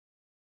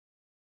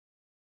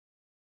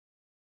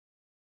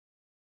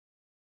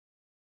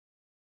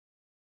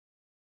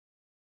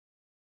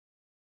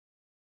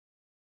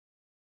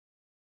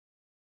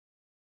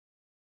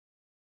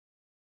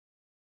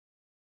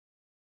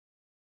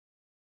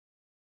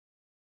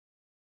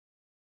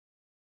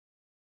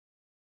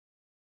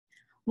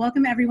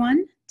Welcome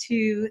everyone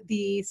to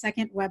the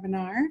second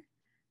webinar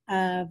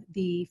of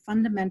the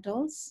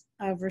Fundamentals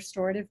of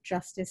Restorative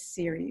Justice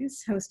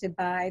series hosted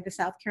by the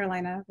South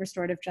Carolina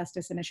Restorative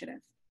Justice Initiative.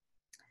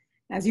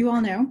 As you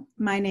all know,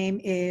 my name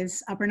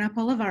is Aparna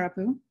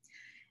Polavarapu,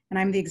 and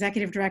I'm the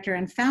Executive Director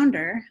and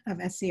founder of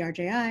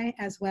SCRJI,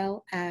 as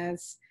well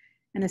as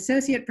an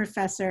Associate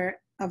Professor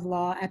of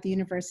Law at the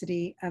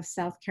University of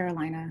South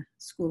Carolina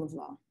School of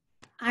Law.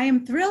 I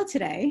am thrilled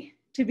today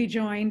to be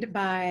joined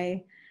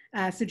by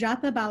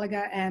Sujatha,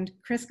 Baliga, and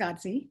Chris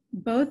Godsey,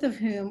 both of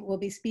whom will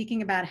be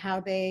speaking about how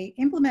they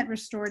implement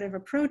restorative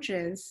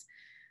approaches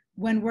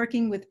when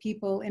working with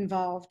people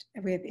involved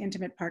with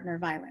intimate partner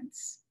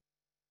violence.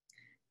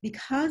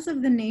 Because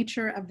of the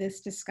nature of this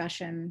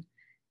discussion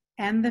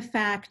and the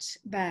fact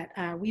that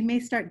we may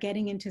start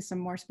getting into some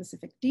more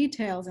specific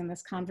details in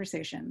this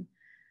conversation,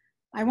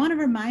 I want to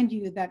remind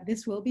you that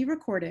this will be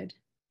recorded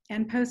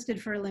and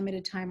posted for a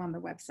limited time on the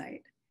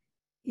website.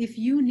 If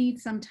you need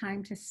some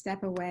time to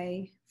step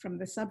away from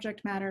the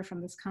subject matter,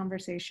 from this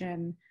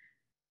conversation,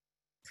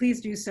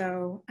 please do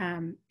so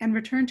and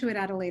return to it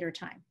at a later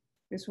time.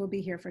 This will be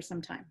here for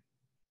some time.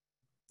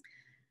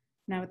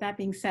 Now, with that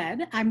being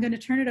said, I'm going to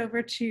turn it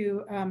over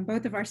to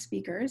both of our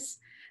speakers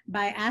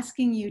by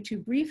asking you to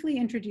briefly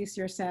introduce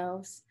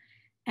yourselves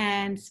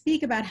and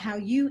speak about how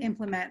you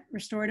implement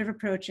restorative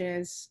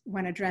approaches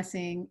when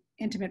addressing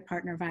intimate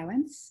partner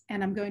violence.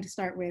 And I'm going to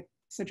start with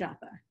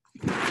Sujatha.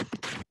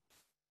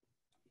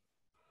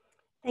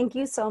 Thank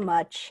you so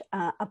much,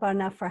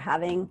 Aparna, for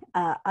having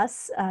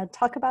us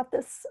talk about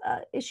this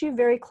issue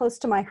very close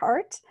to my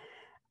heart.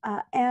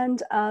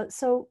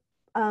 So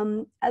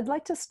I'd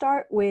like to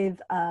start with,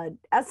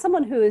 as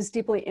someone who is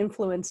deeply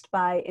influenced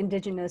by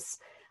Indigenous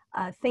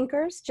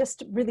thinkers,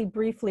 just really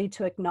briefly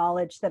to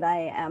acknowledge that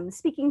I am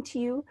speaking to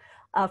you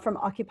from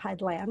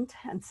occupied land.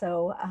 And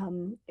so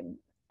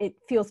it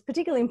feels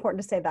particularly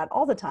important to say that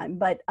all the time,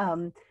 but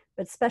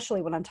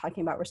especially when I'm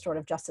talking about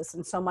restorative justice.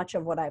 And so much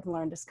of what I've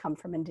learned has come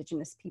from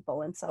Indigenous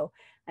people. And so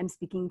I'm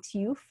speaking to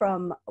you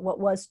from what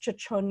was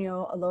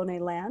Chochonyo Ohlone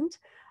land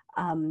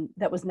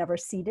that was never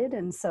ceded.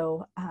 And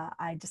so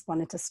I just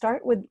wanted to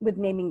start with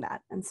naming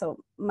that. And so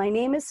my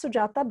name is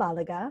Sujatha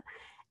Baliga.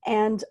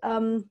 And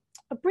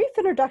a brief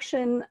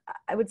introduction,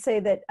 I would say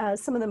that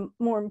some of the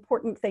more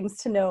important things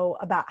to know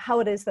about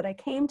how it is that I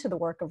came to the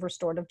work of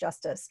restorative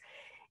justice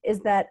is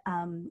that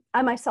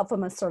I myself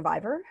am a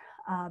survivor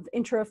of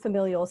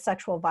intrafamilial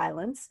sexual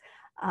violence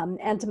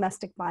and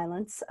domestic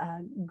violence,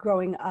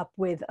 growing up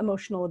with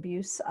emotional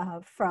abuse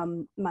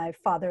from my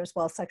father as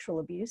well as sexual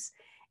abuse.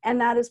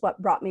 And that is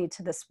what brought me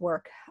to this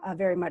work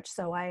very much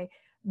so. I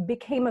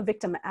became a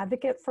victim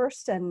advocate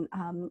first and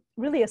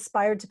really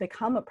aspired to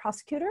become a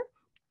prosecutor,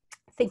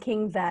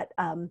 thinking that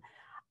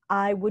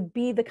I would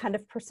be the kind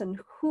of person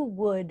who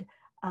would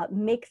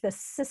make the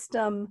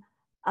system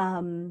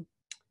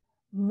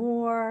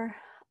more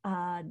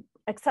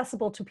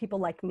accessible to people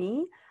like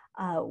me.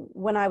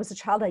 When I was a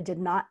child, I did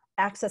not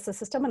access the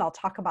system, and I'll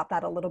talk about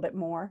that a little bit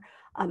more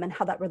and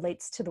how that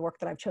relates to the work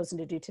that I've chosen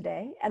to do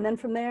today. And then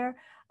from there,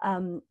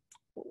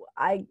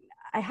 I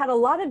had a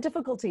lot of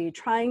difficulty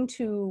trying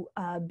to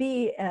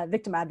be a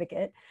victim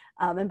advocate.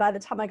 And by the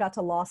time I got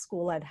to law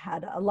school, I'd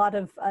had a lot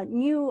of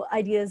new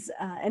ideas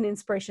and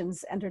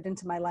inspirations entered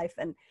into my life,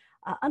 and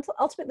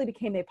ultimately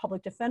became a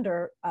public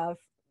defender,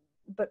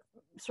 but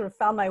sort of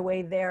found my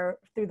way there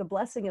through the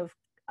blessing of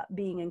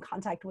being in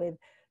contact with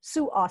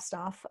Sue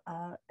Ostoff,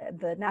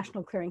 the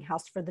National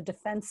Clearinghouse for the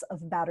Defense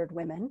of Battered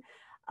Women,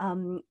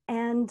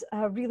 and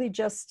really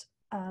just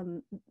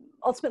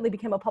ultimately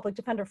became a public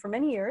defender for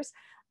many years.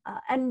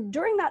 And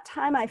during that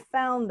time, I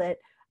found that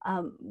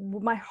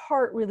my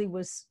heart really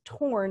was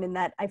torn in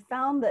that I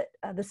found that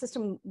the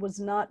system was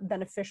not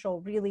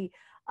beneficial really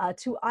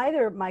to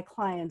either my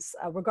clients,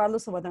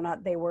 regardless of whether or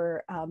not they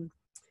were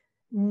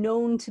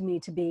known to me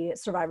to be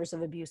survivors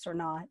of abuse or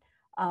not,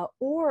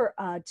 or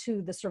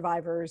to the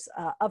survivors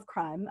of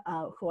crime,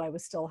 who I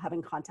was still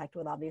having contact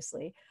with,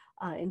 obviously,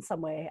 in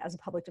some way as a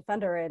public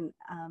defender. And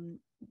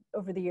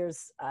over the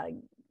years,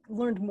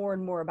 learned more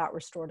and more about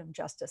restorative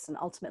justice and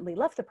ultimately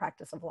left the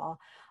practice of law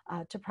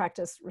to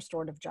practice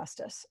restorative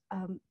justice.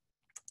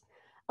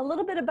 A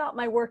little bit about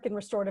my work in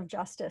restorative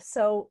justice.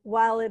 So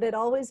while it had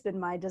always been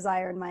my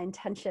desire and my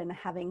intention,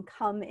 having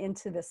come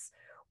into this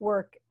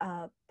work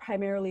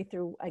primarily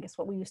through, I guess,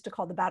 what we used to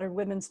call the battered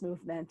women's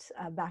movement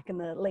back in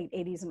the late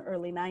 80s and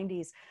early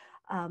 90s,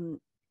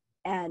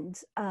 and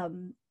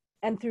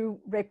through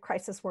rape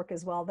crisis work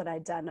as well that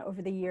I'd done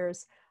over the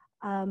years,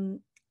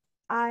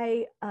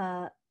 I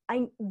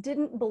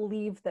didn't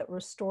believe that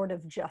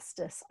restorative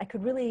justice, I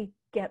could really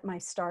get my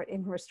start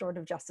in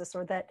restorative justice,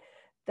 or that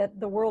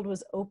the world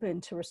was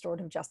open to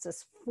restorative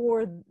justice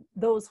for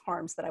those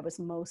harms that I was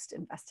most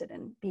invested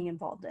in being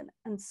involved in.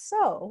 And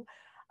so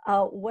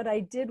what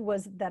I did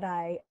was that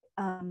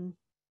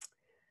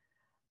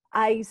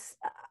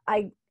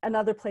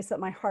another place that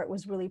my heart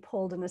was really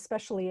pulled, and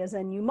especially as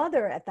a new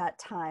mother at that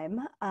time,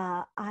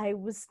 I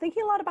was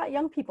thinking a lot about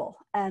young people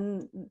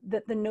and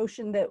the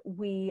notion that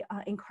we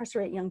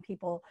incarcerate young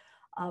people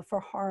for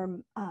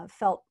harm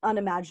felt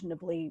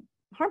unimaginably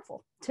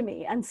harmful to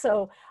me. And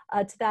so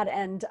to that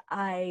end,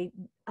 I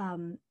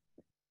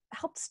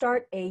helped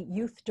start a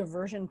youth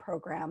diversion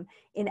program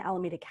in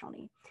Alameda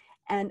County.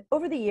 And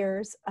over the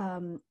years,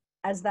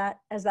 as that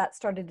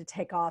started to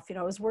take off,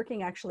 I was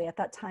working actually at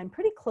that time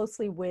pretty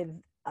closely with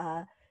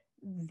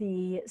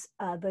the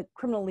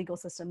criminal legal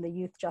system, the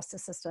youth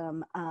justice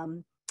system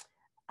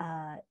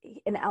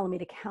in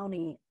Alameda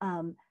County.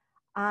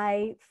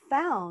 I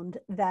found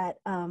that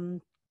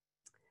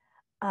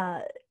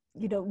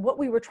what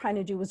we were trying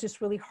to do was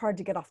just really hard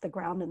to get off the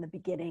ground in the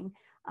beginning.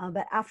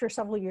 But after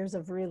several years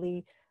of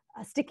really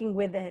sticking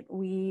with it,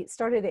 we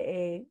started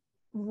a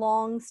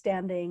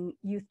long-standing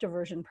youth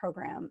diversion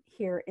program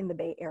here in the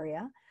Bay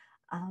Area.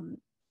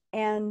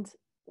 And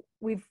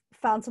we've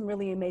found some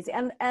really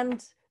amazing,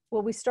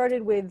 well, we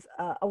started with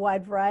a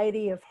wide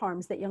variety of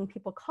harms that young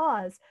people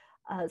cause.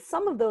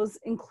 Some of those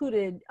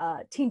included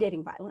teen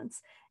dating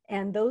violence.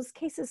 And those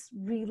cases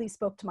really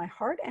spoke to my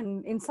heart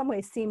and in some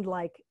ways seemed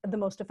like the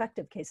most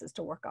effective cases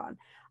to work on.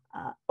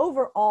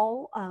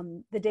 Overall,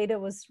 the data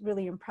was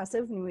really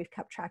impressive and we've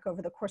kept track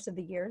over the course of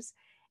the years.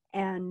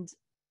 And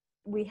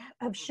we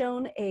have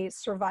shown a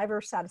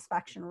survivor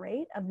satisfaction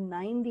rate of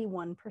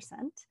 91%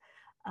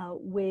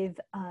 with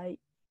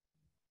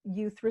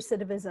youth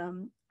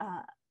recidivism,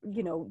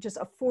 just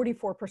a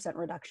 44%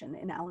 reduction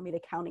in Alameda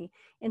County.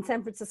 In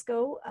San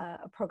Francisco,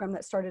 a program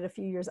that started a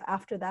few years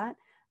after that,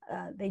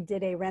 they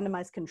did a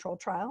randomized control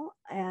trial.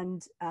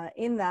 And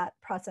in that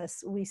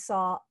process, we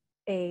saw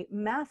a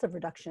massive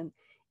reduction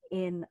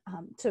in,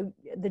 so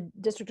the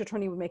district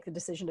attorney would make the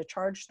decision to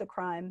charge the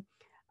crime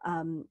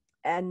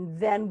and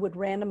then would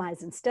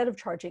randomize, instead of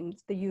charging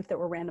the youth that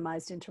were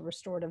randomized into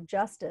restorative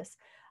justice,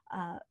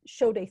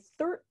 showed a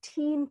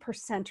 13%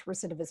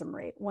 recidivism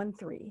rate,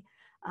 1-3.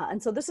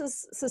 And so this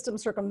is system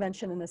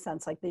circumvention in a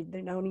sense, like they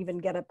don't even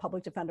get a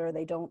public defender,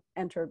 they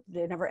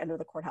never enter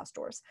the courthouse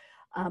doors.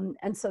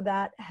 And so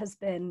that has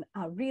been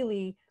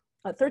really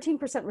a 13%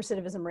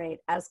 recidivism rate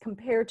as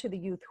compared to the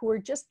youth who were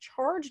just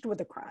charged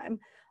with a crime,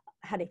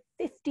 had a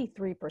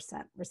 53%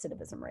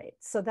 recidivism rate.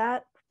 So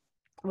that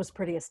was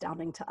pretty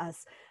astounding to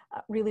us,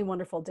 really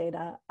wonderful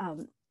data.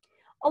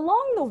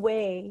 Along the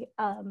way,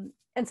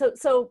 and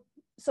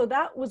so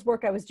that was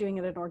work I was doing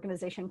at an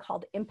organization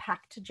called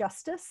Impact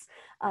Justice.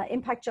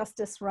 Impact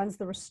Justice runs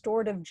the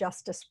Restorative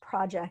Justice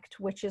Project,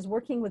 which is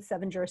working with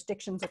 7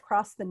 jurisdictions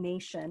across the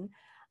nation,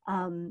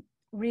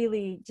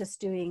 really just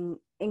doing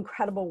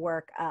incredible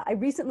work. I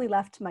recently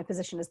left my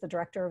position as the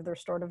director of the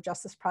Restorative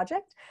Justice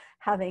Project,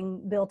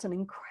 having built an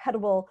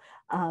incredible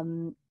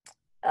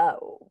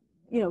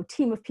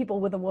team of people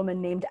with a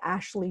woman named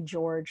Ashley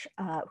George,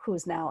 who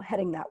is now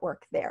heading that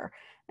work there.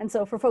 And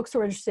so for folks who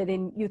are interested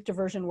in youth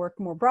diversion work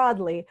more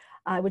broadly,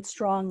 I would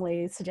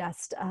strongly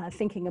suggest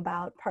thinking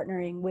about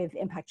partnering with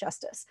Impact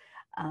Justice.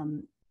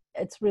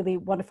 It's really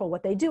wonderful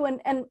what they do.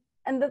 And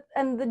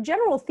the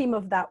general theme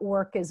of that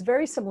work is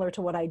very similar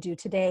to what I do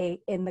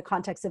today in the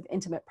context of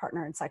intimate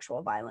partner and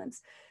sexual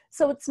violence.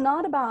 So it's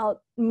not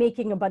about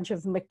making a bunch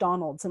of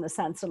McDonald's in a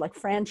sense, or like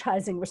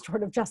franchising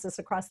restorative justice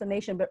across the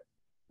nation, but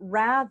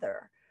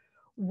rather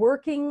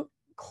working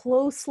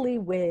closely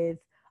with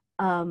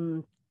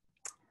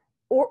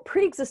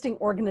pre-existing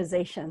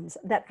organizations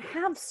that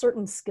have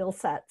certain skill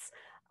sets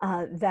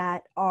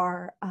that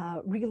are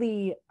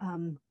really,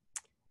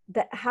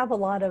 that have a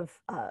lot of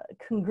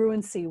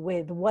congruency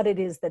with what it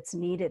is that's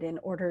needed in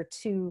order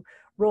to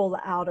roll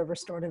out a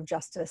restorative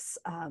justice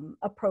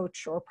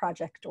approach or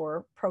project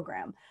or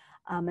program.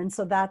 And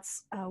so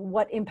that's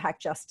what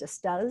Impact Justice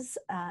does.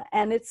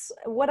 And it's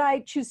what I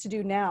choose to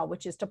do now,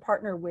 which is to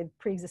partner with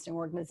pre-existing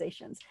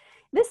organizations.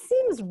 This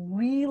seems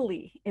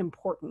really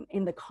important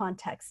in the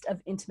context of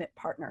intimate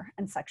partner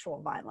and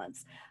sexual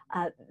violence.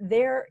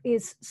 There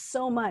is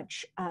so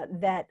much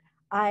that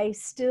I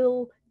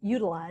still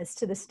utilize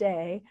to this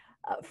day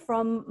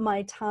from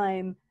my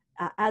time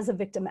as a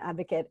victim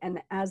advocate and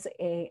as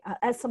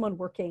someone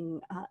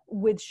working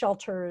with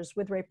shelters,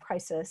 with rape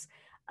crisis.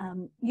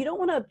 You don't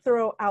want to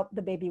throw out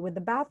the baby with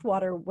the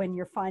bathwater when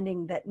you're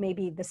finding that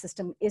maybe the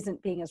system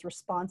isn't being as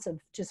responsive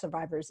to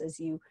survivors as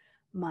you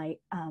might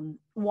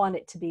want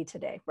it to be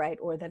today, right?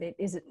 Or that it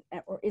isn't,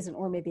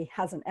 or maybe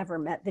hasn't ever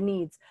met the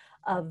needs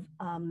of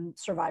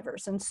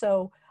survivors. And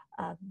so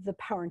the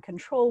power and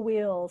control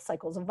wheel,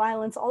 cycles of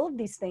violence, all of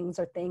these things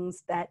are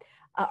things that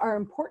are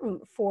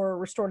important for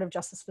restorative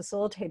justice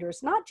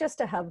facilitators, not just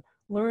to have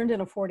learned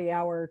in a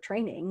 40-hour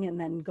training and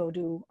then go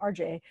do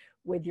RJ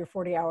with your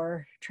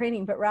 40-hour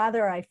training, but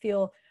rather I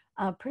feel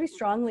pretty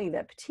strongly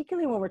that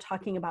particularly when we're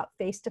talking about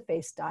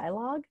face-to-face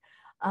dialogue,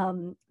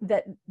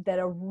 that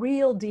a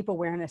real deep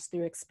awareness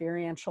through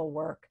experiential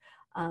work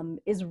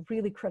is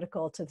really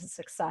critical to the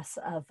success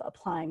of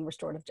applying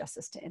restorative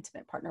justice to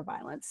intimate partner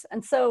violence.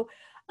 And so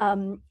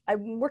I'm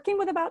working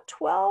with about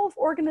 12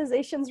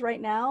 organizations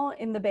right now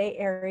in the Bay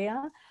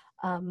Area.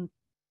 And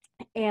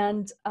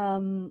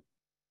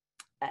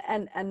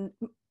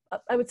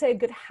I would say a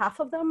good half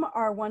of them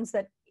are ones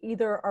that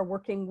either are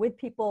working with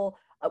people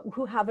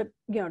who have a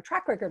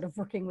track record of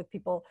working with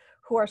people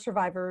who are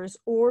survivors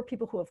or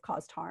people who have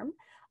caused harm,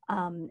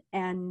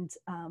 and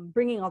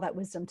bringing all that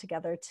wisdom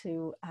together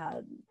to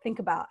think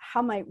about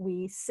how might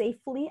we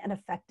safely and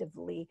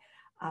effectively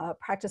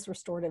practice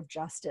restorative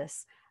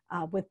justice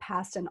with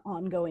past and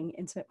ongoing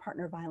intimate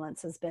partner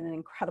violence has been an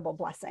incredible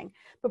blessing.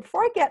 But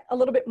before I get a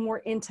little bit more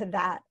into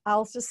that,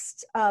 I'll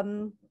just, a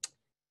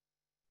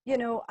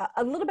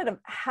little bit of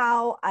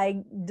how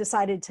I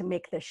decided to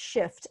make this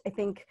shift, I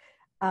think,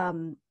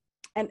 and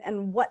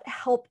what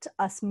helped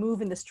us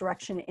move in this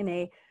direction in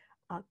a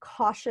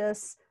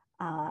cautious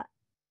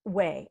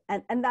way.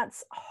 And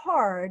that's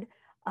hard.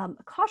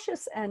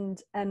 Cautious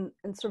and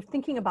sort of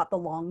thinking about the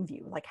long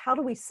view, like how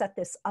do we set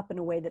this up in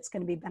a way that's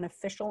going to be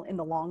beneficial in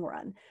the long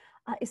run,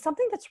 is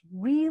something that's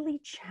really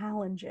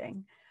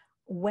challenging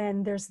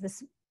when there's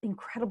this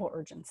incredible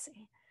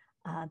urgency.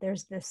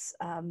 There's this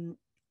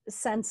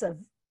sense of,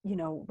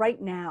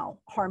 right now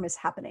harm is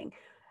happening.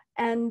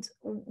 And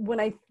when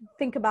I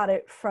think about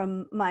it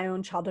from my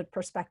own childhood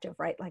perspective,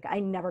 right, like I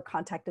never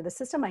contacted the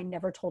system. I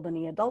never told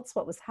any adults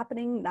what was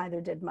happening.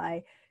 Neither did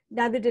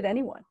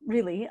anyone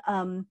really.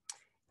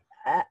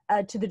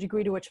 To the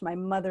degree to which my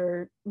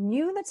mother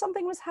knew that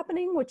something was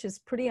happening, which is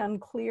pretty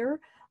unclear.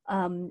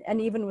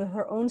 And even with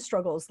her own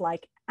struggles,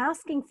 like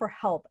asking for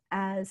help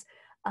as,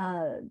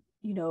 an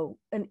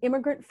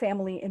immigrant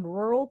family in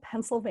rural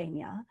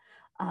Pennsylvania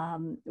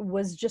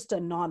was just a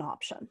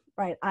non-option,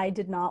 right? I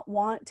did not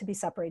want to be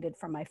separated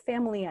from my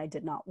family. I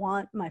did not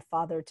want my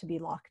father to be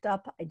locked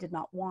up. I did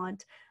not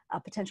want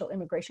potential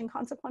immigration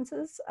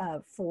consequences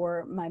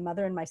for my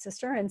mother and my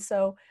sister. And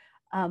so,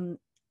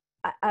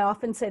 I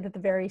often say that the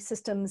very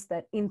systems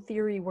that in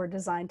theory were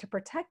designed to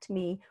protect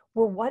me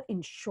were what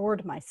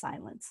ensured my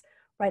silence,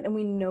 right? And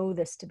we know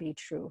this to be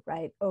true,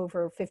 right?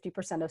 Over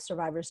 50% of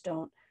survivors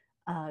don't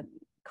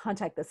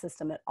contact the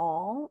system at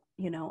all,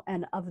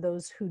 and of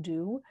those who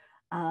do,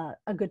 a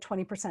good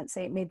 20%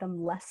 say it made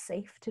them less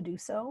safe to do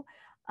so.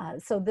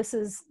 So this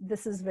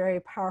is very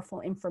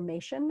powerful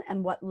information,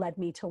 and what led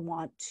me to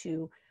want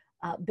to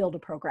build a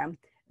program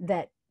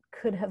that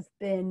could have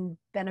been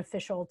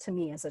beneficial to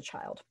me as a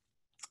child.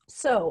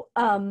 So,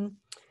 I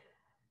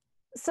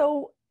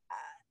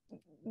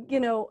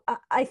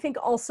think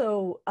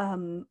also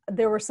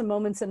there were some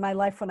moments in my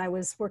life when I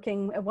was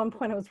working, at one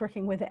point I was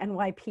working with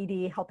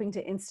NYPD, helping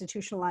to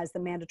institutionalize the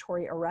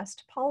mandatory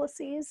arrest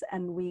policies,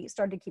 and we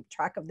started to keep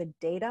track of the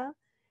data.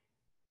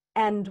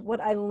 And what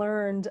I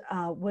learned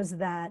was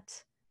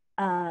that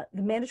the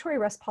mandatory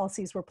arrest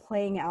policies were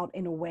playing out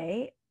in a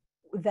way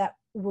that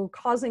were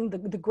causing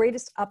the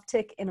greatest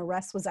uptick in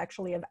arrests was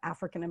actually of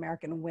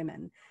African-American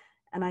women.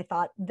 And I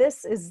thought,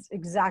 this is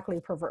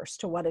exactly perverse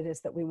to what it is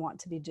that we want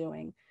to be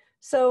doing.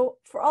 So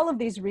for all of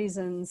these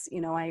reasons,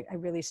 I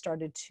really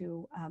started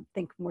to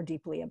think more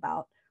deeply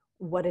about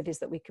what it is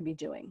that we could be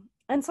doing.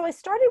 And so I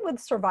started with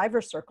survivor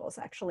circles,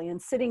 actually,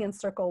 and sitting in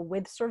circle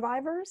with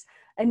survivors,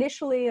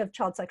 initially of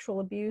child sexual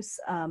abuse,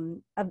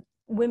 of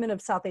women of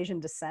South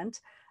Asian descent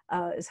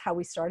is how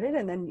we started.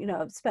 And then,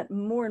 I've spent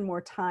more and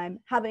more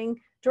time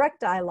having direct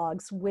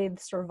dialogues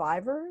with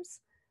survivors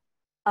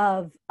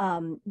of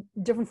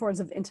different forms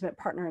of intimate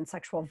partner and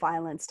sexual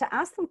violence, to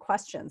ask them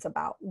questions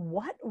about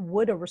what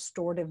would a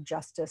restorative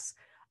justice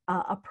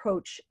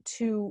approach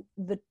to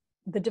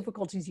the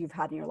difficulties you've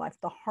had in your life,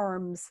 the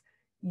harms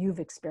you've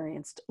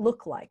experienced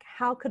look like?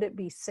 How could it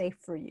be safe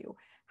for you?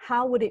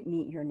 How would it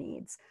meet your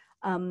needs?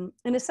 In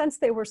a sense,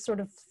 they were sort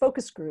of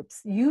focus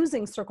groups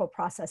using circle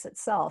process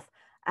itself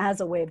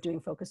as a way of doing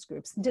focus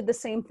groups. Did the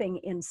same thing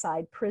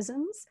inside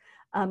prisons.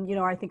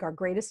 I think our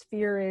greatest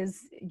fear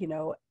is,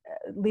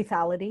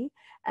 lethality.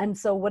 And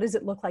so what does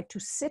it look like to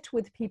sit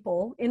with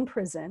people in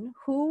prison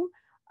who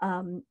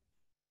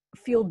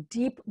feel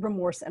deep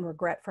remorse and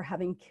regret for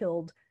having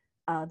killed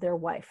their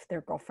wife,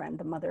 their girlfriend,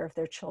 the mother of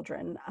their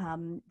children,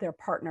 their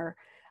partner,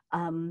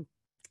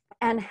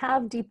 and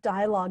have deep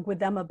dialogue with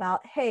them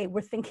about, hey,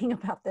 we're thinking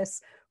about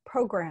this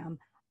program.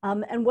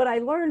 And what I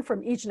learned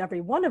from each and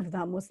every one of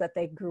them was that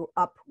they grew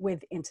up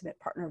with intimate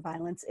partner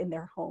violence in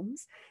their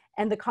homes.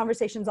 And the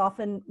conversations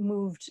often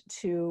moved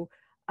to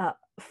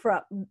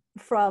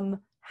from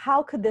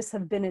how could this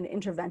have been an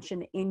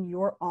intervention in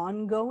your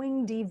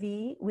ongoing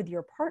DV with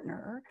your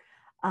partner,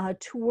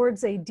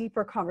 towards a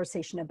deeper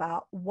conversation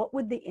about what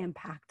would the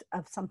impact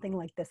of something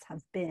like this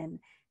have been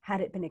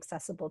had it been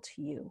accessible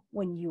to you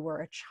when you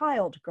were a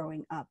child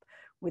growing up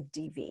with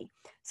DV.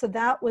 So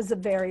that was a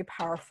very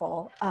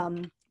powerful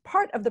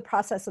part of the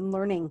process in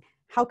learning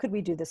how could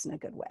we do this in a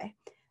good way.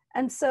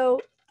 And so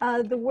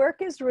the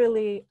work has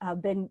really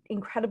been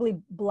incredibly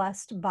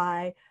blessed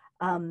by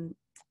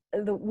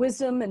the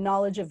wisdom and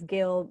knowledge of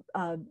Gail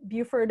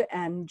Buford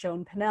and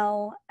Joan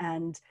Pinnell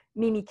and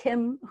Mimi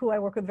Kim, who I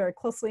work with very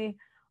closely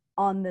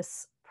on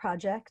this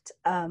project.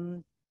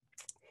 And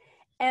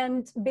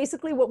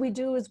basically what we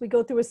do is we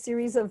went through a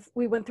series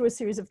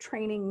of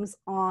trainings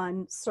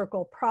on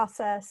circle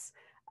process,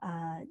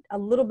 a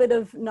little bit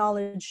of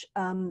knowledge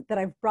that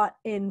I've brought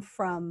in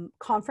from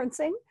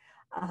conferencing.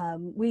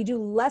 We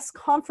do less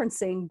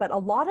conferencing, but a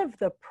lot of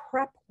the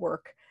prep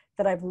work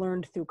that I've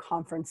learned through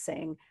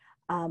conferencing,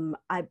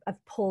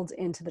 I've pulled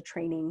into the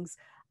trainings.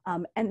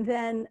 And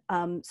then,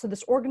 so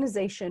this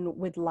organization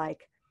with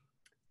like,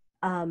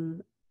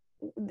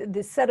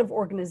 this set of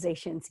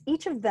organizations,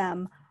 each of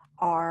them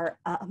are,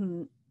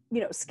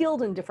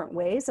 skilled in different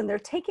ways, and they're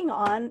taking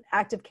on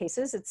active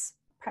cases. It's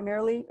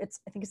primarily,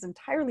 I think it's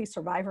entirely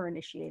survivor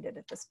initiated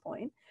at this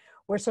point,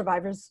 where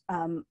survivors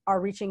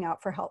are reaching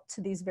out for help to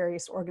these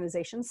various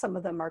organizations. Some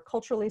of them are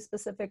culturally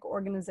specific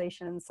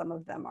organizations. Some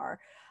of them are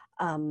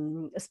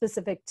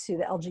specific to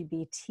the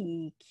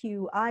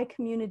LGBTQI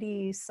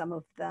community. Some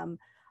of them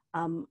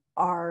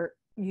are,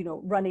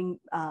 running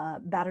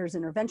batters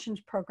intervention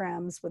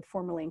programs with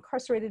formerly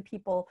incarcerated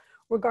people.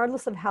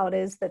 Regardless of how it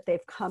is that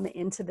they've come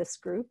into this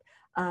group,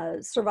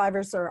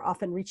 survivors are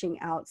often reaching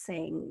out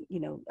saying,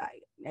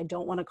 I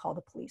don't want to call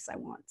the police. I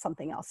want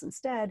something else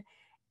instead.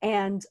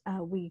 And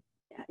we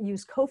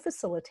use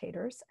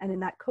co-facilitators. And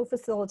in that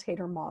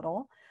co-facilitator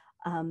model,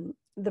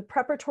 the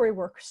preparatory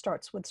work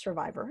starts with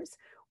survivors,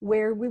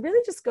 where we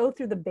really just go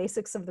through the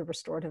basics of the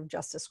restorative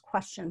justice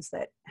questions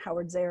that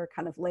Howard Zehr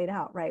kind of laid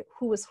out, right?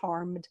 Who was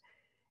harmed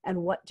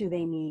and what do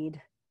they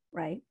need,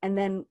 right? And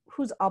then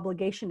whose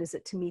obligation is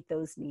it to meet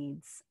those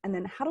needs? And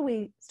then how do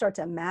we start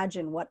to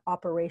imagine what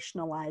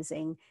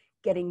operationalizing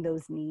getting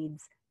those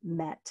needs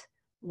met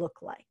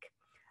look like?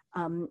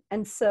 And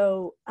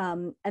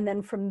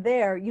then from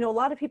there, a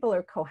lot of people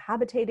are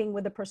cohabitating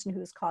with the person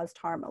who's caused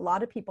harm. A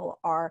lot of people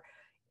are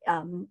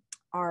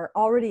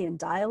already in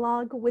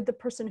dialogue with the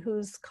person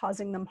who's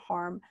causing them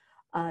harm,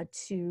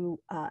 to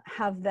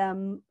have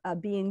them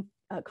be in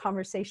a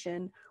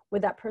conversation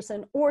with that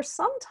person. Or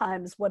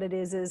sometimes what it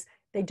is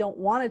they don't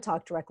want to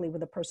talk directly with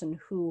the person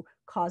who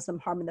caused them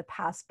harm in the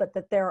past, but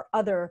that there are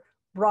other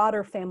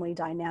broader family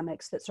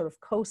dynamics that sort of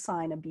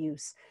co-sign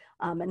abuse,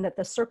 and that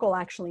the circle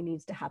actually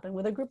needs to happen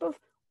with a group of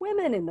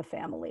women in the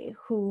family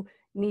who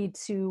need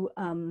to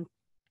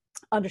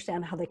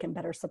understand how they can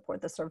better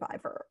support the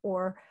survivor.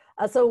 Or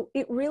so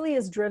it really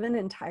is driven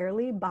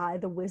entirely by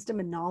the wisdom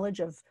and knowledge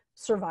of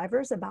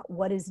survivors about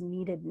what is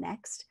needed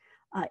next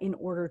in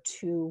order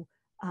to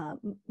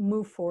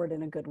move forward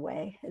in a good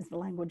way, is the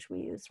language we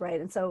use, right?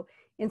 And so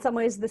in some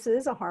ways, this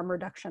is a harm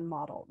reduction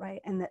model,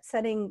 right? And that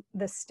setting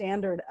the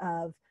standard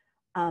of,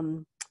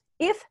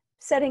 if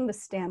setting the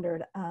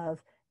standard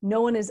of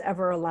no one is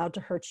ever allowed to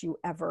hurt you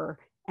ever,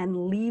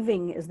 and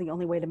leaving is the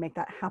only way to make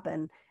that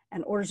happen,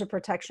 and orders of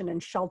protection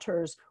and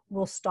shelters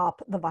will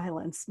stop the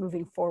violence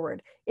moving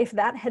forward. If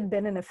that had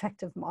been an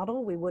effective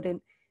model, we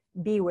wouldn't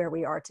be where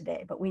we are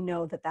today, but we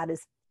know that that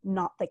is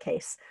not the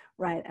case,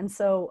 right? And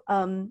so,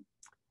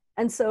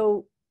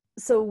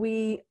 so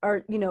we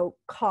are,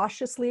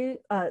 cautiously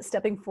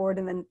stepping forward,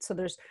 and then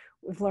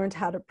we've learned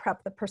how to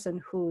prep the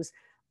person who's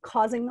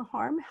causing the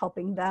harm,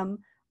 helping them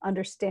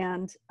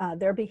understand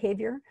their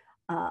behavior,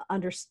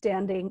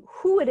 understanding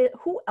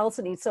who else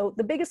it needs. So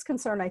the biggest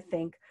concern, I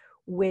think,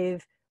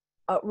 with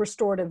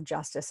restorative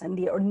justice and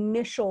the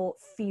initial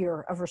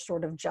fear of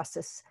restorative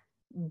justice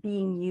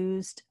being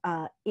used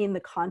in the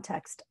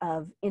context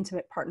of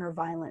intimate partner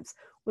violence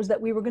was that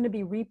we were going to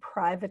be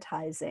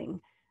reprivatizing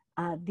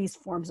these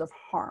forms of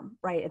harm,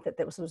 right? That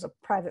this was a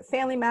private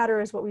family matter,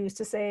 is what we used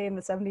to say in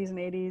the 70s and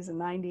 80s and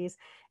 90s.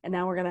 And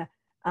now we're going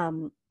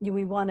to,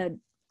 we want to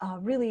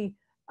really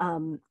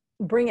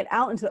bring it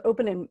out into the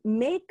open and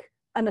make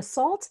an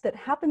assault that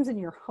happens in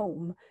your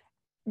home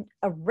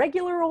a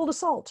regular old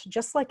assault,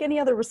 just like any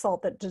other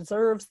assault that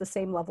deserves the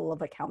same level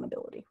of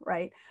accountability,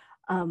 right?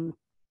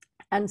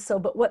 And so,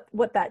 but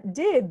what that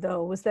did,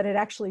 though, was that it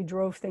actually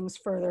drove things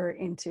further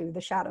into the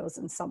shadows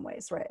in some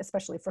ways, right?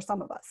 Especially for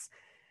some of us.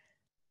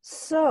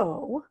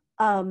 So,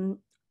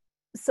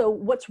 so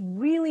what's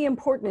really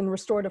important in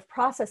restorative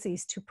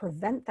processes to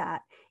prevent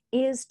that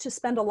is to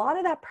spend a lot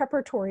of that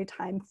preparatory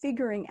time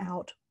figuring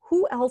out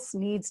who else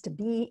needs to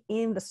be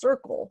in the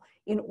circle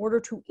in order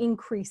to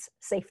increase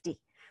safety,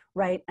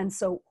 right? And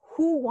so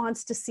who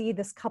wants to see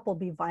this couple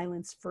be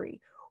violence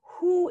free?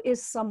 Who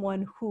is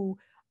someone who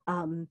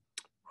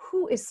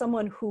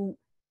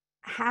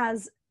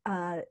has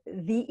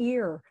the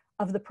ear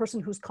of the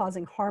person who's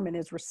causing harm and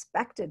is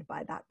respected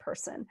by that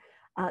person,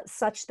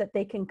 such that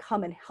they can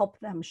come and help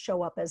them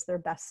show up as their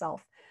best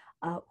self?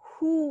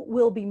 Who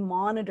will be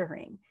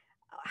monitoring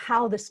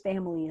how this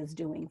family is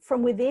doing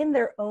from within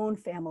their own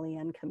family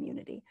and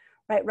community,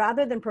 right?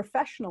 Rather than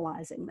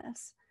professionalizing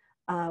this,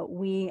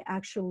 we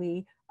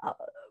actually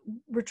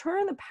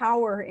return the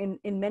power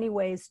in many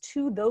ways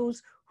to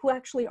those who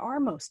actually are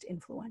most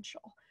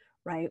influential,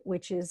 right?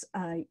 Which is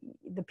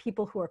the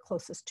people who are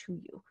closest to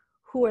you,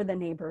 who are the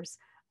neighbors.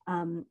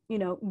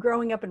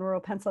 Growing up in rural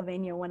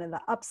Pennsylvania, one of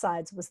the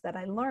upsides was that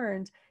I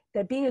learned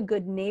that being a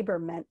good neighbor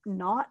meant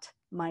not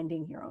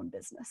minding your own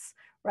business,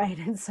 right?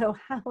 And so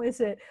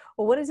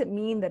what does it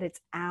mean that it's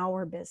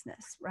our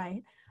business,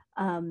 right?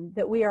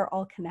 That we are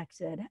all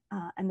connected,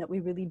 and that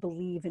we really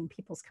believe in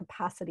people's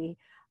capacity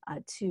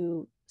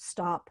to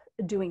stop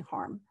doing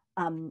harm.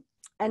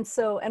 And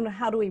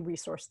how do we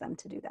resource them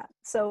to do that?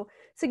 So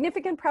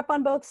significant prep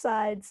on both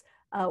sides,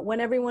 when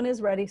everyone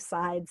is ready,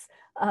 sides,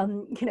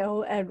 you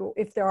know, and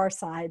if there are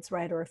sides,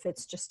 right, or if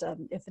it's just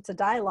if it's a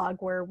dialogue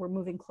where we're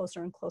moving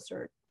closer and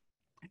closer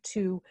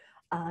to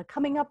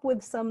coming up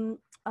with some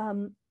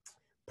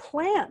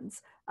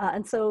plans.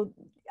 And so,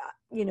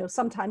 you know,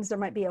 sometimes there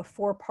might be a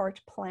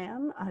 4-part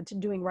plan to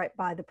doing right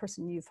by the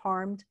person you've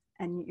harmed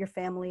and your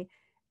family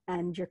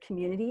and your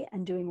community,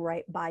 and doing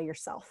right by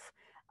yourself.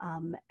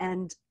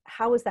 And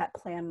how is that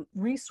plan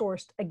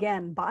resourced,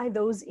 again, by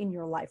those in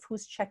your life?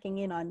 Who's checking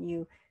in on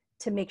you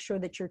to make sure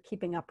that you're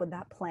keeping up with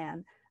that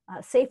plan?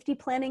 Safety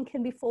planning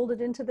can be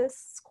folded into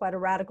this. It's quite a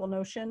radical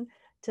notion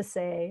to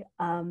say,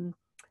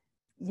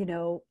 you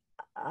know,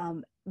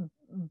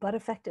 but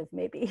effective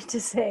maybe, to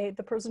say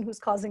the person who's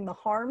causing the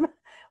harm,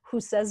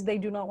 who says they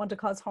do not want to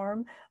cause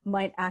harm,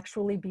 might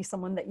actually be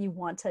someone that you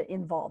want to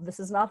involve. This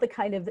is not the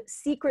kind of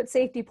secret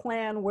safety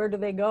plan, where do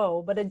they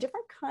go, but a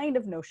different kind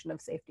of notion of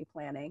safety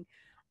planning,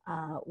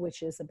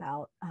 which is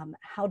about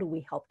how do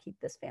we help keep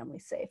this family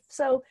safe.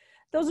 So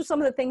those are some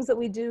of the things that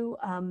we do,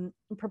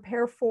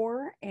 prepare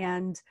for,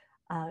 and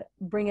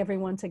bring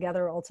everyone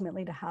together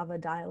ultimately to have a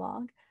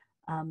dialogue.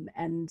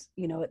 And,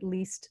 you know, at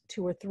least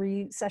 2 or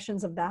 3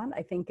 sessions of that,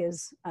 I think,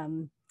 is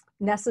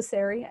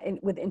necessary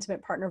with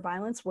intimate partner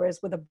violence, whereas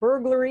with a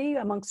burglary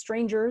amongst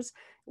strangers,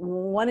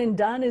 1 and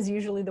done is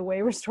usually the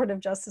way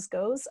restorative justice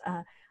goes.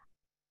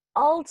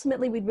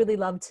 Ultimately, we'd really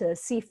love to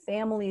see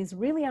families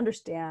really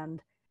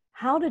understand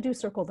how to do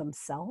circle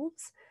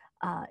themselves.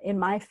 In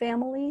my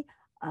family,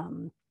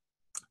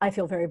 I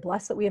feel very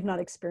blessed that we have not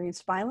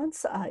experienced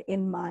violence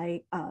in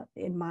my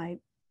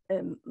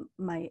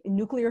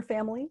nuclear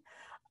family.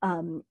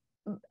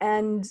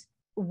 And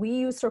we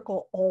use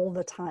circle all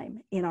the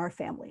time in our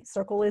family.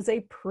 Circle is a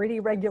pretty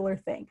regular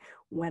thing.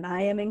 When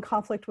I am in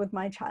conflict with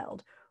my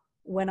child,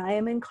 when I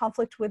am in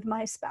conflict with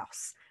my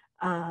spouse,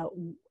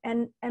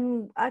 and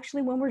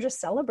actually when we're just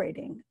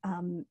celebrating,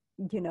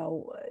 you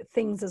know,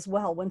 things as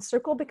well. When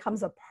circle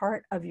becomes a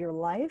part of your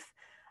life,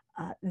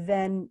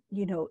 then,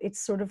 you know, it's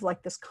sort of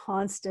like this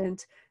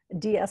constant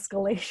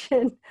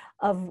de-escalation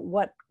of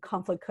what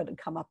conflict could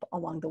come up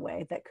along the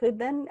way that could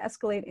then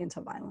escalate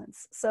into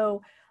violence.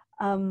 So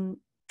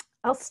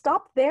I'll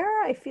stop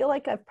there. I feel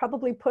like I've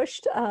probably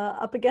pushed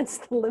up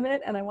against the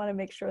limit, and I want to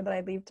make sure that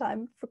I leave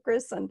time for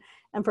Chris and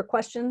for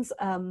questions.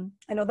 I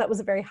know that was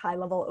a very high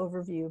level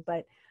overview,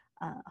 but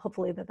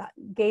hopefully that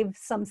gave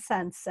some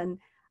sense. And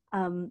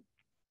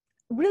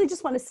really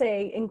just want to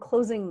say in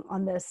closing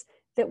on this,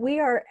 that we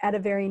are at a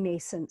very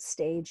nascent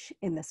stage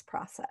in this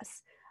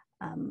process.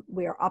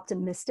 We are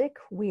optimistic.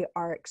 We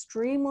are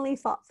extremely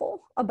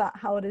thoughtful about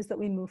how it is that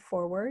we move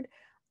forward.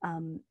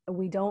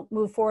 We don't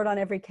move forward on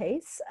every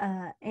case.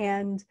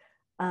 And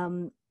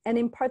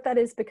in part that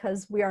is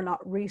because we are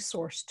not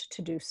resourced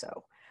to do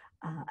so.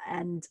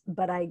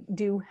 But I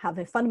do have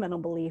a fundamental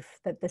belief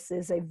that this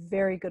is a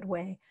very good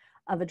way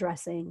of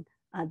addressing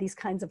these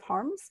kinds of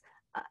harms,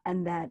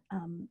 and that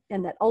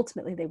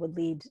ultimately they would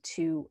lead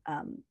to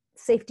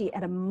safety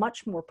at a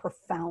much more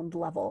profound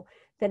level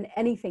than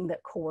anything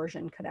that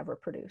coercion could ever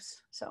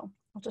produce. So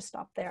I'll just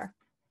stop there.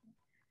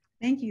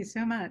 Thank you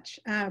so much.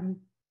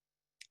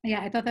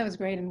 Yeah, I thought that was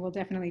great, and we'll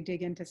definitely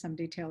dig into some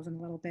details in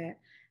a little bit.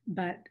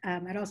 But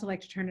I'd also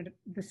like to turn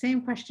the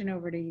same question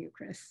over to you,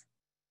 Chris.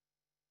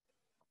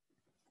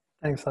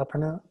 Thanks,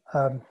 Aparna.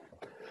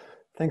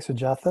 Thanks,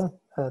 Sujatha.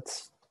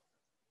 That's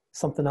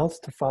something else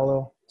to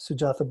follow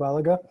Sujatha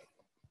Baliga.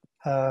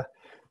 I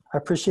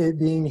appreciate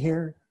being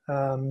here.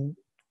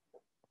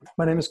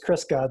 My name is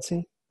Chris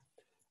Godsey.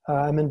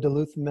 I'm in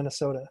Duluth,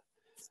 Minnesota,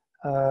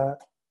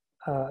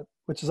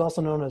 which is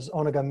also known as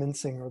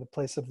Onagaminsing, or the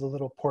place of the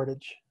little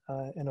portage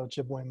in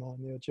Ojibwe-Mo,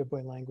 in the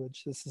Ojibwe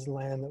language. This is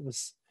land that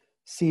was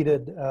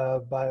ceded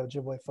by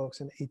Ojibwe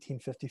folks in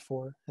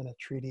 1854 in a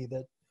treaty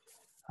that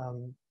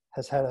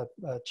has had a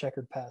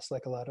checkered past,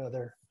 like a lot of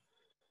other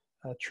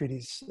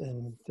treaties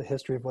in the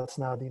history of what's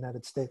now the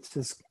United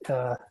States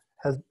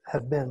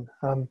have been.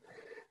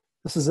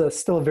 This is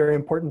still a very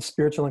important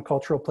spiritual and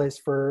cultural place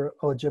for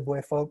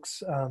Ojibwe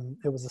folks.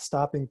 It was a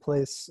stopping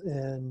place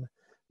in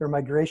their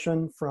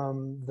migration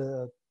from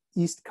the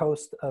east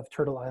coast of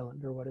Turtle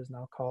Island, or what is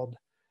now called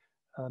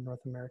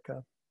North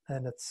America.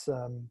 And it's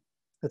a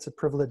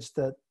privilege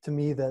that, to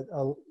me, that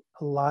a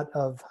lot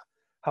of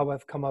how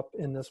I've come up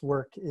in this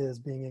work is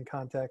being in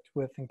contact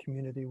with and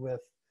community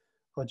with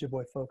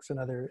Ojibwe folks and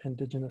other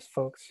indigenous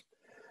folks.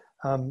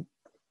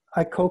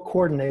 I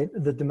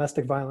co-coordinate the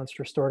Domestic Violence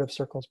Restorative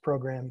Circles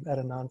program at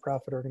a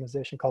nonprofit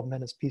organization called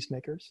Men as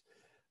Peacemakers.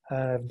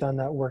 I've done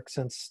that work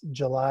since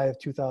July of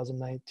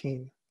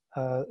 2019.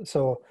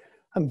 So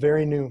I'm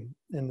very new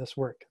in this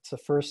work. It's the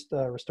first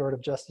restorative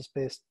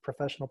justice-based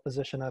professional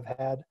position I've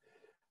had.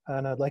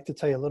 And I'd like to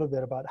tell you a little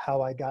bit about how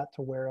I got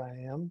to where I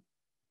am,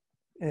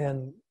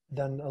 and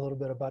then a little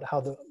bit about how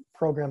the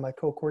program I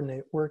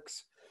co-coordinate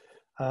works,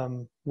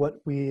 what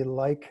we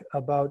like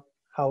about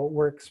how it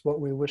works, what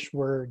we wish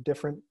were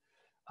different,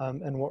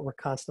 and what we're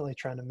constantly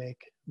trying to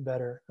make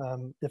better.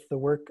 If the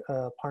work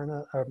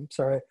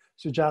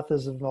Sujatha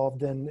is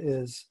involved in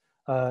is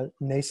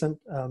nascent,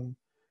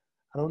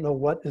 I don't know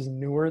what is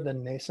newer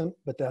than nascent,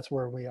 but that's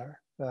where we are.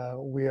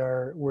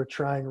 We're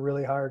trying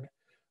really hard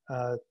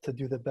to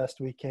do the best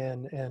we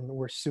can, and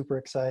we're super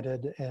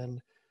excited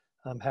and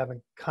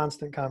having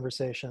constant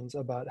conversations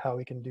about how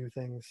we can do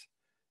things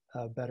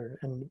better.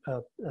 And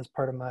as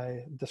part of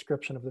my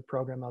description of the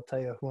program, I'll tell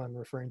you who I'm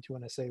referring to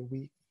when I say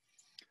we,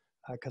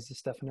 because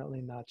it's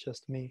definitely not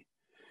just me.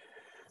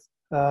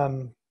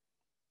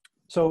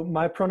 So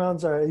my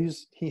pronouns are, I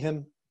use he,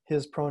 him,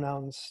 his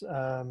pronouns.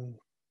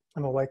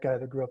 I'm a white guy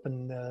that grew up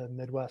in the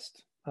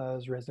Midwest. I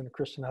was raised in a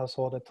Christian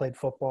household. I played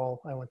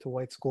football. I went to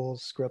white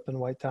schools, grew up in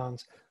white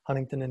towns,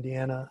 Huntington,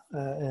 Indiana,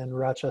 and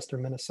Rochester,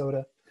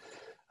 Minnesota.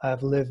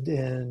 I've lived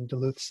in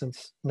Duluth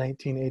since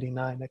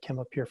 1989. I came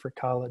up here for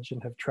college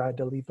and have tried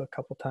to leave a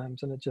couple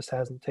times, and it just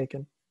hasn't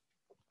taken.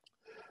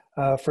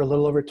 For a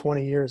little over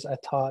 20 years, I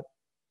taught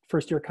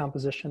first-year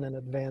composition and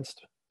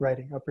advanced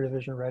writing, upper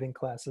division writing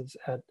classes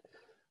at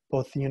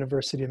both the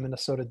University of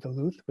Minnesota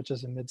Duluth, which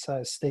is a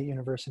mid-sized state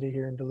university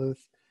here in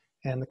Duluth,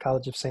 and the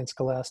College of St.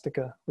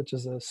 Scholastica, which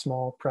is a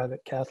small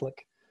private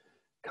Catholic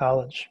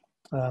college.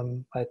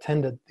 I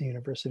attended the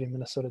University of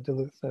Minnesota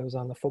Duluth. I was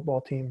on the football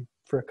team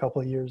for a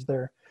couple of years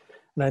there.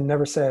 And I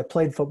never say I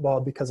played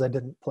football because I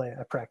didn't play.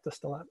 I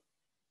practiced a lot.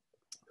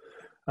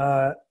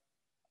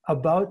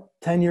 About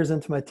 10 years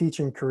into my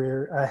teaching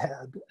career, I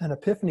had an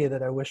epiphany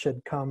that I wish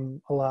had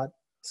come a lot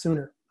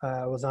sooner.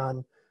 I was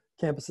on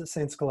campus at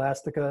St.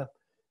 Scholastica.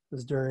 It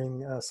was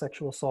during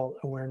Sexual Assault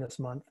Awareness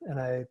Month, and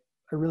I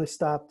really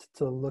stopped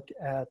to look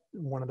at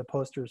one of the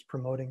posters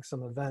promoting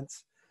some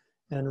events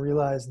and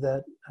realized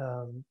that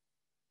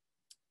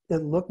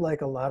it looked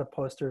like a lot of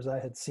posters I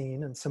had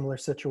seen in similar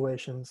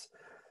situations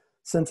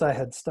since I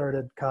had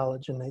started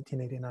college in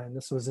 1989.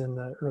 This was in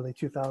the early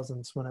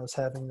 2000s when I was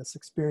having this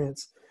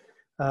experience.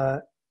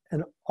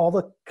 And all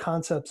the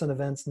concepts and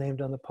events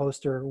named on the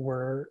poster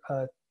were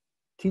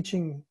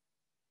teaching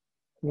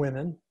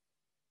women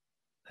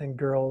and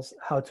girls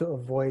how to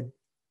avoid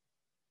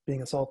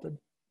being assaulted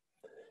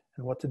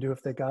and what to do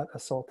if they got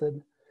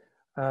assaulted.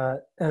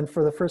 And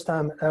for the first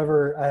time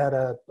ever, I had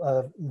a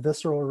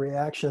visceral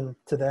reaction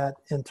to that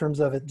in terms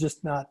of it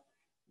just not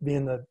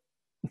being the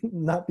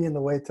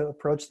way to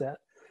approach that.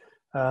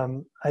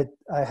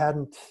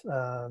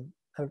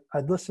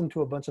 I'd listened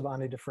to a bunch of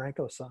Ani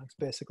DeFranco songs.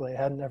 Basically,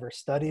 I hadn't ever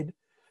studied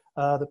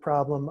the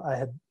problem.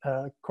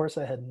 Of course,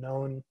 I had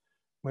known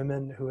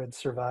women who had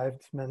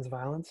survived men's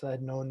violence. I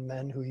had known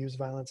men who used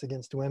violence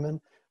against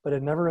women, but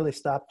I'd never really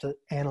stopped to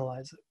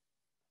analyze it.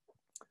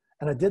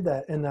 And I did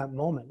that in that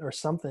moment, or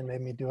something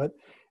made me do it.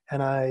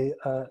 And I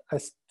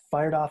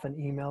fired off an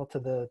email to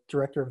the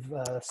director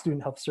of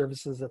student health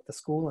services at the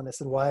school. And I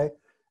said, why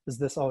is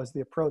this always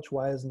the approach?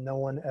 Why is no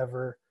one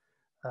ever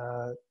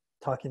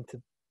talking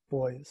to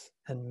boys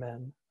and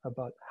men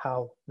about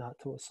how not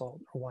to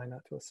assault or why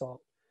not to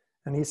assault?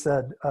 And he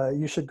said,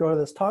 you should go to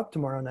this talk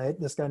tomorrow night.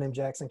 This guy named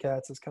Jackson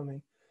Katz is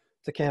coming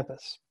to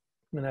campus.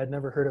 And I'd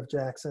never heard of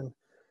Jackson.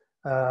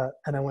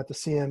 And I went to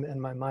see him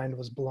and my mind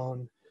was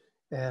blown.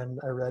 And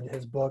I read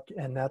his book,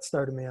 and that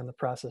started me on the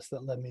process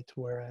that led me to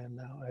where I am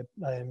now.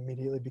 I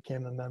immediately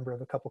became a member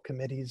of a couple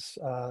committees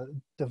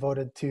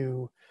devoted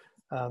to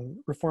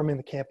reforming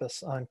the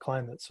campus on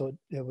climate. So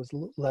it was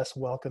less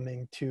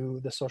welcoming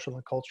to the social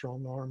and cultural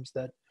norms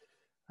that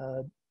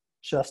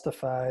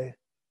justify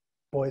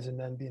boys and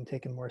men being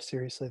taken more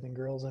seriously than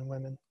girls and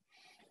women.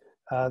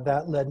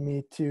 That led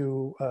me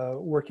to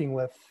working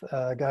with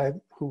a guy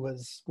who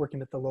was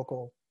working at the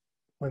local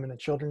women and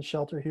children's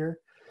shelter here.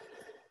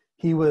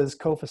 He was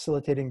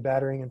co-facilitating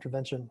battering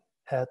intervention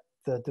at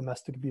the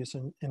Domestic Abuse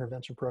and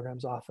Intervention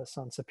Program's office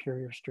on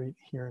Superior Street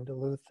here in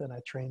Duluth, and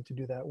I trained to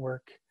do that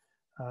work.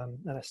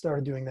 And I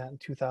started doing that in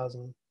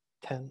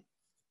 2010,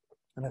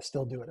 and I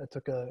still do it. I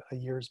took a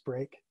year's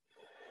break.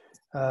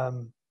 I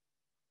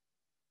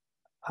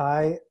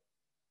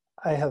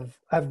have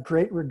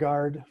great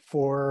regard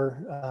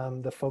for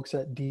the folks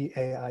at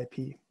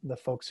DAIP, the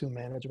folks who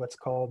manage what's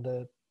called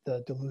the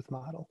Duluth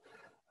model.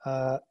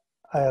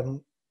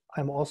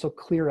 I'm also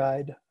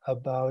clear-eyed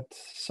about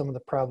some of the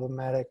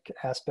problematic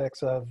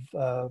aspects of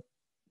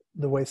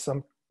the way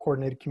some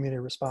coordinated community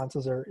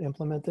responses are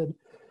implemented,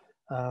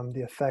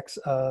 the effects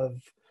of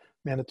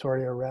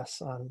mandatory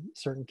arrests on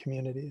certain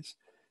communities.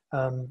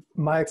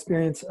 My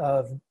experience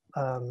of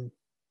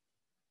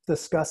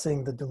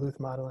discussing the Duluth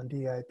model and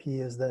DIP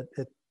is that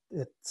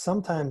it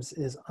sometimes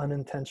is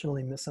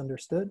unintentionally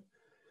misunderstood.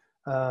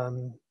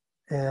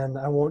 And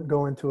I won't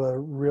go into a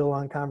real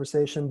long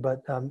conversation,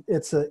 but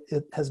it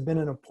has been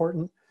an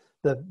important,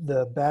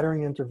 the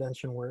battering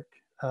intervention work,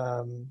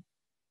 the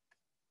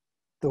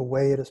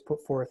way it is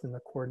put forth in the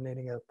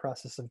coordinating a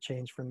process of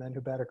change for men who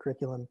batter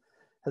curriculum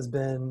has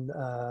been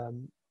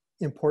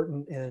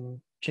important in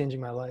changing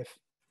my life.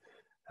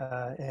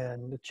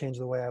 And it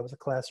changed the way I was a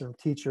classroom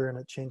teacher, and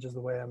it changes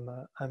the way I'm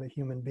a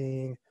human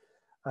being.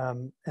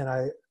 And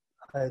I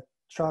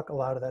chalk a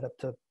lot of that up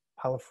to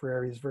Paulo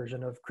Freire's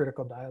version of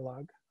critical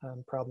dialogue,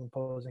 problem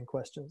posing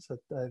questions.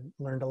 I've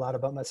learned a lot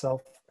about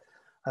myself.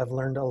 I've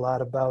learned a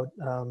lot about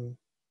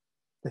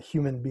the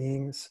human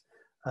beings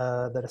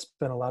that I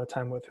spent a lot of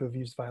time with who have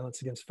used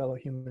violence against fellow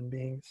human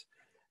beings.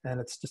 And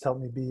it's just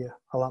helped me be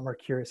a lot more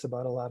curious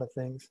about a lot of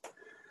things.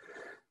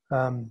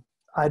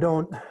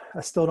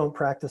 I still don't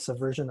practice a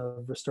version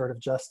of restorative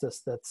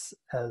justice that's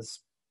as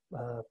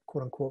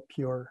quote unquote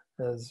pure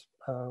as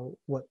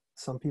what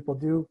some people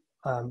do.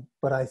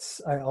 But I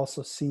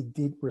also see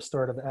deep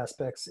restorative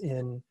aspects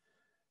in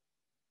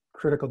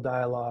critical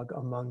dialogue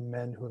among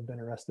men who have been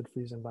arrested for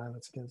using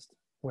violence against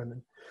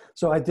women.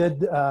 So I did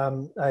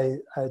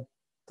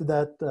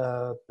that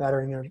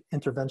battering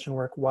intervention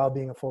work while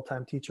being a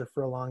full-time teacher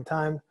for a long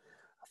time.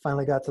 I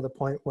finally got to the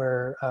point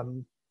where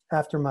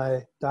after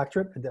my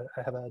doctorate,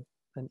 I have an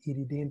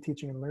EDD in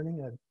teaching and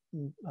learning.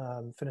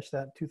 I finished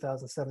that in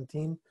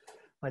 2017.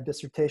 My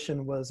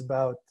dissertation was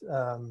about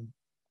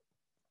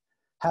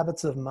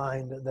habits of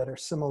mind that are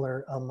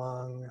similar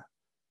among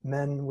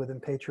men within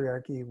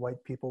patriarchy,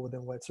 white people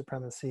within white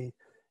supremacy,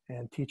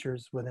 and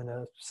teachers within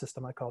a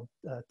system I called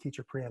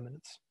teacher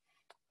preeminence.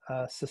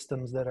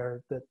 Systems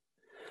that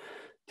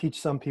teach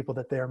some people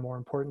that they are more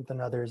important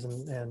than others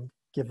and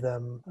give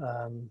them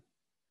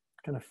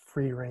kind of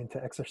free rein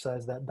to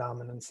exercise that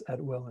dominance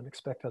at will and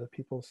expect other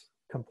people's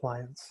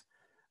compliance.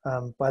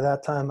 By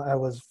that time, I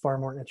was far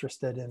more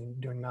interested in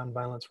doing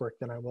nonviolence work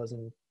than I was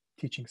in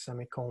teaching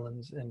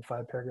semicolons in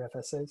 5-paragraph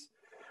essays.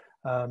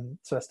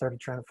 So I started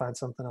trying to find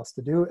something else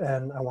to do,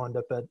 and I wound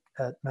up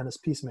at Men as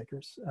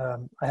Peacemakers.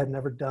 I had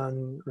never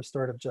done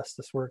restorative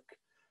justice work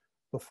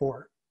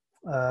before.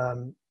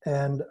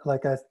 And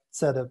like I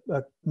said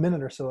a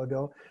minute or so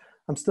ago,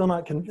 I'm still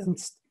not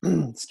convinced,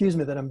 excuse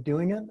me, that I'm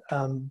doing it,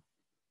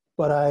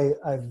 but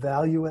I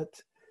value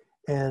it,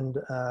 and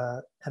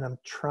I'm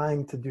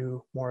trying to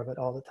do more of it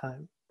all the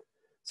time.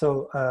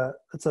 So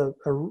it's a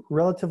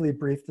relatively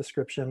brief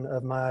description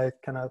of my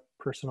kind of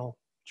personal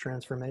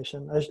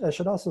transformation. I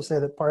should also say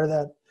that part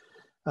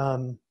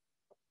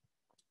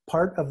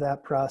of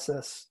that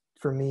process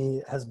for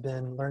me has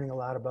been learning a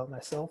lot about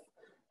myself.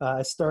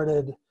 I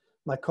started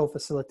my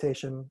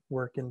co-facilitation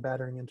work in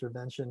battering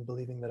intervention,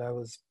 believing that it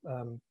was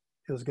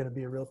going to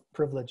be a real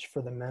privilege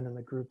for the men in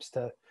the groups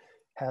to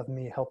have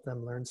me help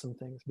them learn some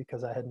things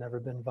because I had never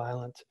been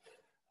violent,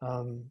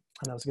 and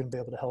I was going to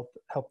be able to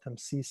help them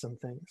see some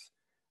things.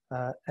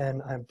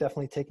 And I'm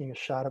definitely taking a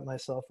shot at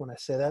myself when I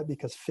say that,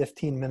 because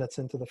 15 minutes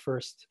into the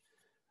first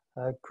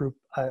group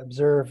I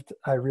observed,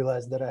 I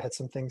realized that I had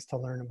some things to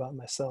learn about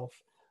myself,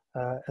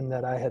 and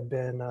that I had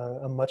been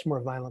a much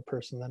more violent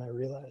person than I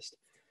realized.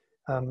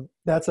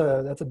 That's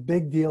a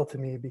big deal to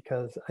me,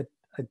 because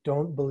I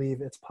don't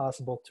believe it's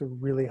possible to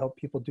really help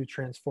people do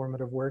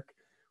transformative work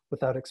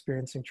without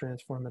experiencing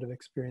transformative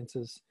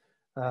experiences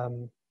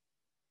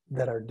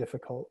that are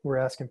difficult. We're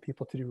asking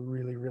people to do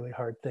really, really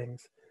hard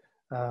things.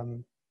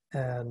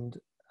 And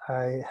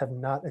I have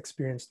not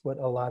experienced what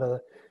a lot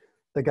of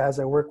the guys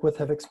I work with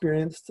have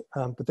experienced,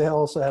 but they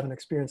also haven't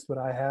experienced what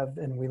I have,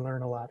 and we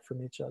learn a lot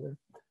from each other.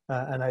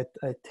 And I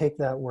take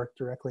that work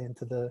directly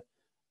into the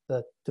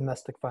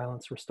domestic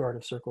violence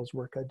restorative circles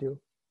work I do.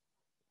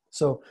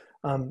 So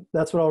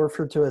that's what I'll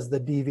refer to as the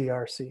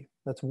DVRC.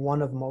 That's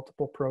one of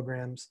multiple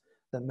programs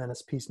that Men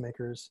as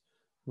Peacemakers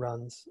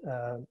runs.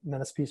 Men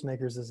as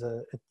Peacemakers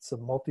it's a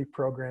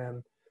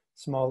multi-program,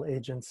 small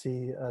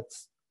agency.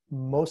 It's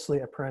mostly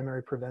a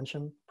primary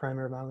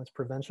violence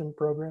prevention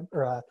program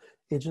or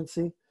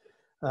agency.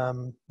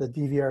 The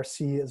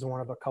DVRC is one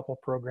of a couple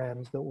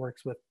programs that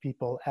works with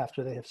people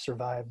after they have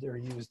survived or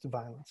used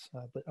violence,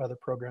 but other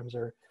programs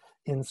are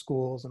in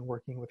schools and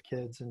working with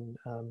kids and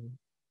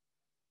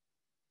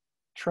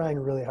trying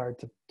really hard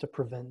to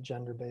prevent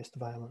gender-based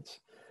violence.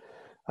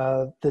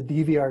 The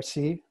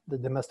DVRC, the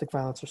Domestic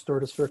Violence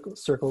Restorative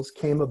Circles,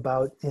 came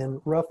about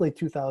in roughly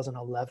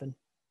 2011.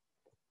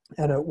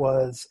 And it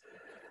was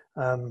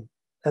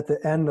at the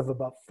end of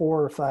about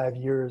 4 or 5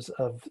 years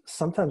of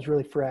sometimes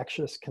really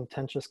fractious,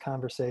 contentious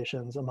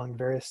conversations among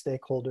various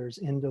stakeholders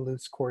in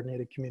Duluth's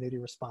coordinated community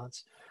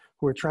response,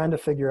 who were trying to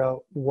figure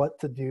out what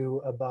to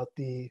do about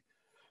the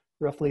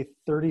roughly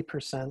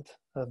 30%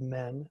 of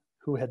men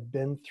who had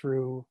been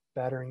through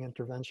battering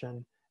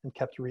intervention and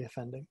kept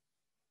reoffending.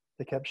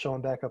 They kept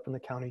showing back up in the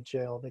county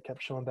jail. They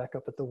kept showing back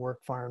up at the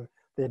work farm.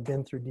 They had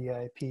been through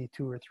DIP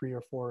 2 or 3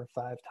 or 4 or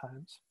 5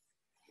 times.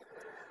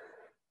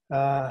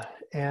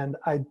 And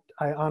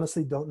I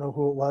honestly don't know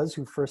who it was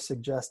who first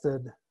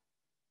suggested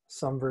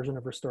some version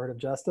of restorative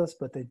justice,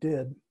 but they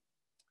did.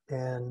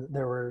 And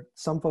there were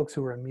some folks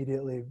who were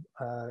immediately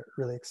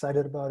really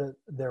excited about it.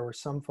 There were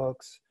some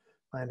folks,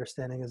 my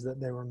understanding is that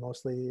they were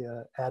mostly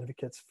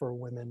advocates for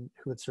women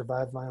who had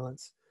survived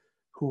violence,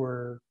 who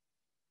were,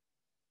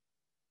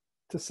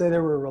 to say they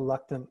were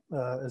reluctant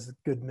is a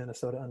good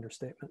Minnesota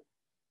understatement.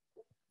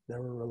 They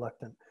were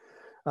reluctant.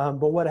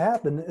 But what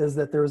happened is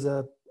that there was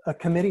a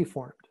committee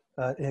formed.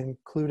 It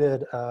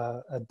included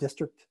a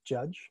district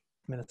judge.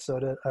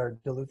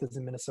 Duluth is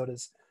in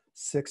Minnesota's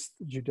 6th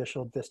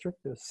judicial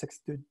district. There was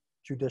 6th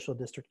judicial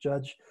district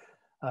judge.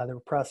 There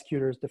were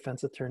prosecutors,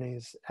 defense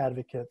attorneys,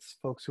 advocates,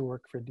 folks who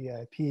work for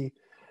DIP,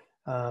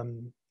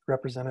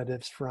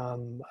 representatives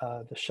from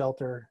the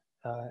shelter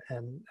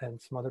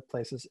and some other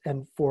places.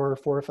 And for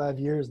 4 or 5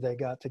 years, they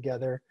got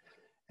together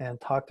and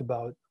talked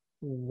about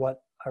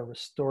what a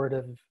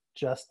restorative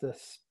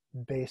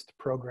justice-based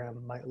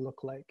program might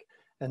look like.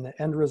 And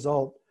the end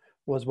result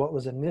was what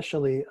was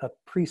initially a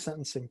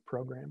pre-sentencing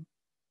program.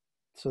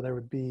 So there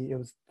would be,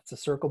 it's a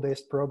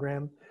circle-based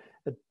program.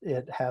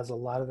 It has a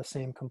lot of the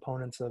same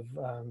components of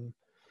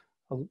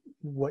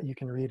what you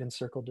can read in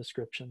circle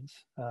descriptions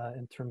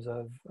in terms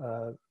of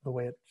the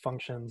way it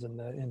functions and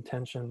the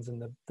intentions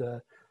and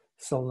the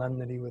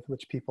solemnity with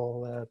which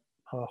people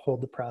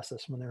hold the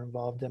process when they're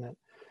involved in it.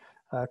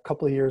 A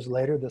couple of years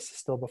later, this is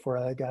still before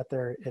I got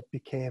there, it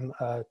became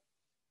a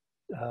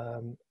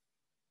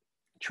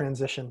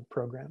transition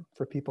program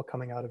for people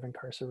coming out of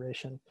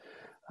incarceration.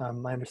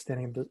 My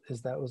understanding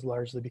is that was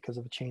largely because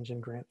of a change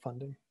in grant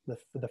funding.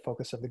 The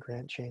focus of the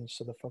grant changed,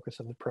 so the focus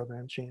of the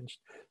program changed.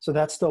 So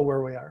that's still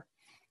where we are.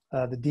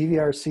 The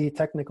DVRC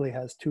technically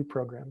has 2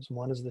 programs.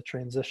 One is the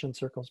Transition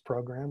Circles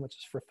program, which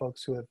is for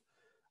folks who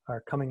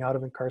are coming out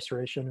of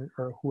incarceration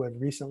or who have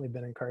recently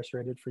been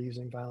incarcerated for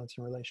using violence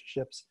in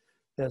relationships.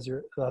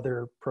 The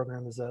other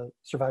program is a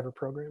survivor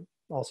program,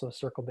 also a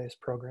circle-based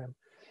program.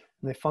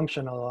 And they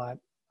function a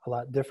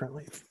lot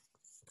differently.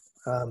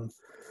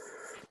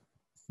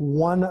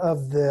 One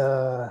of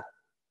the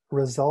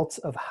results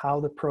of how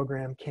the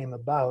program came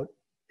about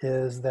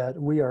is that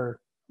we are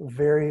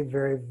very,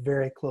 very,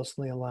 very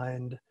closely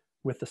aligned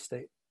with the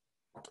state.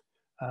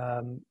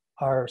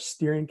 Our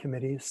steering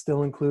committee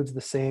still includes the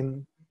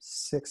same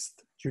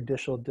 6th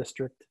Judicial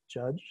District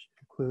judge,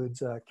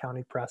 includes a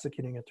county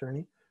prosecuting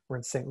attorney. We're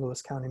in St. Louis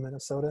County,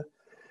 Minnesota.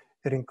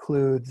 It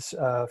includes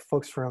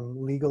folks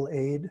from legal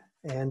aid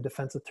and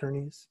defense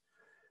attorneys,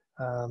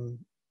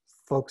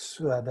 folks,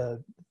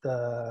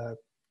 the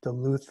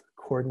Duluth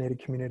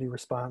Coordinated Community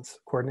Response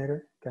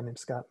Coordinator, a guy named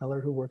Scott Miller,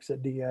 who works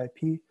at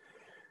DEIP,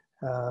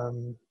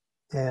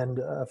 and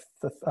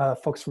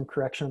folks from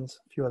corrections,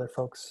 a few other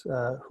folks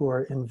who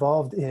are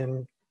involved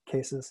in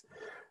cases.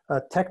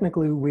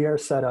 Technically, we are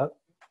set up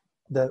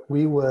that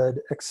we would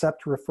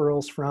accept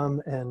referrals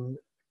from and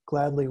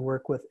gladly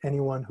work with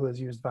anyone who has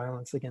used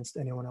violence against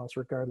anyone else,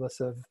 regardless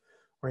of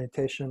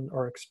orientation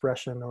or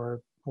expression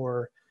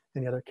or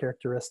any other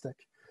characteristic.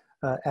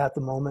 At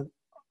the moment,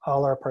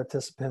 all our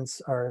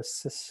participants are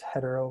cis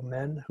hetero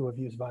men who have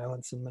used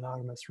violence in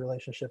monogamous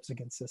relationships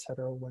against cis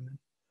hetero women.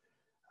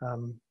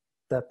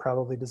 That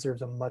probably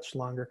deserves a much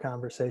longer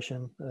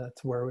conversation.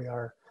 That's where we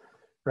are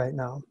right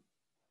now.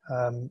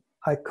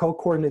 I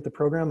co-coordinate the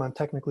program. I'm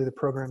technically the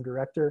program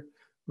director.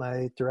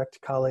 My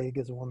direct colleague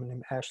is a woman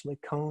named Ashley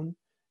Cohn,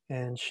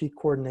 and she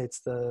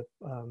coordinates the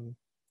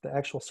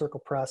actual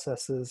circle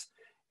processes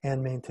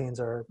and maintains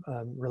our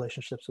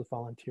relationships with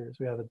volunteers.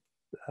 We have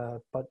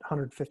about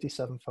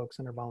 157 folks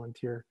in our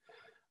volunteer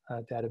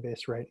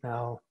database right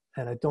now,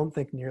 and I don't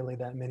think nearly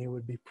that many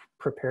would be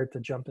prepared to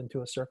jump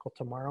into a circle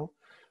tomorrow,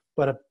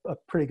 but a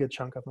pretty good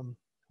chunk of them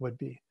would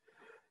be.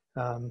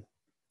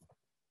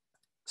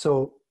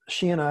 So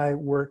she and I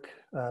work,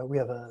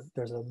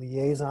 there's a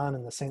liaison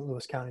in the St.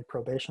 Louis County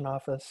Probation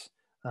Office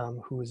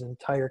whose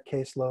entire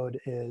caseload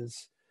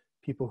is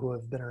people who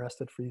have been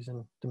arrested for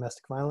using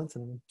domestic violence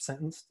and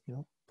sentenced,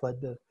 pled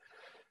to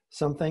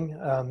something.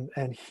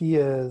 And he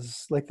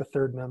is like the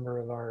 3rd member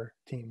of our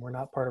team. We're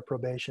not part of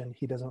probation.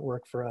 He doesn't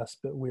work for us,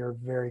 but we are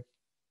very,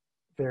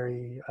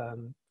 very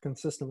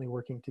consistently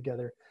working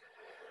together.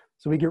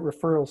 So we get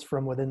referrals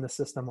from within the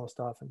system most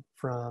often,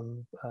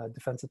 from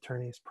defense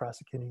attorneys,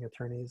 prosecuting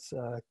attorneys,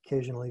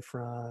 occasionally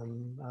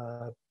from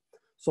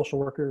social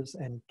workers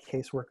and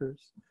caseworkers.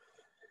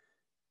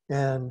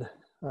 And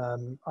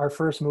our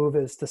first move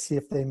is to see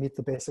if they meet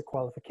the basic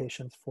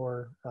qualifications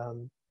for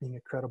being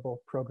a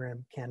credible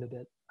program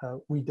candidate.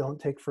 We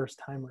don't take first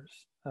timers.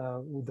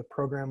 The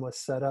program was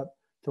set up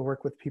to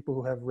work with people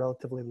who have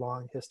relatively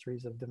long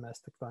histories of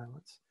domestic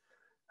violence.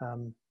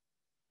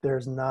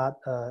 There's not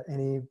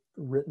any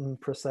written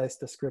precise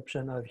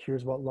description of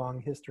here's what long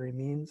history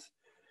means.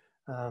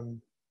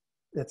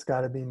 It's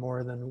got to be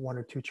more than 1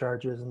 or 2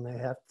 charges,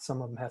 and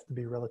some of them have to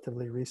be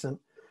relatively recent.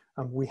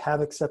 We have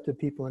accepted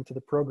people into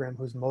the program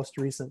whose most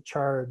recent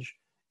charge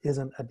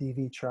isn't a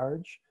DV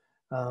charge,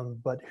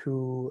 but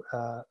who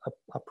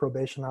a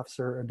probation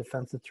officer or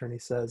defense attorney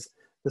says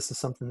this is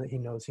something that he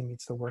knows he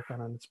needs to work on,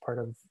 and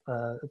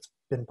it's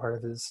been part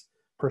of his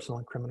personal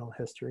and criminal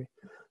history.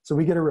 So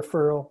we get a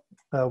referral.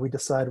 We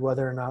decide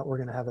whether or not we're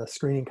going to have a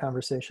screening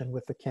conversation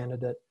with the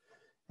candidate.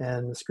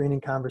 And the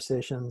screening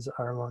conversations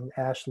are among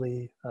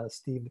Ashley,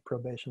 Steve, the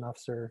probation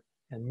officer,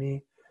 and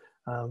me.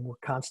 We're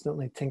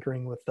constantly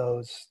tinkering with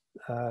those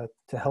to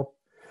help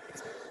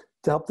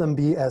them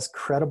be as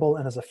credible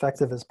and as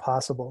effective as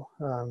possible.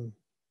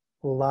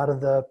 A lot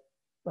of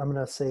I'm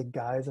going to say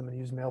guys, I'm going to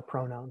use male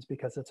pronouns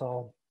because it's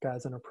all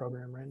guys in our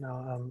program right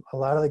now. A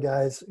lot of the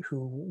guys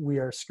who we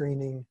are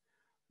screening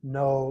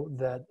know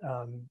that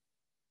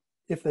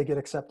if they get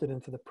accepted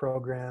into the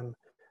program,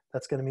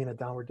 that's going to mean a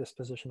downward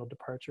dispositional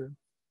departure.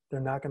 They're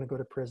not going to go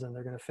to prison.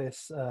 They're going to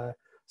face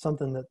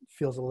something that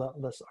feels a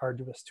lot less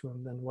arduous to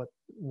them than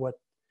what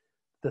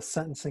the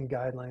sentencing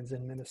guidelines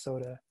in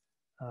Minnesota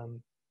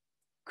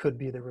could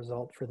be the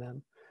result for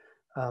them.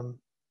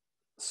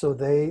 So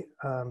they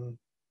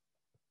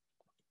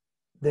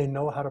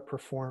know how to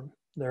perform.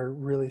 They're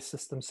really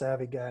system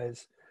savvy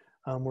guys.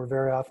 We're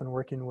very often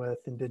working with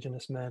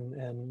Indigenous men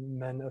and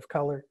men of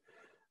color,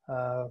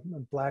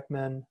 Black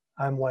men.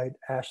 I'm white,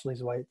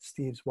 Ashley's white,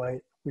 Steve's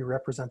white. We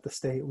represent the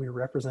state, we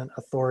represent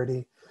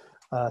authority.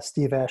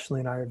 Steve, Ashley,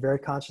 and I are very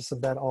conscious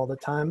of that all the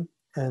time.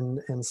 And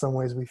in some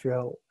ways we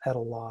feel at a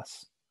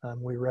loss.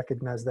 We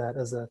recognize that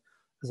as a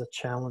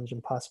challenge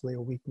and possibly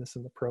a weakness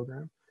in the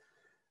program.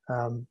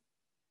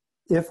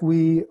 If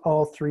we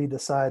all three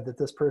decide that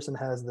this person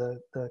has the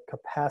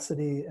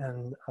capacity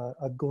and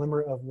a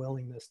glimmer of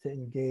willingness to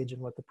engage in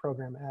what the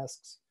program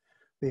asks,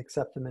 we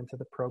accept them into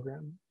the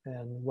program.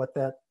 And what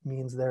that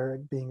means they're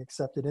being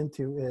accepted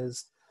into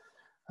is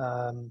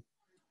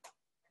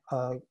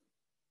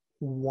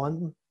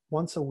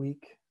once a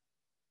week,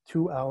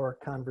 2-hour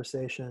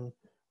conversation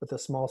with a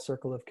small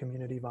circle of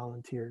community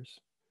volunteers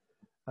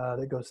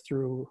that goes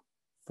through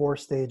 4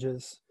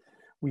 stages.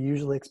 We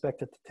usually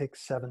expect it to take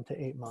 7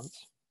 to 8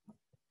 months.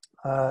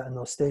 And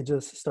those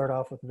stages start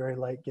off with very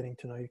light getting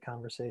to know you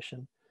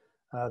conversation.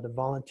 The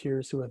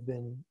volunteers who have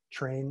been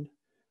trained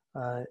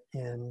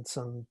in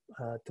some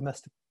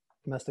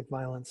domestic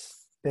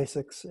violence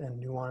basics and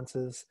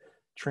nuances,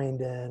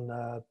 trained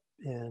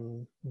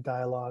in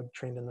dialogue,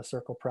 trained in the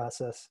circle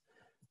process.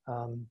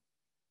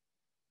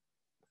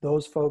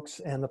 Those folks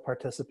and the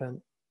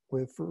participant,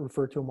 we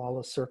refer to them all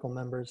as circle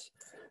members.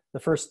 The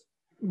first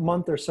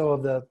month or so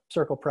of the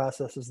circle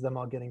process is them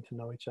all getting to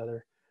know each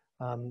other.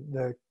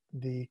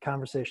 The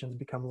conversations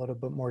become a little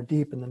bit more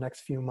deep in the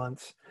next few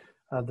months.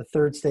 The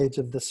third stage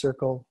of the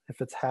circle,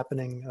 if it's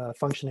happening,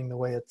 functioning the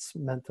way it's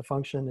meant to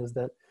function, is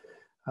that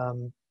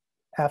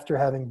after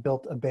having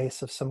built a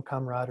base of some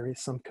camaraderie,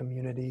 some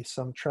community,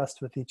 some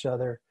trust with each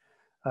other,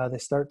 they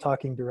start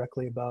talking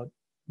directly about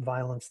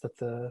violence that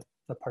the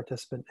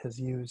participant has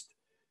used.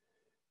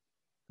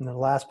 And the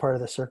last part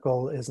of the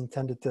circle is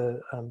intended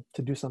to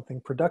do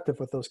something productive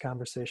with those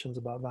conversations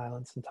about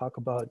violence and talk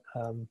about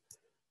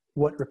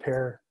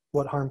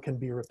what harm can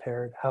be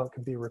repaired, how it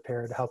can be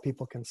repaired, how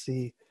people can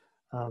see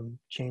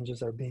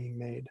changes are being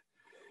made.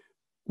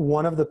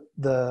 One of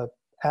the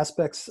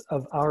aspects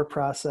of our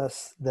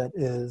process that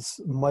is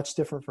much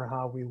different from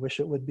how we wish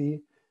it would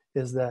be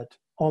is that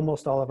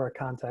almost all of our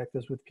contact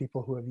is with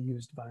people who have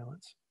used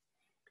violence.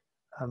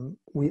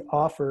 We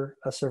offer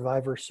a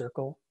survivor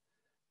circle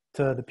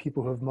to the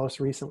people who have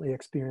most recently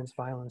experienced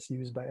violence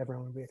used by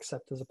everyone we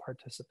accept as a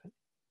participant.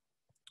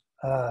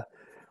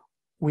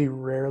 We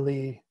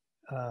rarely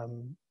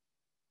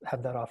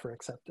have that offer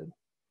accepted.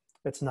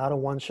 It's not a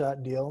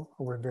one-shot deal.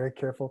 We're very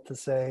careful to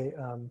say,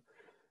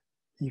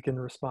 you can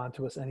respond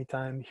to us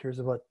anytime.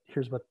 Here's what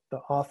the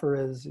offer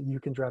is. You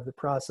can drive the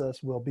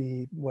process. We'll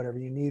be whatever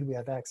you need. We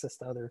have access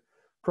to other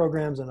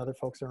programs and other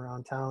folks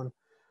around town.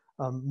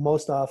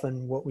 Most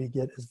often what we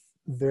get is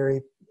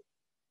very,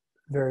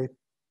 very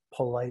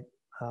polite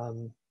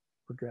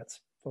regrets.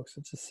 Folks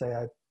would just say,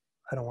 I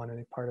don't want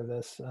any part of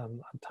this.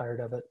 I'm tired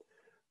of it.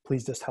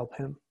 Please just help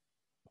him.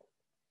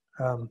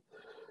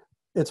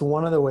 It's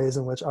one of the ways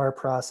in which our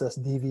process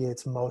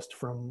deviates most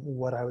from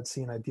what I would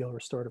see an ideal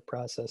restorative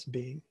process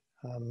being.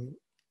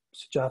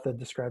 Sujatha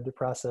described a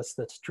process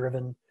that's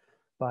driven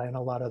by, and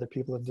a lot of other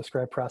people have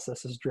described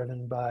processes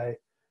driven by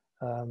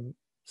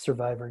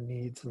survivor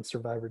needs and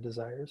survivor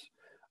desires.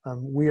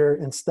 We are,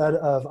 instead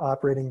of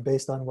operating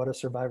based on what a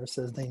survivor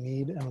says they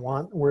need and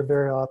want, we're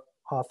very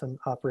often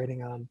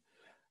operating on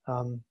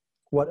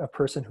what a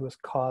person who has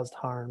caused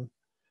harm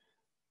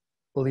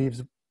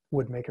believes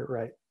would make it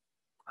right.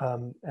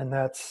 And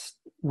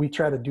we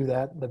try to do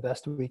that the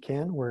best we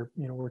can. We're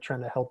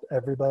trying to help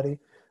everybody,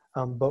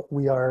 but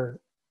we are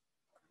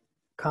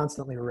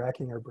constantly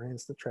racking our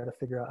brains to try to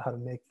figure out how to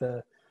make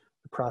the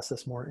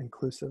process more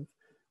inclusive.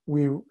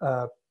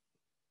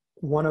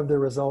 One of the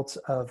results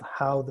of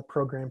how the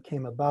program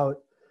came about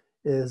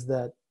is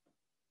that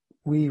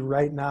we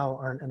right now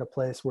aren't in a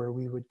place where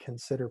we would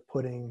consider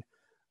putting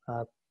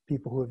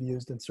people who have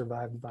used and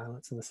survived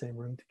violence in the same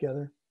room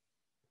together.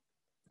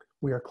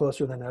 We are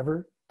closer than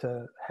ever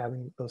to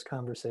having those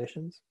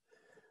conversations.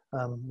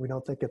 We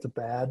don't think it's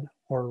bad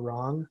or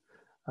wrong,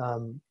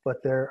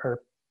 but there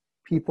are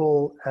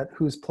people at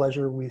whose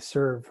pleasure we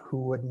serve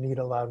who would need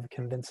a lot of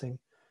convincing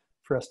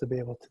for us to be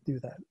able to do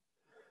that.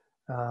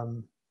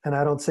 And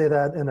I don't say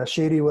that in a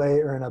shady way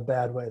or in a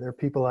bad way. There are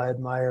people I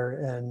admire,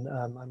 and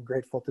I'm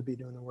grateful to be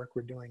doing the work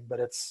we're doing, but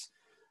it's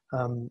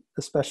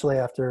especially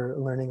after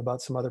learning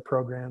about some other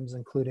programs,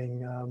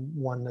 including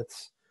one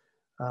that's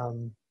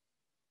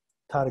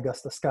Todd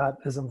Augusta Scott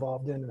is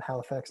involved in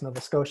Halifax,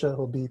 Nova Scotia.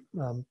 He'll be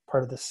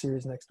part of this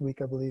series next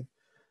week, I believe.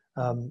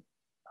 I'm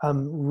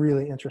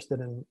really interested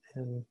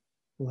in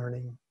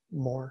learning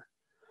more.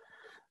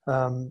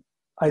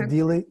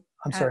 Ideally,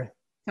 I'm sorry.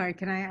 Sorry,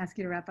 can I ask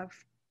you to wrap up?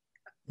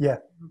 Yeah,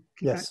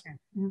 yes,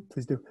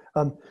 please do.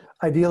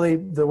 Ideally,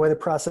 the way the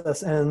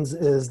process ends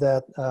is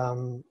that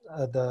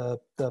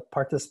the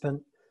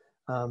participant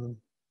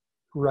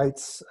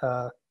writes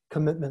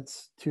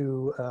commitments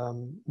to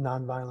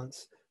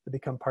nonviolence to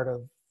become part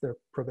of their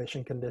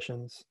probation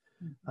conditions.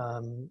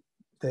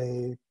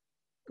 They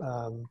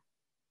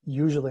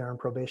usually are on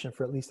probation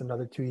for at least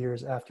another 2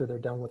 years after they're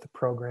done with the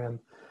program.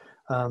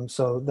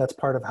 So that's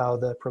part of how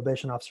the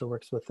probation officer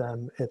works with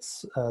them.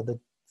 It's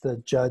the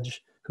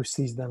judge who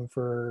sees them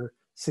for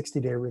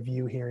 60-day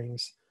review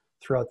hearings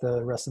throughout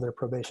the rest of their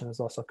probation is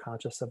also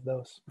conscious of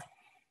those.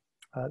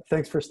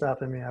 Thanks for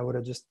stopping me. I would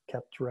have just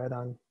kept right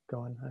on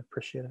going. I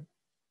appreciate it.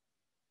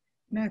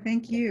 No,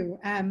 thank you.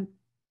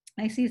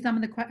 I see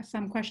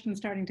some questions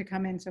starting to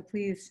come in, so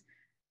please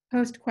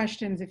post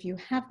questions if you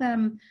have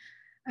them.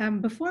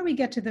 Before we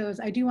get to those,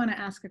 I do want to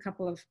ask a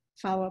couple of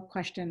follow-up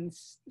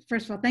questions.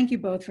 First of all, thank you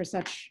both for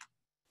such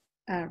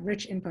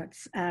rich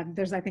inputs.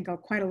 There's, I think,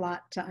 quite a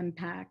lot to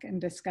unpack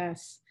and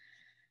discuss.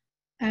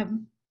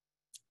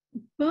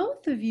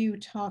 Both of you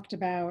talked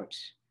about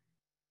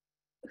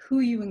who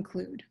you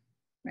include,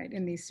 right,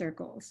 in these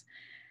circles.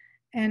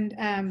 And,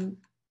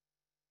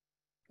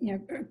 you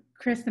know,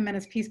 Chris, the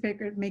Menace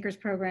Peacemakers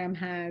program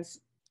has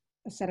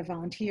a set of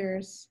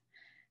volunteers.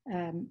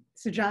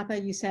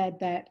 Sujatha, you said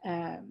that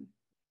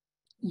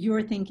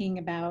you're thinking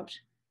about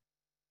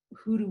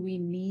who do we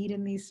need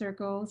in these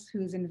circles,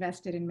 who's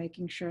invested in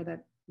making sure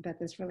that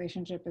this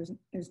relationship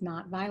is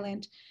not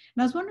violent.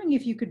 And I was wondering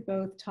if you could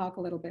both talk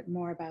a little bit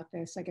more about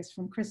this. I guess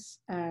from Chris,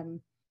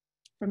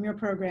 from your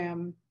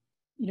program,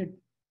 you know,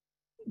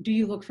 do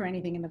you look for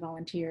anything in the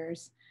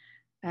volunteers?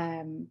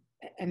 And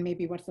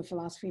maybe what's the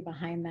philosophy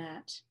behind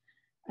that?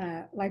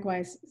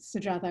 Likewise,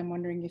 Sujatha, I'm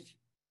wondering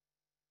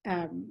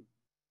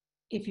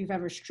if you've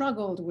ever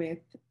struggled with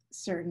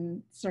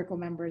certain circle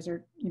members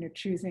or, you know,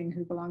 choosing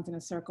who belongs in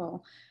a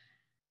circle.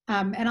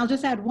 And I'll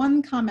just add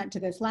one comment to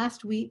this.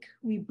 Last week,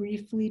 we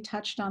briefly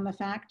touched on the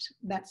fact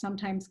that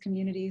sometimes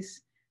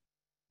communities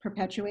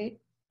perpetuate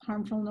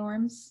harmful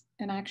norms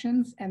and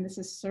actions, and this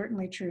is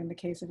certainly true in the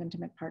case of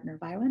intimate partner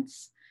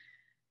violence.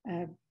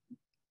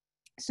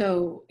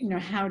 So, you know,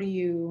 how do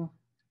you,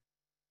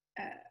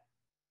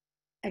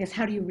 I guess,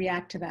 how do you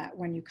react to that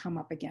when you come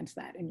up against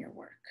that in your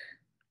work?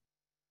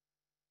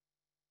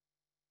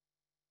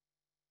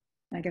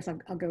 I guess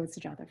I'll go with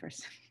Sujatha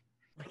first.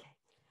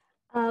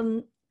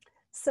 Okay.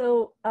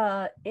 So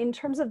in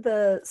terms of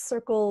the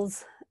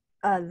circles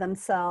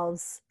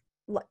themselves,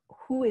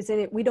 who is in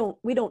it, we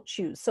don't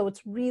choose. So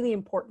it's really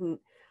important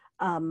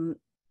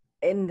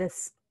in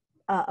this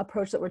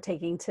approach that we're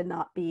taking to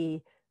not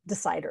be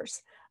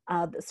deciders.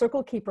 The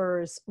circle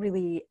keepers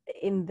really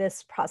in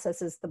this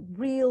process is the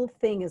real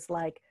thing is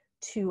like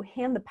to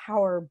hand the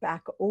power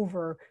back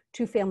over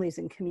to families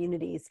and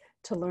communities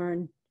to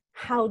learn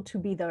how to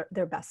be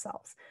their best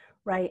selves,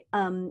 right?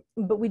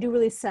 But we do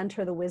really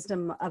center the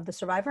wisdom of the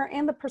survivor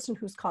and the person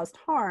who's caused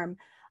harm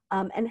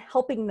and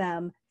helping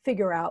them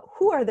figure out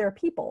who are their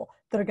people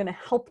that are going to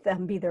help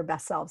them be their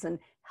best selves and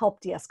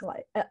help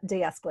de-escalate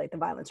the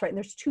violence, right? And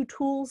there's two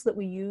tools that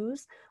we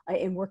use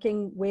in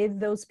working with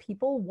those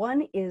people.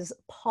 One is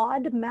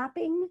pod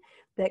mapping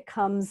that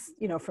comes,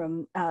 you know,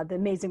 from the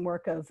amazing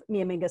work of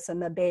Mia Mingus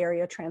and the Bay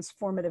Area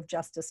Transformative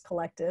Justice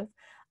Collective.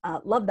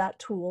 Love that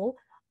tool.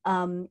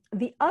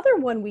 The other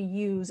one we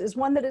use is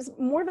one that is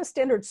more of a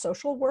standard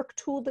social work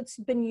tool that's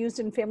been used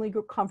in family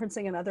group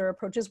conferencing and other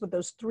approaches with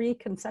those 3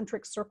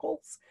 concentric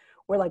circles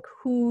where like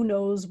who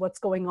knows what's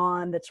going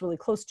on that's really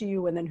close to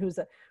you, and then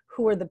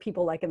who are the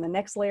people like in the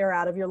next layer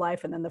out of your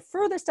life, and then the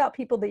furthest out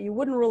people that you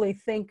wouldn't really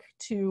think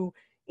to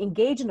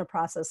engage in a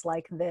process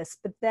like this.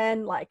 But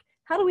then like,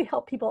 how do we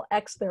help people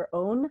X their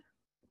own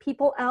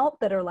people out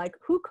that are like,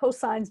 who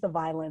co-signs the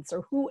violence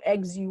or who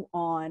eggs you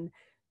on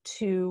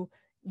to,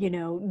 you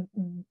know,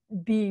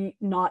 be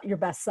not your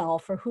best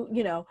self, or who,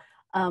 you know,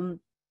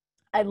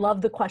 I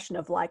love the question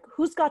of like,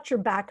 who's got your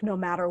back no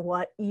matter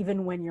what,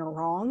 even when you're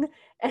wrong,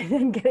 and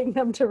then getting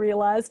them to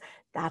realize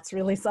that's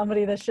really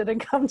somebody that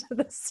shouldn't come to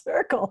the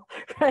circle,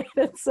 right?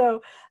 And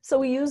so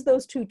we use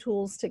those two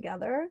tools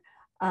together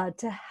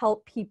to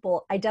help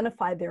people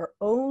identify their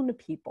own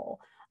people.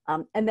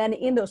 And then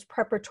in those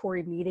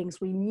preparatory meetings,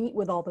 we meet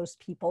with all those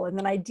people, and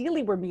then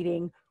ideally we're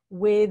meeting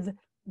with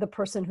the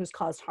person who's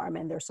caused harm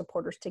and their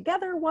supporters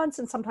together once,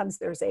 and sometimes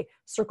there's a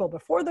circle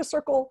before the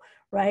circle,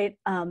 right?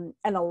 And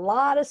a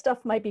lot of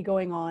stuff might be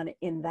going on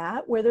in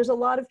that, where there's a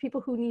lot of people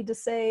who need to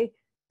say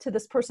to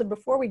this person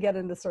before we get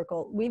in the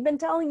circle, we've been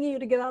telling you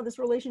to get out of this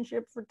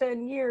relationship for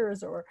 10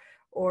 years,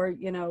 or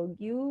you know,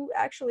 you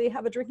actually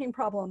have a drinking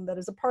problem that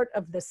is a part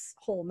of this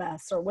whole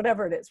mess, or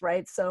whatever it is,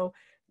 right? So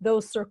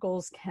those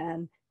circles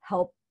can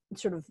help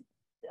sort of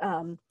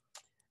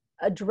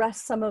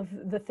address some of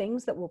the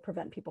things that will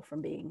prevent people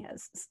from being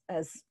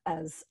as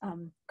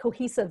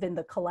cohesive in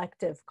the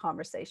collective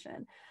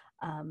conversation.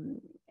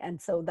 And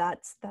so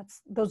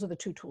those are the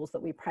two tools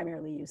that we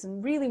primarily use,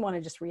 and really want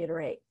to just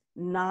reiterate,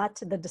 not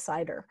the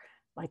decider.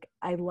 Like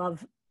I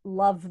love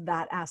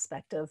that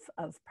aspect of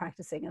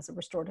practicing as a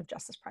restorative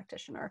justice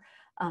practitioner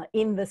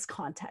in this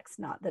context,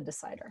 not the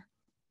decider.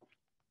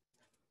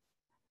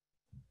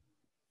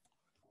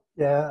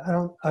 Yeah,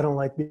 I don't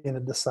like being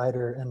a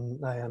decider,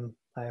 and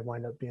I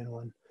wind up being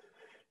one.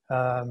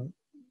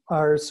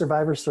 Our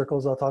survivor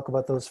circles, I'll talk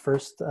about those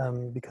first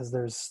because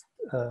there's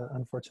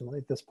unfortunately,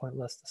 at this point,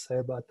 less to say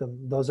about them.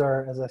 Those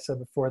are, as I said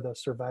before,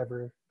 those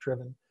survivor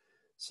driven.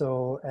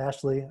 So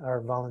Ashley,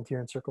 our volunteer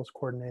and circles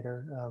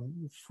coordinator,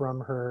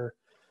 from her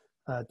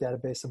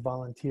database of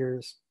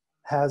volunteers,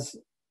 has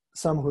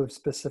some who have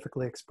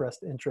specifically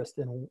expressed interest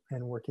in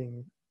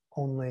working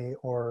only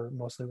or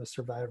mostly with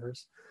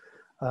survivors.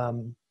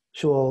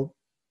 She'll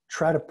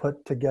try to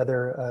put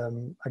together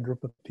a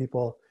group of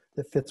people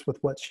that fits with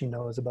what she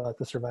knows about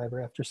the survivor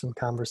after some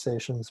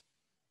conversations.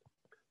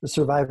 The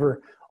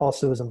survivor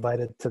also is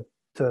invited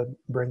to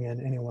bring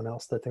in anyone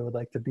else that they would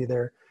like to be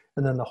there.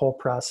 And then the whole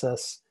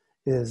process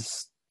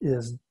is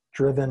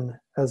driven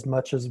as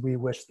much as we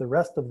wish the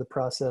rest of the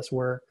process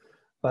were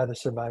by the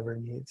survivor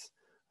needs.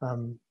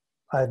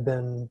 I've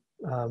been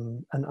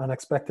an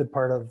unexpected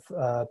part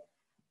of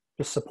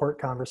just support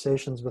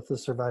conversations with the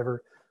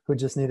survivor who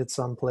just needed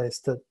some place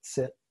to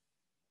sit.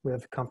 We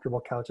have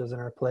comfortable couches in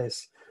our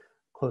place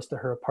close to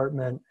her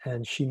apartment,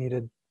 and she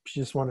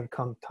just wanted to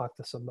come talk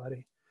to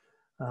somebody.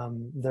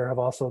 There have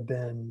also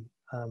been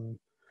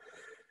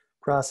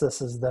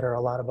processes that are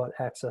a lot about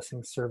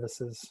accessing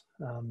services,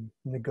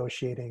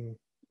 negotiating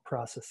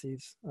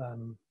processes,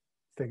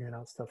 figuring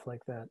out stuff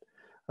like that.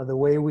 The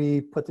way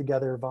we put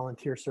together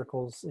volunteer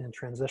circles and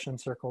transition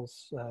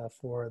circles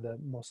for the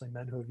mostly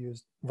men who have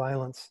used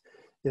violence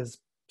is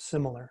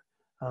similar.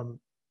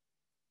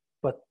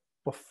 But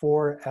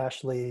before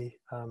Ashley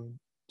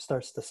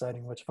starts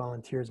deciding which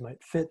volunteers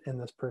might fit in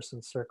this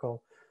person's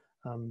circle,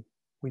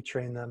 we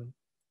train them.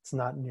 It's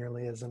not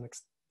nearly as an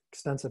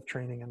extensive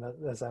training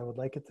as I would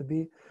like it to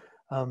be,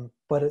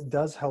 but it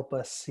does help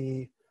us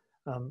see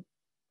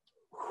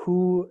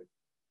who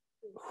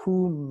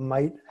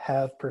might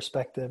have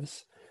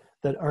perspectives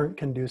that aren't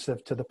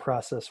conducive to the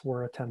process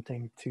we're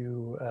attempting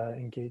to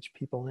engage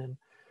people in.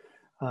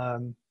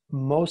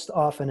 Most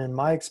often in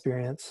my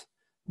experience,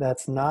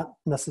 that's not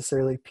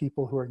necessarily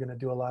people who are going to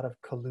do a lot of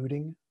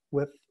colluding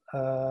with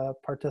a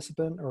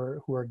participant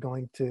or who are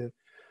going to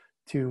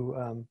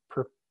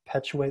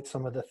perpetuate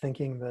some of the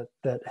thinking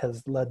that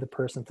has led the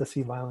person to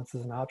see violence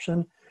as an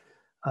option.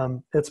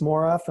 It's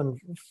more often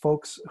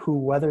folks who,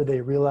 whether they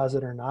realize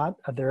it or not,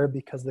 are there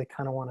because they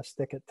kind of want to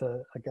stick it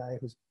to a guy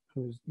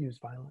who's used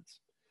violence.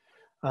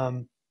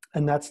 And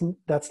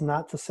that's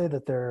not to say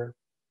that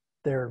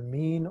they're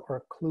mean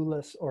or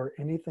clueless or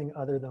anything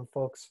other than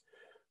folks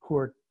who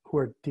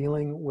are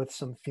dealing with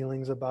some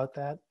feelings about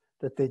that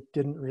they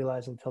didn't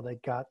realize until they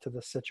got to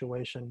the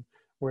situation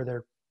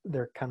where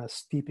they're kind of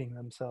steeping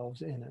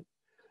themselves in it.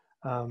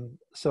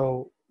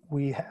 So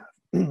we have,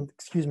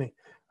 excuse me,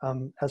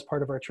 as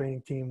part of our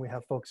training team, we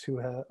have folks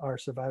who are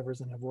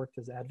survivors and have worked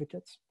as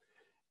advocates.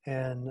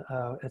 And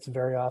it's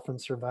very often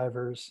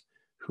survivors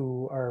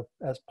who are,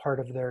 as part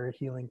of their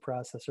healing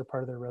process or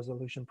part of their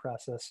resolution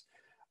process,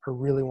 are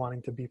really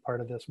wanting to be part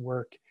of this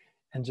work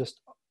and just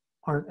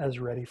aren't as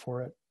ready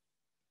for it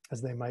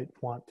as they might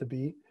want to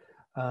be.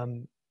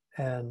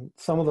 And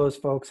some of those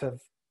folks have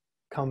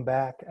come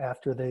back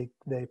after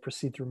they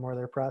proceed through more of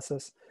their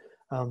process.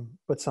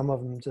 But some of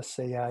them just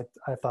say, yeah,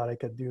 I thought I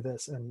could do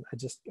this, and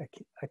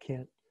I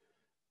can't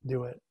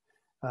do it.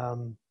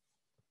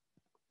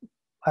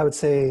 I would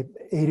say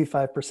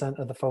 85%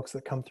 of the folks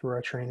that come through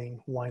our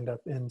training wind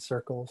up in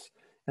circles.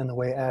 And the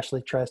way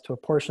Ashley tries to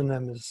apportion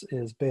them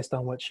is based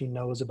on what she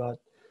knows about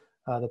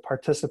the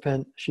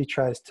participant. She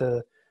tries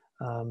to,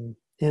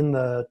 in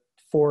the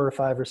 4 or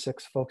 5 or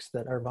 6 folks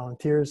that are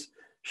volunteers,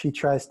 she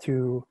tries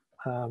to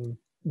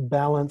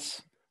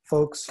balance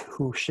folks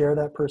who share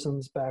that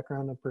person's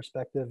background and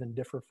perspective and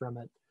differ from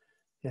it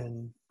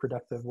in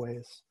productive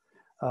ways.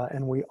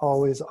 And we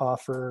always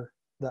offer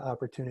the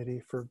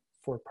opportunity for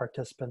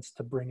participants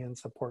to bring in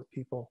support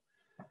people.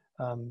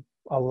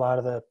 A lot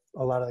of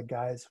the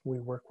guys we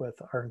work with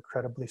are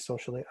incredibly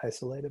socially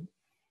isolated,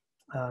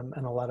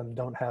 and a lot of them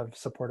don't have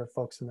supportive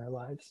folks in their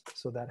lives.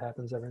 So that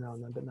happens every now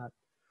and then, but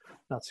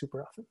not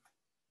super often.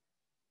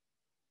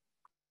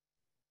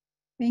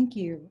 Thank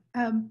you.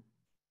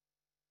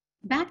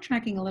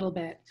 Backtracking a little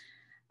bit,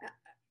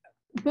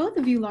 both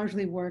of you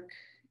largely work,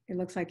 it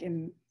looks like,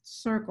 in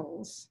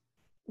circles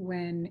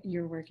when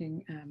you're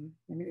working.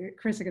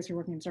 Chris, I guess you're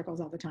working in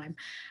circles all the time.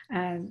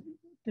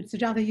 But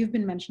Sujatha, you've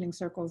been mentioning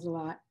circles a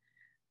lot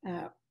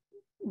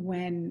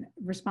when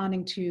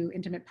responding to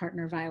intimate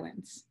partner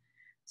violence.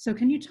 So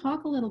can you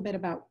talk a little bit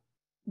about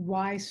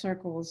why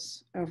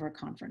circles over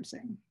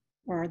conferencing?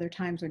 Or are there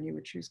times when you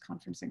would choose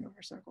conferencing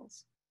over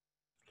circles?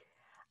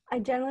 I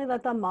generally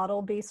let the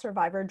model be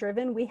survivor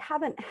driven. We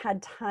haven't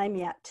had time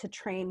yet to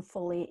train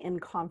fully in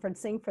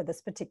conferencing for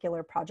this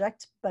particular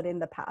project, but in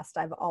the past,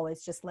 I've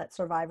always just let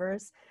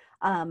survivors.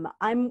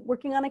 I'm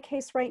working on a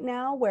case right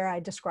now where I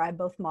describe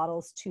both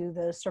models to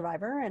the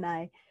survivor, and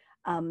I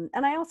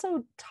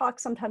also talk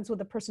sometimes with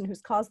the person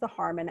who's caused the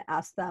harm and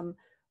ask them,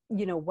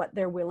 what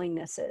their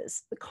willingness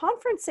is. The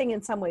conferencing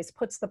in some ways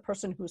puts the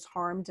person who's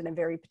harmed in a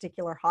very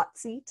particular hot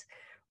seat,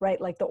 right?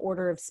 Like the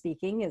order of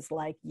speaking is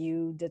like,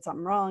 you did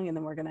something wrong and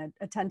then we're going to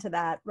attend to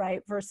that,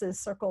 right? Versus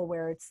circle,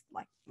 where it's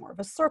like more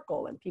of a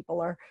circle and people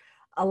are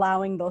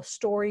allowing the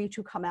story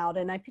to come out.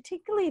 And I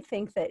particularly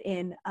think that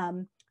in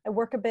I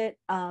work a bit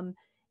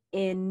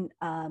in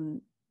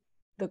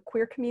the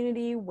queer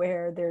community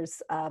where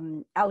there's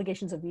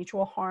allegations of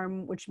mutual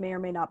harm, which may or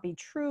may not be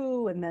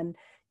true. And then,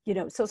 you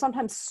know, so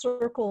sometimes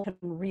circle can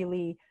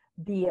really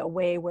be a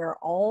way where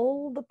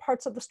all the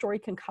parts of the story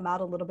can come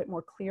out a little bit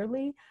more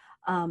clearly.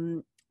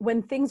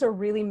 When things are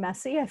really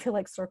messy, I feel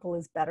like circle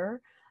is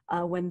better.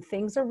 When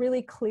things are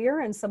really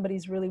clear and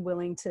somebody's really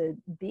willing to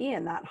be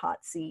in that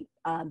hot seat,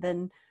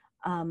 then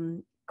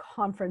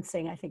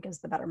conferencing, I think, is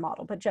the better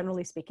model. But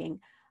generally speaking,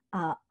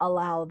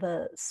 allow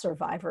the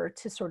survivor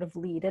to sort of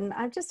lead. And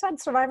I've just had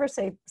survivors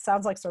say,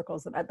 sounds like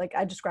circles. Like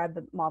I describe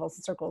the models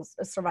and circles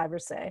as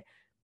survivors say,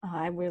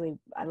 I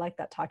like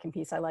that talking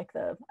piece. I like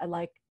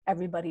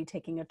everybody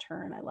taking a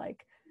turn.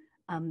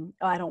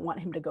 I don't want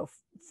him to go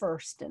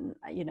first. And,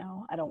 you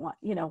know, I don't want,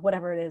 you know,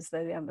 whatever it is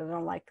that I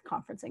don't like, the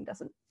conferencing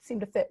doesn't seem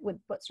to fit with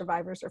what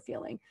survivors are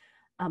feeling.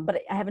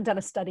 But I haven't done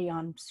a study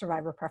on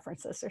survivor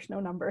preferences. There's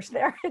no numbers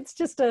there. It's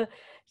just a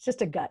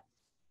gut.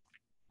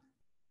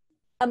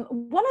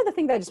 One other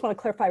thing that I just want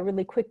to clarify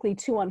really quickly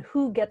too on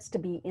who gets to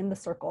be in the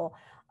circle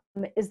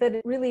is that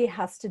it really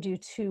has to do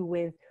too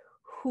with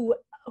who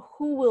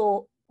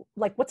will,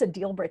 like, what's a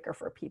deal breaker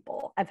for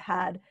people.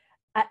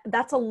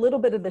 That's a little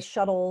bit of the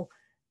shuttle.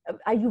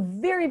 I do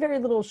very, very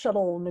little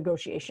shuttle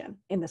negotiation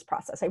in this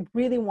process. I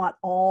really want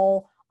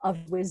all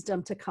of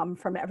wisdom to come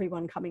from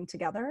everyone coming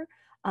together,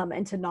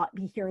 and to not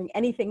be hearing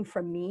anything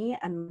from me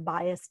and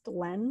biased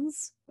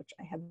lens, which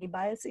I have many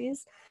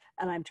biases,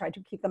 and I've tried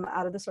to keep them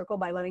out of the circle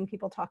by letting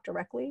people talk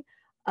directly.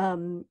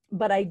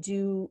 But I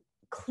do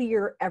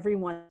clear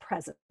everyone's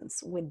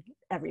presence with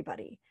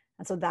everybody.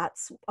 And so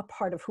that's a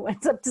part of who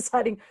ends up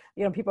deciding,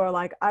 you know, people are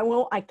like,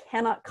 I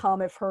cannot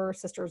come if her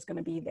sister is going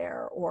to be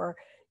there, or,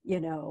 you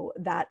know,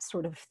 that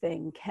sort of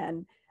thing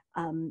can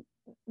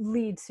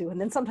lead to. And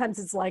then sometimes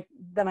it's like,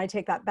 then I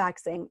take that back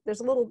saying,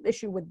 there's a little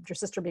issue with your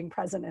sister being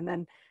present. And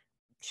then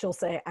she'll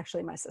say,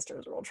 actually, my sister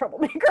is a real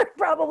troublemaker,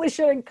 probably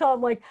shouldn't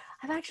come. Like,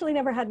 I've actually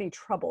never had any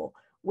trouble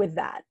with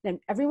that. And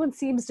everyone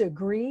seems to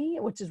agree,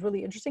 which is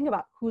really interesting,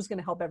 about who's going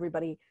to help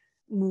everybody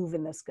move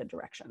in this good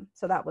direction.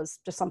 So that was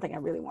just something I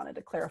really wanted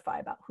to clarify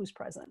about who's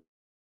present.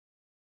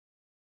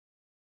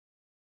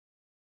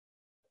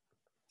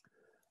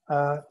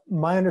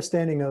 My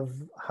understanding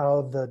of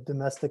how the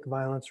Domestic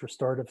Violence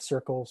Restorative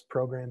Circles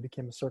program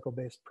became a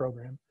circle-based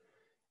program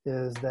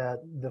is that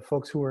the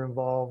folks who were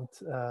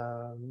involved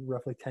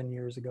roughly 10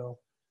 years ago,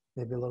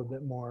 maybe a little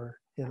bit more,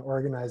 in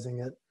organizing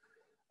it,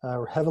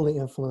 were heavily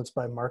influenced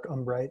by Mark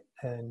Umbright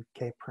and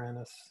Kay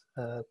Pranis,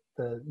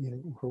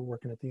 who were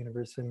working at the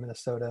University of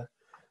Minnesota,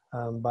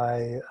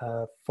 by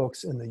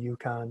folks in the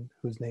Yukon,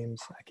 whose names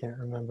I can't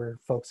remember,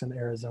 folks in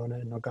Arizona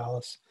and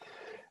Nogales,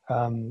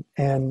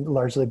 and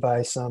largely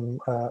by some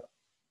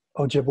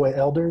Ojibwe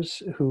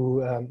elders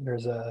who,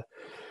 there's a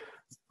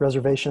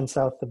reservation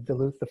south of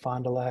Duluth, the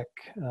Fond du Lac,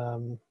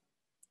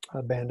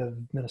 a band of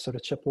Minnesota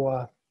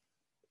Chippewa.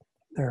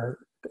 There are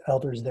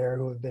elders there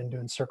who have been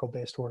doing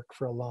circle-based work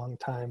for a long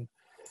time.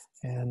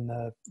 And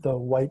the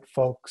white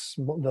folks,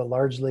 the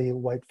largely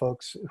white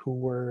folks who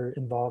were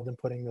involved in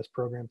putting this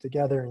program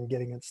together and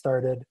getting it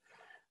started,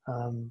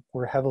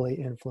 were heavily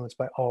influenced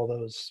by all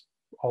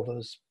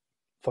those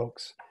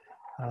folks.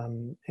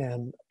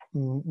 And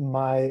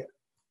my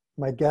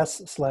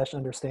guess /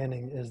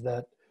 understanding is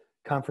that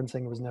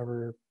conferencing was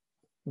never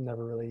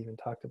really even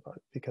talked about,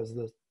 because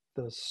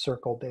those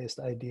circle-based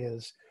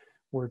ideas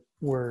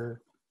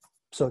were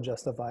so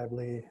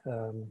justifiably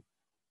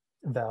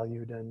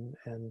valued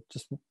and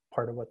just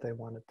part of what they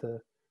wanted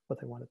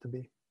to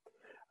be.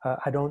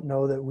 I don't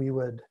know that we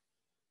would,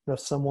 if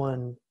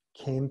someone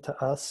came to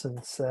us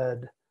and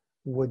said,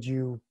 would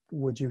you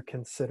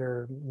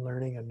consider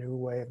learning a new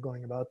way of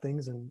going about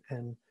things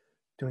and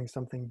doing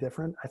something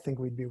different? I think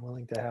we'd be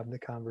willing to have the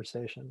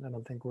conversation. I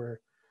don't think we're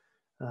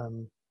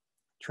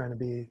trying to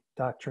be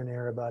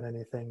doctrinaire about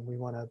anything. We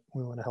want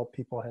to help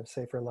people have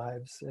safer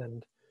lives,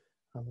 and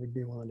we'd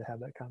be willing to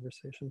have that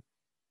conversation.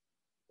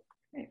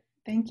 Great,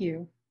 thank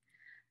you.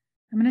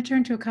 I'm going to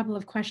turn to a couple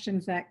of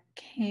questions that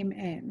came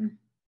in.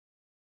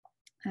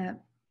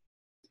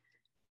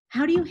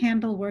 How do you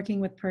handle working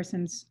with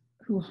persons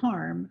who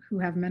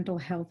have mental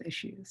health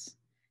issues?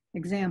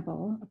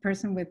 Example, a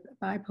person with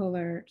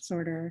bipolar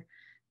disorder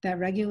that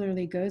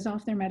regularly goes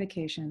off their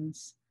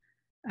medications,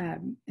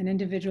 an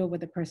individual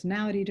with a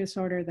personality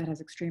disorder that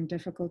has extreme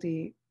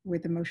difficulty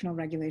with emotional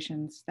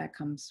regulations that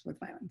comes with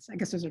violence. I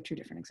guess those are two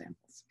different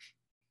examples.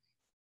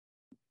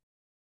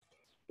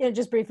 Yeah,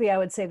 just briefly, I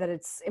would say that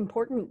it's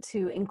important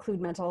to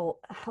include mental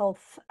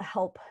health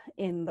help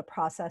in the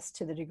process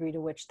to the degree to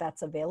which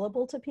that's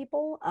available to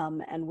people.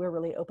 And we're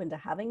really open to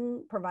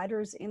having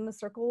providers in the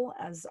circle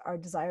as are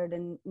desired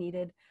and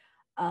needed.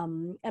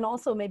 And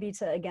also maybe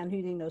to, again,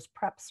 using those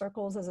prep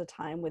circles as a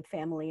time with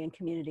family and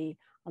community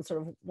on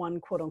sort of one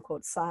quote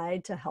unquote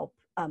side to help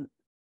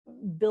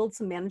build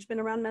some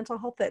management around mental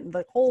health, that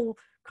the whole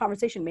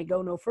conversation may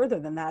go no further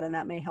than that, and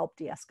that may help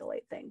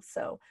de-escalate things.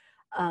 So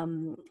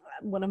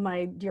one of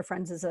my dear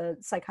friends is a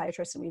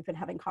psychiatrist, and we've been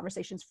having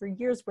conversations for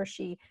years where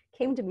she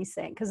came to me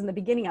saying, because in the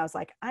beginning I was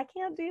like, I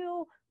can't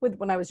deal with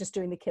when I was just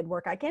doing the kid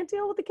work. I can't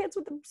deal with the kids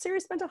with the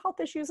serious mental health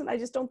issues, and I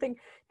just don't think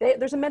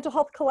there's a mental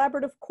health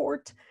collaborative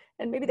court,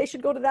 and maybe they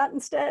should go to that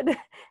instead.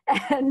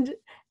 And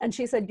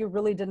she said, you're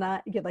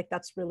like,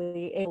 that's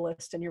really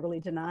ableist, and you're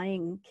really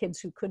denying kids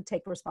who could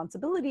take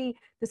responsibility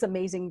this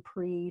amazing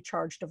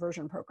pre-charge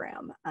diversion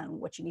program. And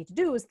what you need to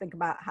do is think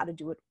about how to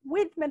do it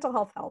with mental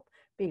health help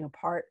being a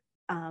part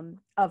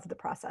of the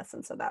process.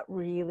 And so that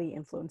really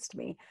influenced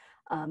me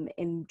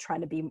in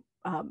trying to be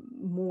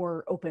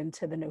more open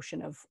to the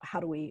notion of how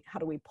do we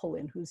pull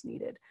in who's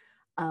needed.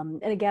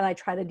 And again, I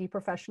try to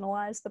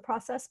deprofessionalize the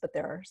process, but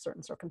there are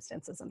certain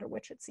circumstances under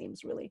which it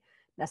seems really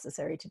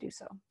necessary to do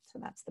so. So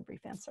that's the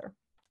brief answer.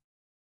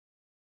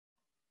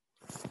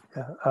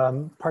 Yeah,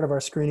 part of our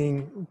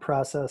screening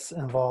process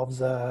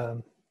involves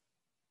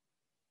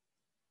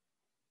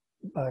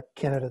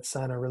candidates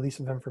sign a release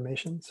of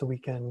information so we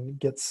can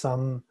get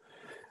some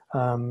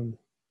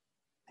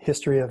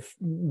history of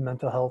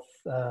mental health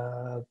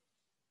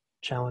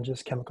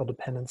challenges, chemical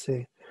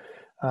dependency.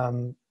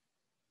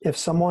 If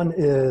someone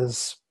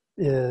is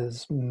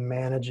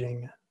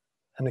managing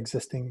an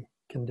existing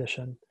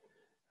condition,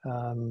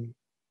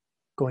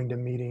 going to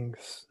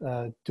meetings,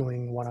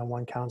 doing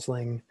one-on-one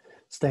counseling,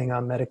 staying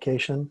on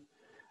medication,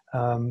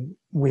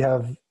 we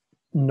have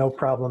no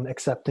problem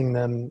accepting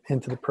them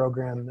into the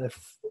program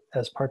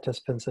as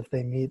participants if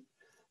they meet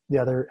the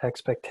other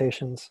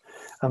expectations.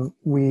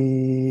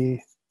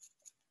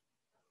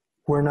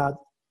 We're not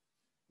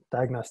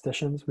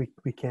diagnosticians.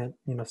 We can't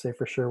say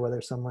for sure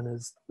whether someone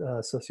is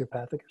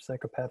sociopathic or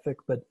psychopathic,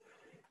 but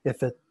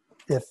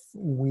if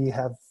we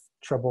have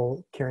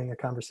trouble carrying a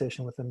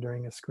conversation with them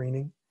during a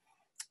screening,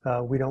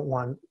 we don't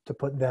want to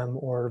put them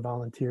or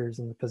volunteers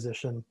in the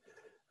position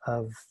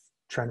of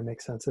trying to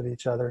make sense of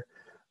each other.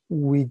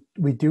 We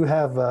do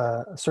have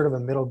a sort of a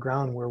middle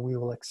ground where we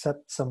will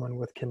accept someone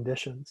with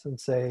conditions and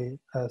say,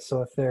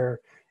 so if they're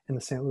in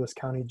the St. Louis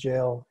County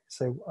Jail,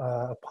 say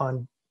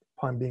upon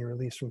being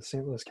released from the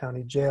St. Louis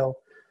County Jail,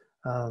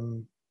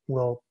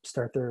 will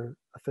start their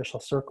official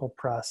circle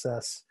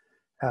process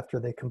after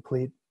they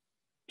complete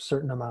a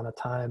certain amount of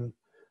time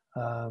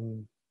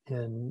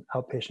in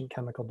outpatient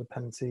chemical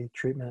dependency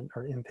treatment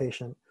or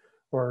inpatient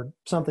or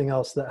something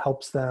else that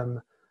helps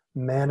them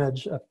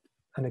manage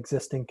an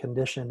existing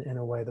condition in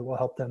a way that will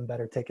help them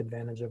better take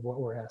advantage of what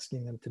we're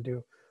asking them to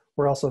do.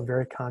 We're also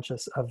very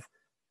conscious of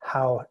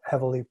how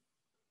heavily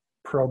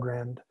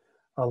programmed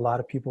a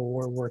lot of people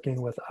we're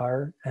working with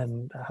are,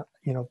 and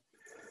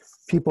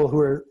people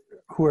who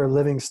are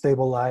living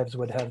stable lives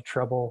would have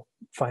trouble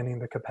finding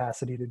the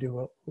capacity to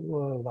do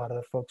what a lot of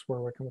the folks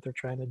we're working with are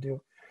trying to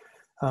do.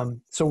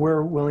 So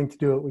we're willing to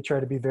do it. We try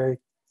to be very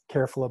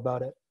careful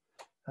about it,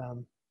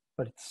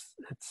 but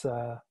it's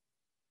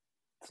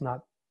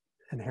not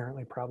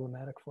inherently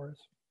problematic for us.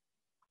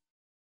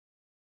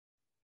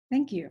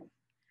 Thank you.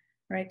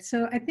 Right.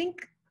 So I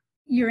think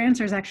your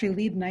answers actually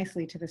lead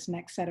nicely to this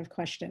next set of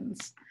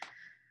questions.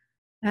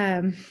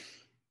 So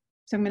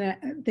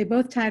they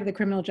both tie to the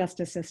criminal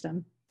justice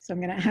system. So I'm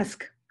going to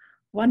ask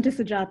one to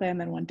Sujatha and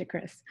then one to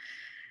Chris.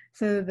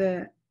 So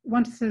the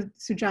one to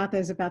Sujatha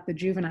is about the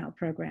juvenile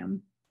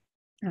program.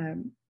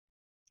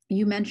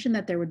 You mentioned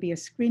that there would be a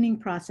screening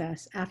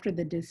process after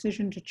the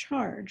decision to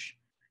charge,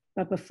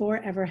 but before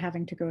ever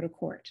having to go to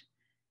court.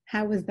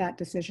 How was that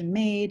decision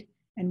made,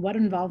 and what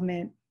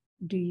involvement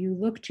do you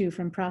look to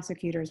from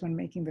prosecutors when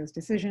making those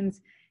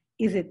decisions?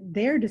 Is it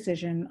their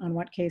decision on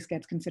what case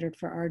gets considered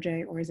for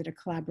RJ, or is it a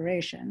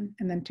collaboration?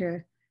 And then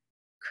to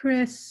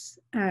Chris,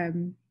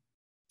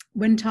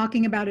 when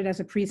talking about it as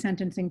a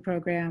pre-sentencing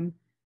program,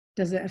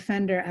 does the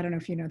offender, I don't know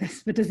if you know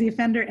this, but does the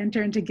offender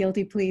enter into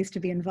guilty pleas to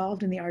be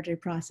involved in the RJ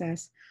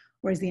process,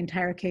 or is the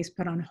entire case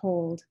put on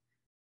hold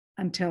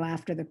until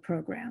after the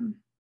program?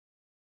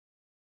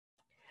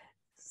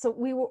 So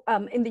we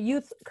in the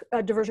youth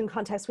diversion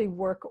context, we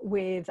work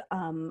with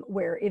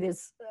where it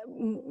is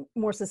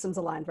more systems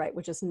aligned, right?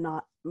 Which is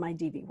not my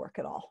DV work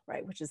at all,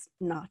 right? Which is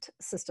not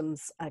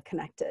systems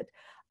connected.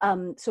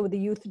 So with the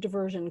youth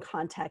diversion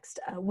context,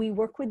 we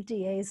work with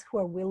DAs who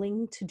are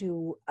willing to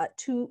do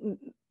two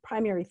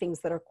primary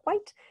things that are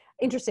quite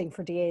interesting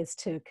for DAs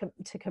to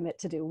commit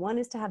to do. One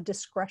is to have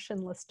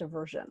discretionless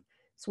diversion.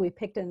 So we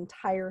picked an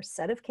entire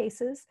set of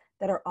cases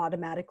that are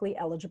automatically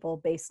eligible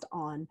based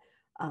on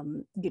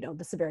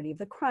the severity of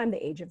the crime,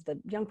 the age of the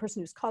young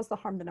person who's caused the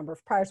harm, the number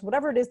of priors,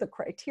 whatever it is, the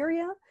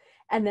criteria.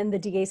 And then the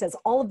DA says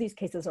all of these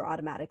cases are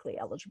automatically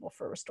eligible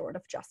for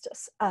restorative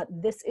justice.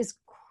 This is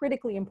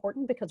critically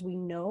important because we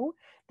know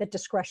that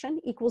discretion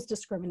equals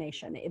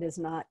discrimination. It is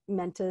not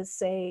meant to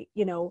say,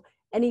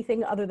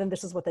 anything other than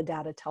this is what the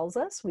data tells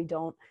us. We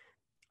don't,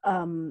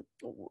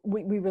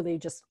 we really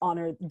just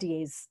honor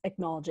DAs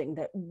acknowledging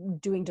that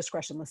doing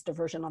discretionless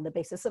diversion on the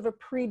basis of a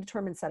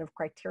predetermined set of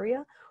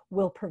criteria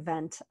will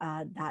prevent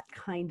that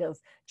kind of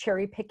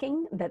cherry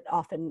picking that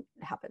often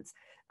happens.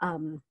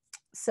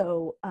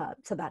 So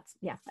that's,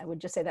 yeah, I would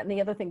just say that. And the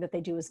other thing that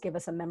they do is give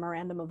us a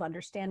memorandum of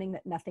understanding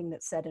that nothing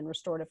that's said in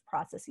restorative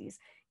processes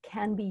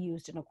can be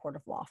used in a court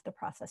of law if the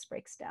process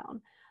breaks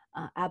down.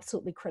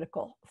 absolutely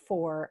critical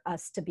for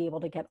us to be able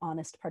to get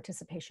honest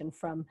participation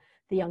from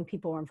the young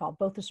people who are involved,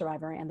 both the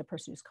survivor and the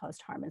person who's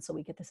caused harm. And so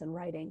we get this in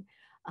writing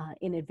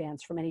in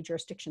advance from any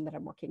jurisdiction that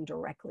I'm working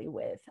directly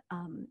with.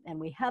 And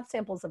we have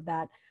samples of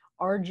that,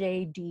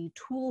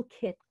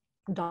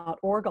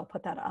 rjdtoolkit.org. I'll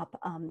put that up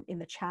in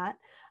the chat.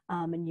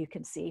 And you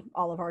can see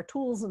all of our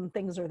tools and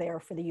things are there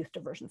for the youth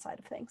diversion side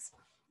of things.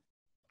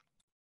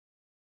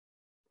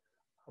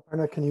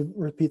 Aparna, can you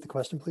repeat the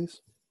question,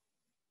 please?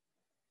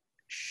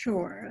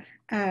 Sure.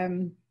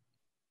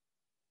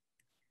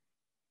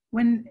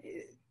 When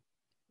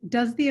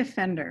does the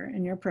offender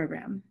in your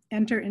program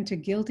enter into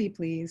guilty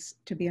pleas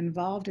to be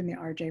involved in the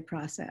RJ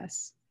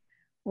process,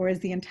 or is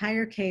the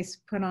entire case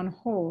put on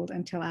hold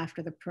until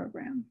after the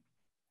program?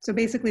 So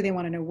basically they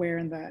want to know where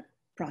in the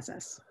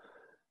process.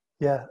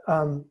 Yeah,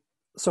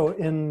 so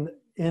in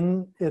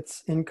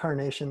its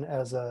incarnation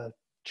as a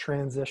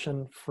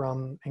transition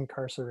from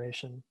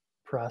incarceration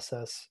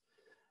process,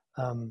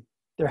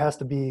 there has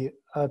to be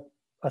a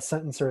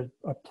sentence or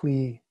a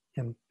plea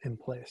in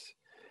place,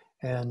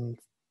 and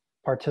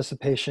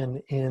participation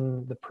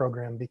in the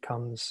program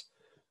becomes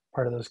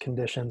part of those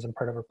conditions and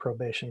part of a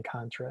probation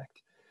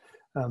contract.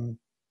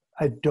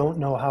 I don't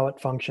know how it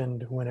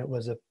functioned when it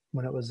was a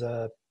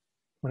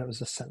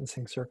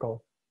sentencing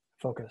circle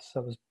focus.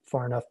 That was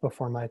far enough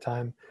before my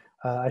time.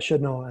 I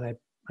should know, and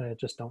I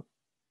just don't.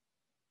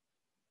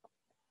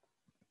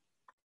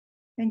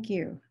 Thank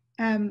you.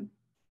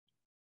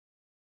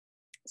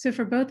 So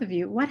for both of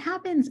you, what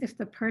happens if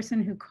the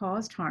person who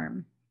caused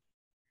harm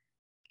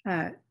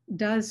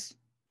does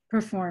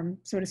perform,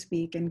 so to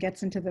speak, and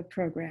gets into the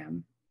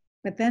program,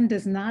 but then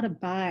does not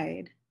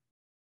abide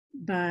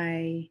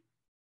by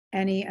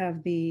any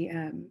of the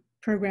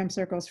program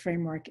circles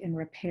framework in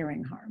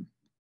repairing harm?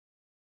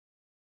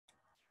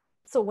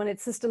 So when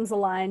it's systems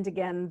aligned,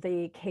 again,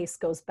 the case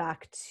goes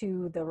back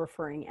to the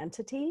referring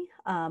entity.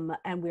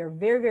 And we are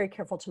very, very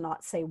careful to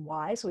not say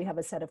why. So we have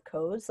a set of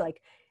codes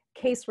like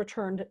case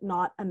returned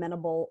not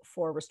amenable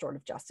for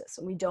restorative justice.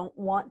 And we don't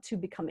want to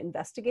become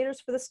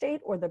investigators for the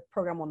state or the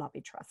program will not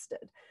be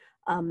trusted.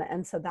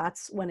 And so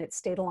that's when it's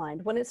state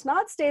aligned. When it's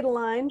not state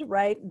aligned,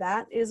 right,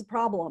 that is a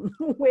problem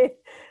with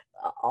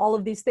all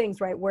of these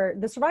things, right, where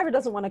the survivor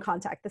doesn't want to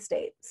contact the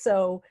state.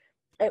 So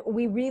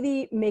we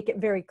really make it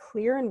very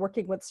clear in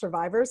working with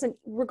survivors, and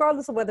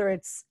regardless of whether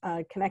it's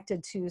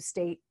connected to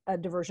state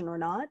diversion or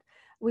not,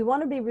 we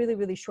want to be really,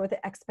 really sure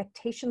that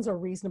expectations are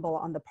reasonable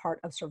on the part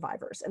of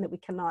survivors and that we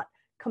cannot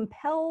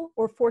compel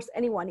or force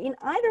anyone in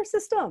either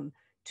system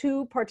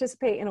to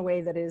participate in a way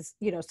that is,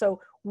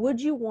 so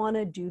would you want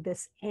to do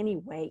this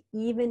anyway,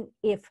 even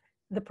if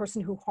the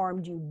person who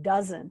harmed you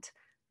doesn't,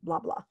 blah,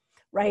 blah,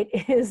 right?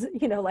 Is,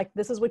 like,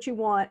 this is what you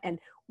want. And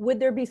would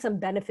there be some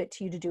benefit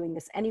to you to doing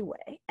this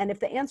anyway? And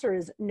if the answer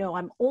is no,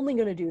 I'm only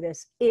going to do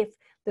this if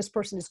this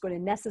person is going to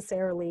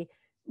necessarily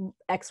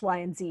X, Y,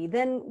 and Z,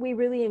 then we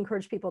really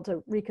encourage people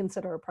to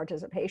reconsider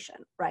participation,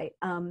 right?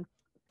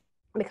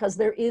 Because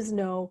there is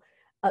no,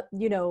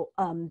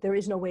 there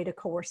is no way to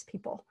coerce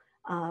people.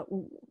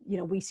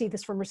 We see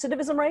this from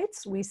recidivism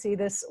rates. We see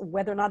this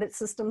whether or not it's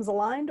systems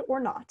aligned or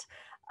not.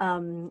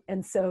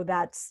 And so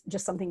that's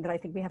just something that I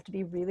think we have to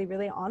be really,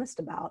 really honest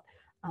about,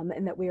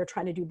 and that we are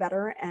trying to do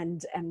better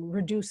and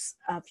reduce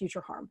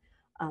future harm.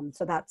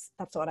 So that's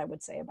what I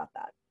would say about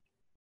that.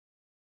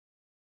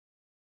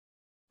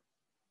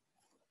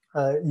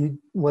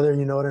 Whether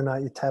you know it or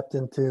not, you tapped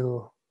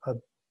into a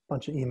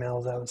bunch of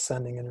emails I was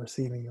sending and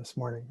receiving this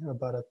morning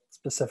about a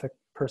specific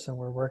person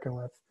we're working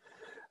with.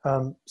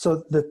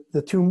 So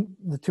the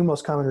two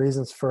most common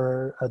reasons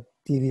for a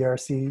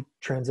DVRC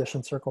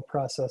transition circle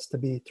process to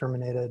be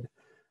terminated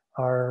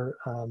are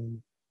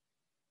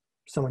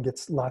someone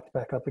gets locked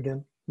back up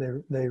again. They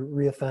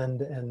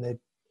reoffend and they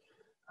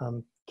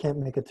can't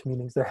make it to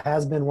meetings. There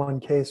has been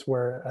one case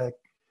where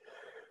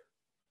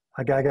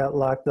a guy got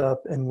locked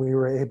up and we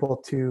were able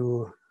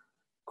to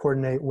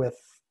coordinate with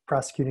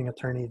prosecuting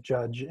attorney,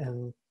 judge,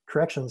 and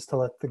corrections to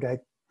let the guy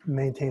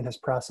maintain his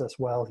process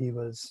while he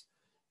was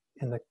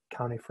in the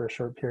county for a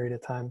short period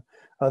of time.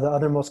 The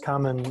other most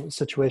common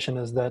situation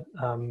is that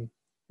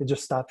it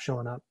just stopped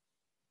showing up,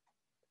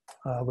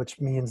 which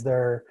means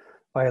they're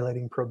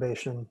violating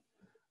probation,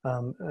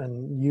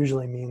 and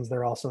usually means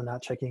they're also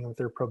not checking with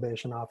their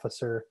probation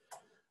officer.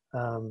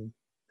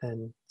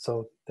 And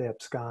so they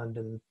abscond,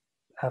 and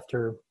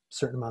after a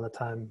certain amount of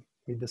time,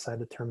 we decide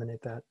to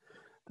terminate that.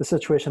 The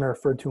situation I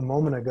referred to a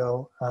moment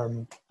ago,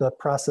 the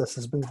process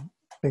has been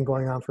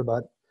going on for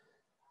about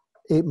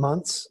 8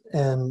 months,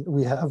 and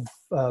we have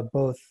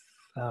both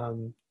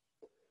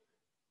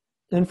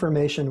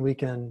information we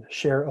can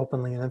share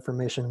openly and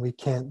information we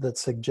can't that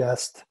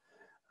suggest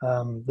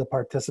the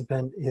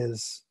participant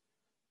is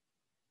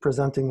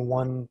presenting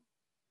one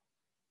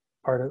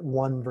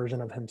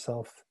version of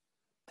himself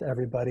to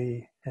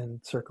everybody and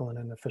circle in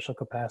an official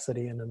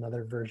capacity, and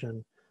another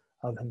version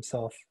of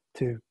himself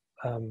to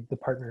the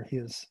partner he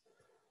is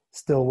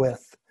still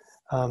with.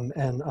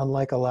 And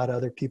unlike a lot of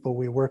other people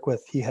we work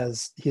with, he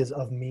is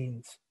of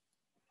means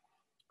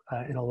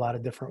in a lot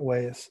of different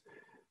ways.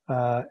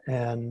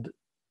 And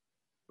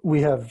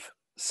we have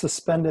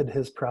suspended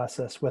his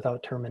process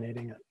without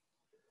terminating it.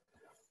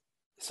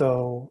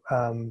 So,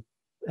 and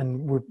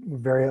we're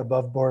very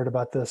above board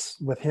about this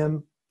with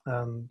him.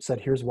 Said,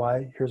 here's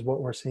why, here's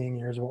what we're seeing,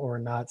 here's what we're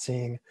not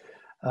seeing.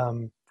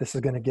 This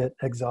is going to get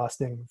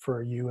exhausting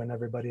for you and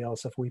everybody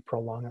else if we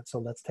prolong it. So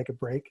let's take a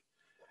break.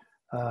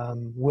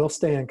 We'll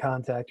stay in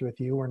contact with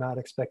you. We're not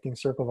expecting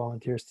Circle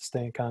volunteers to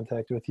stay in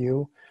contact with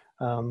you.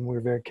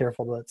 We're very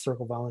careful to let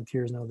Circle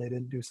volunteers know they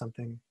didn't do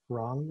something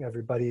wrong.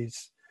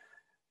 Everybody's,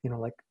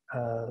 like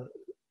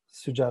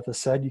Sujatha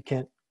said, you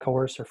can't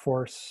coerce or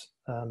force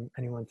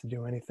anyone to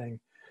do anything.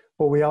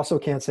 But we also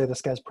can't say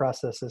this guy's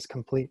process is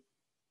complete.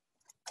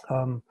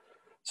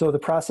 So the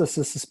process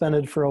is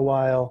suspended for a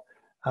while.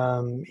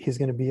 He's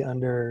going to be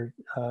under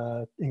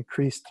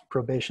increased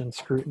probation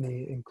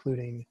scrutiny,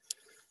 including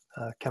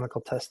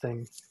chemical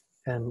testing,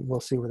 and we'll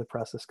see where the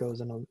process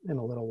goes in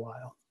a little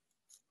while.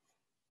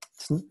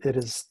 It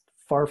is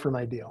far from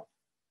ideal.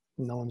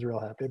 No one's real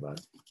happy about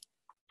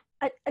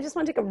it. I just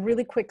want to take a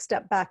really quick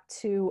step back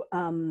to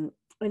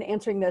in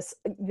answering this,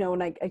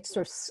 and I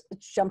sort of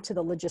jump to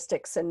the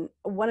logistics. And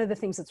one of the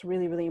things that's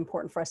really, really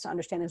important for us to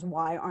understand is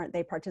why aren't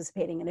they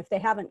participating? And if they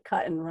haven't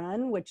cut and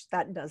run, which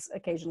that does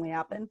occasionally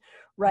happen,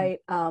 right?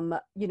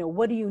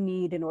 What do you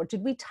need in order?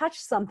 Did we touch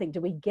something?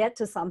 Did we get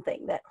to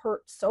something that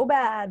hurt so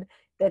bad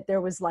that there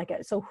was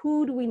so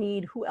who do we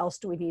need? Who else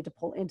do we need to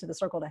pull into the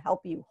circle to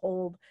help you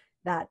hold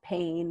that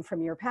pain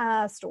from your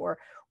past? Or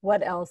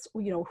what else,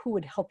 who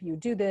would help you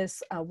do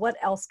this? What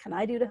else can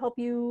I do to help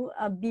you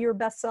be your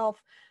best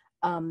self?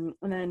 And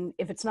then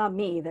if it's not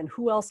me, then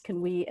who else can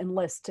we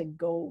enlist to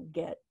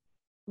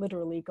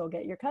literally go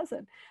get your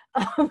cousin?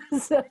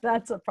 So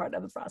that's a part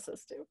of the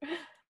process too.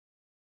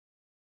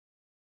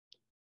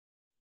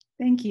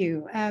 Thank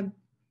you.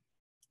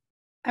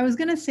 I was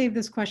going to save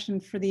this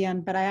question for the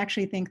end, but I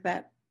actually think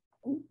that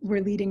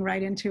we're leading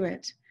right into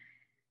it.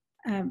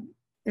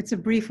 It's a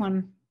brief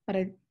one, but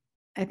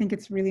I think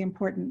it's really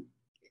important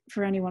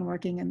for anyone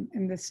working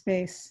in this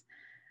space.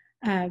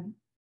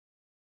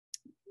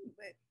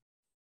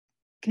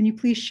 Can you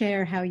please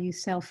share how you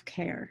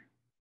self-care,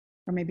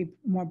 or maybe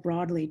more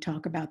broadly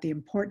talk about the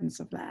importance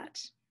of that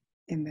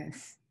in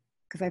this?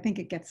 Because I think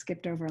it gets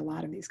skipped over a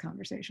lot of these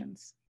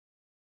conversations.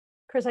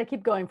 Chris, I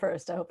keep going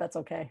first. I hope that's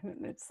okay.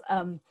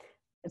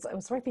 It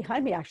was right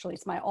behind me, actually.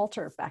 It's my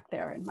altar back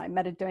there, and my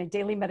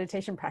daily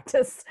meditation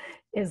practice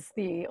is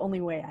the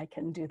only way I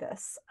can do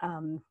this.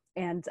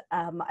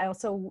 I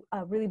also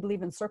really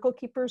believe in circle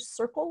keepers'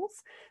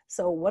 circles.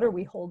 So what are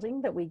we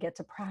holding that we get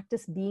to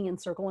practice being in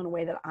circle in a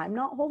way that I'm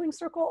not holding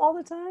circle all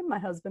the time? My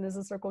husband is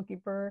a circle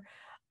keeper.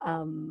 I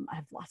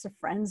have lots of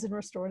friends in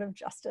restorative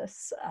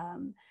justice.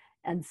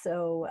 And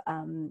so,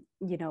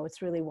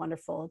 it's really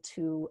wonderful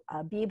to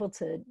be able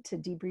to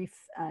debrief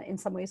in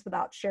some ways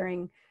without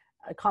sharing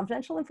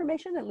confidential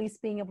information, at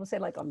least being able to say,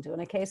 I'm doing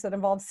a case that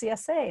involves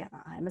CSA, and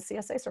I'm a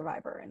CSA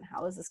survivor, and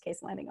how is this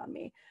case landing on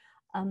me?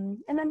 And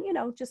then,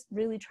 just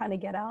really trying to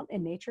get out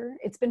in nature.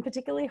 It's been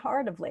particularly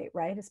hard of late,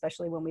 right?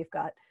 Especially when we've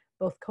got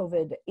both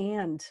COVID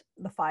and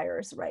the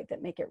fires, right?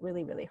 That make it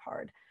really, really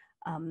hard.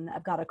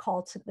 I've got a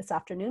call this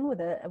afternoon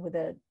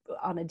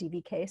on a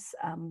DV case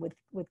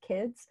with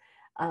kids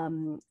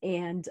and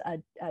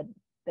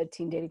the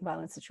teen dating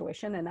violence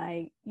situation.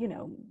 And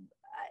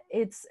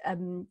it's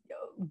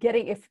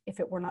getting, if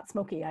it were not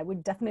smoky, I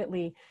would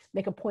definitely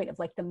make a point of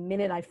the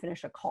minute I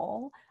finish a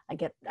call,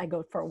 I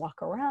go for a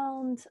walk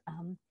around,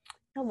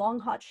 long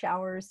hot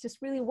showers, just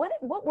really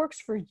what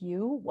works for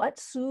you, what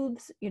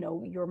soothes,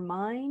 your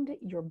mind,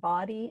 your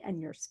body,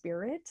 and your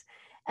spirit,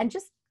 and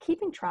just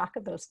keeping track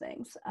of those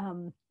things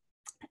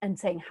and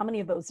saying, how many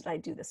of those did I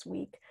do this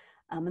week?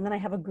 And then I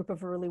have a group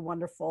of really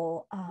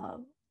wonderful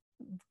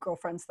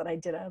girlfriends that I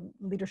did a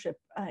leadership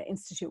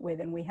institute with,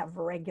 and we have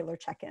regular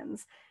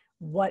check-ins.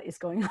 What is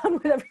going on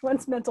with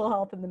everyone's mental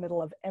health in the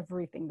middle of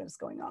everything that is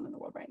going on in the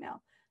world right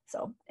now?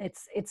 So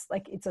it's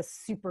a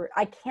super,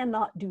 I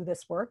cannot do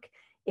this work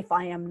if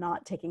I am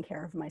not taking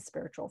care of my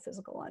spiritual,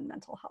 physical, and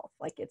mental health.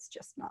 It's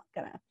just not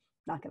gonna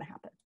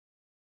happen.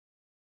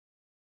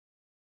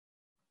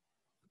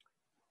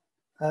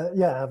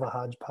 Yeah, I have a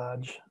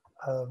hodgepodge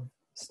of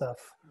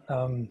stuff.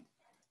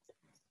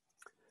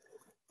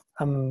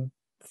 I'm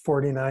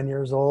 49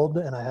 years old,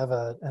 and I have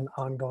an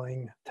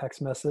ongoing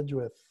text message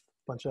with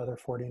a bunch of other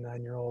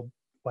 49-year-old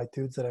white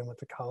dudes that I went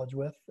to college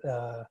with.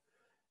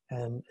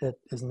 And it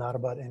is not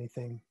about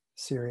anything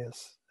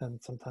serious, and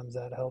sometimes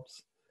that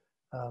helps.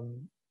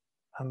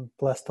 I'm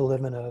blessed to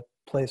live in a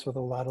place with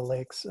a lot of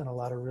lakes and a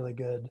lot of really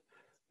good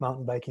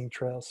mountain biking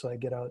trails. So I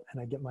get out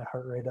and I get my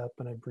heart rate up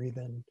and I breathe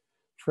in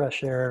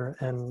fresh air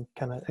and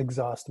kind of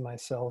exhaust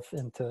myself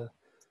into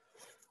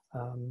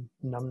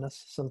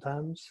numbness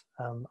sometimes.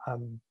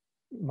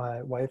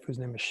 My wife, whose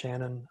name is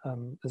Shannon,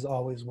 is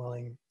always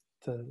willing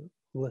to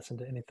listen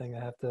to anything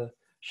I have to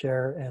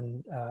share.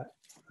 And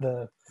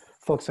the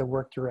folks I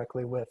work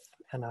directly with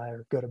and I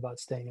are good about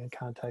staying in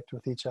contact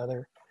with each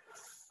other.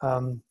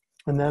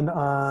 And then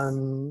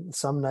on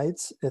some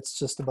nights, it's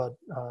just about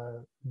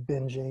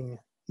binging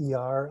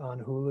ER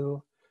on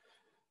Hulu.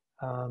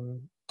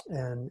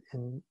 and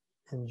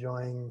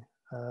enjoying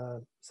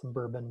some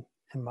bourbon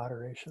in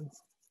moderation.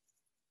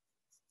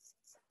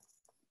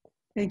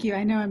 Thank you.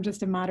 I know I'm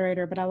just a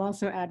moderator, but I'll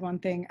also add one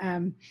thing.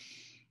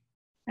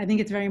 I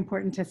think it's very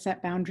important to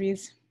set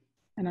boundaries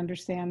and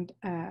understand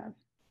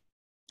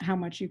how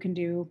much you can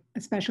do,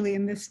 especially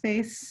in this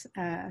space.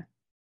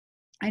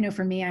 I know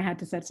for me, I had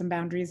to set some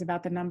boundaries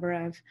about the number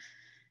of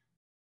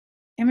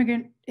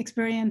immigrant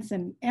experience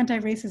and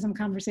anti-racism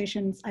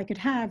conversations I could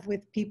have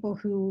with people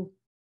who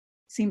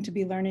seem to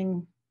be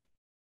learning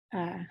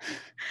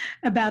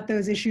about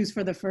those issues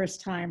for the first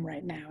time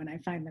right now. And I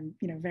find them,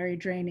 very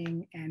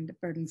draining and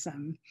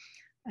burdensome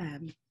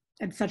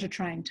at such a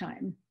trying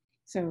time.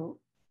 So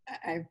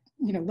I've,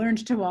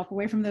 learned to walk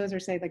away from those or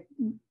say, like,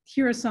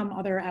 here are some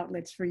other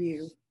outlets for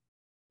you.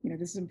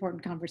 This is an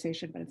important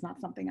conversation, but it's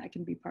not something I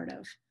can be part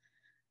of.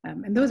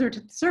 And those are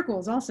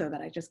circles also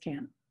that I just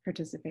can't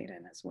participate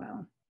in as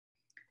well.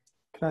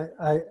 Can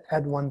I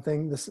add one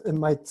thing? It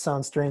might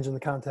sound strange in the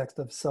context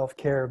of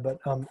self-care, but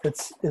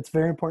it's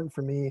very important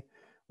for me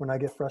when I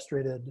get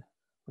frustrated,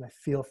 when I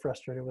feel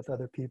frustrated with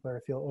other people, or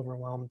I feel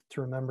overwhelmed,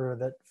 to remember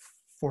that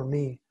for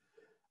me,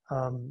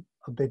 a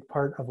big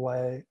part of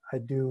why I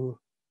do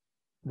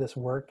this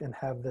work and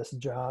have this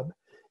job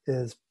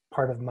is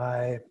part of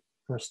my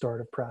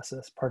restorative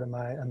process, part of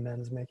my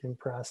amends making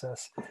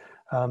process.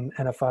 And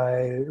if I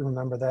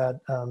remember that,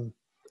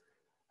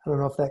 I don't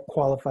know if that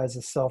qualifies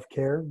as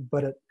self-care,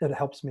 but it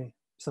helps me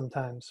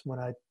sometimes when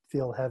I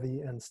feel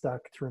heavy and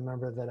stuck to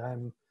remember that I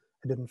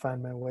didn't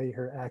find my way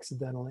here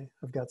accidentally.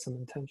 I've got some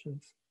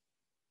intentions.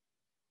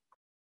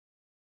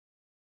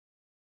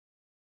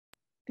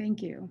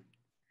 Thank you.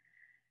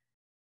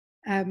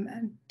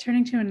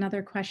 Turning to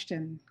another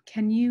question,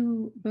 can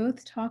you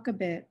both talk a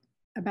bit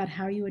about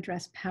how you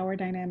address power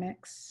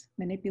dynamics,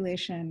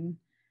 manipulation,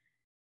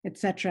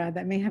 etc.,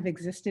 that may have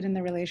existed in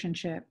the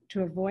relationship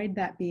to avoid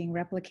that being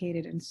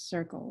replicated in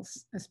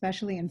circles,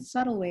 especially in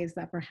subtle ways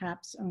that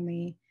perhaps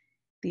only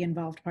the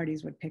involved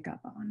parties would pick up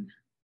on?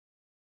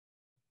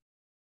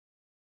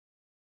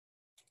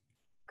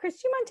 Chris,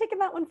 do you mind taking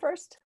that one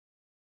first?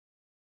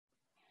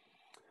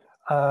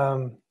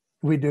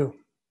 We do.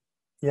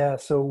 Yeah,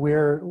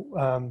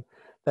 so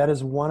that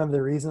is one of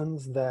the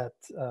reasons that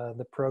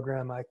the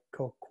program I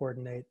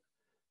co-coordinate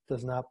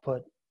does not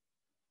put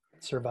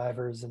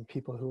survivors and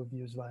people who have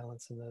used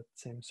violence in the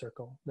same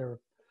circle. There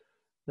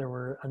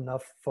were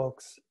enough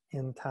folks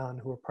in town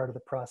who were part of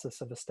the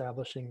process of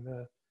establishing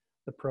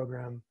the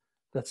program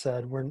that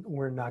said,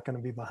 we're not going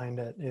to be behind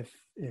it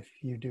if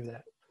you do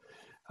that.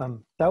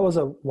 That was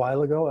a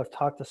while ago. I've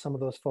talked to some of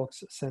those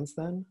folks since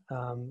then.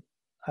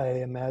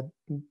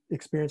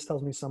 Experience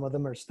tells me some of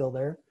them are still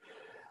there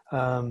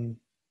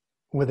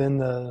within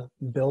the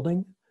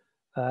building.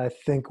 I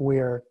think we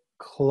are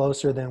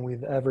closer than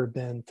we've ever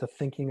been to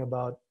thinking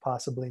about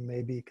possibly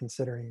maybe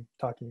considering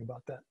talking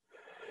about that.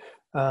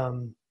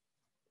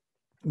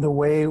 The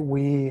way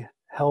we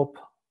help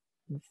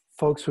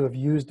folks who have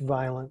used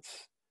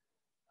violence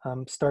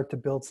start to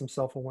build some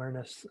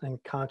self-awareness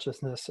and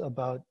consciousness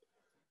about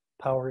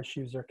power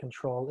issues or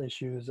control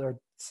issues are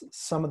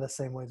some of the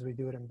same ways we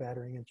do it in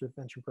battering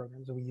intervention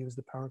programs. We use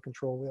the power and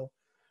control wheel.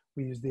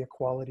 We use the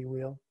equality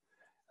wheel.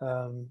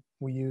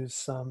 We use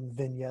some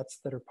vignettes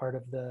that are part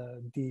of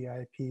the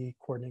DEIP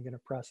coordinating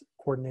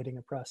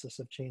a process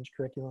of change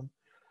curriculum.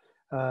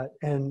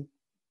 And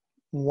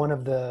one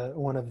of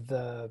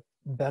the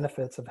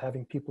benefits of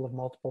having people of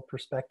multiple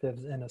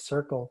perspectives in a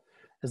circle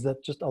is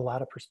that just a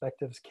lot of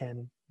perspectives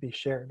can be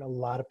shared. A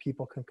lot of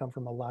people can come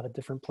from a lot of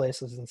different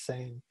places and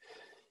saying,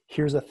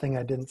 here's a thing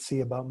I didn't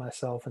see about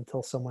myself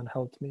until someone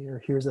helped me,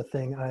 or here's a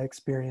thing I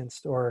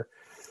experienced, or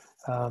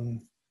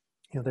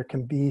there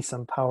can be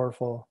some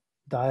powerful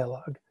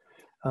dialogue.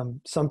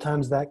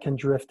 Sometimes that can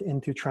drift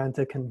into trying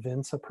to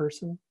convince a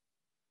person.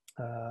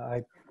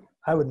 I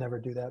would never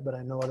do that, but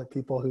I know other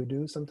people who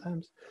do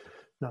sometimes.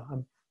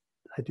 No,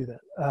 I do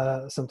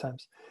that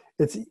sometimes.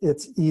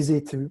 It's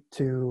easy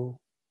to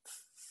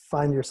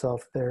find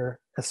yourself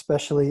there,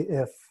 especially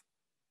if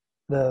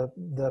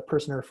the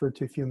person I referred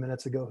to a few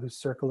minutes ago, whose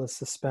circle is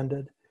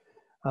suspended,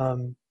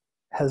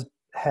 has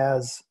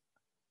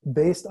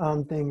based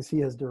on things he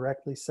has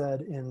directly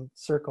said in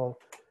circle,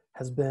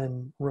 has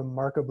been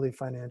remarkably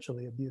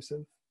financially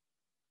abusive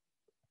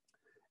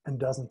and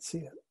doesn't see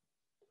it.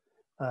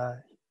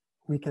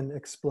 We can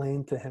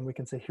explain to him, we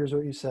can say, here's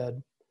what you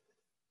said,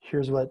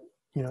 here's what,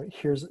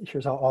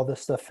 here's how all this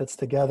stuff fits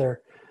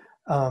together.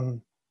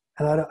 And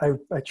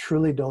I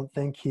truly don't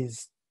think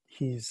he's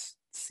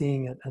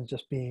seeing it and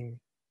just being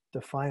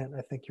defiant.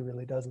 I think he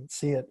really doesn't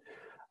see it.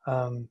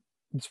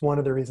 It's one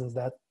of the reasons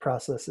that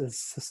process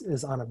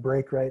is on a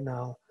break right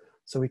now,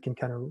 so we can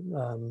kind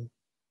of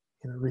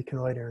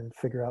reconnoiter and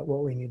figure out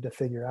what we need to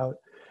figure out.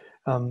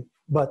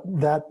 But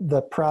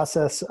the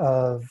process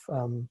of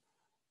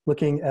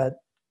looking at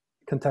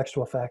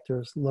contextual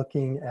factors,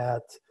 looking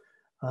at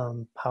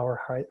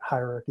power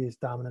hierarchies,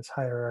 dominance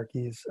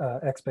hierarchies,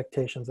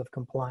 expectations of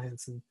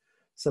compliance and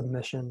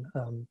submission,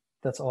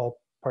 that's all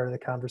part of the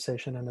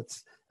conversation. And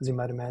it's, as you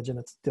might imagine,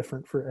 it's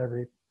different for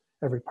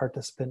every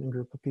participant and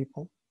group of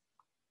people.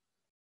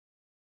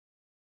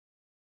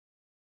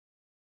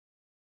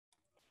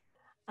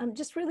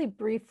 Just really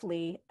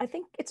briefly, I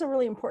think it's a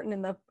really important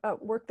in the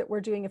work that we're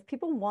doing. If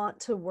people want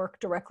to work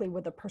directly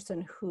with a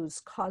person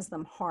who's caused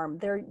them harm,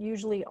 they're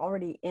usually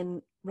already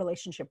in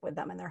relationship with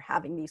them and they're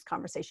having these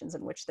conversations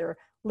in which they're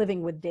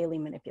living with daily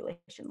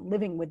manipulation,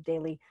 living with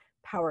daily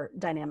power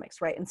dynamics,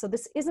 right? And so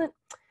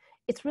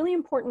it's really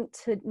important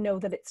to know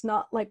that it's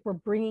not like we're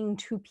bringing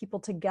two people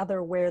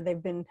together where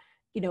they've been,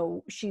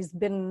 she's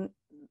been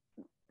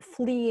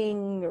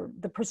fleeing, or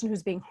the person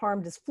who's being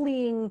harmed is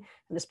fleeing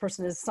and this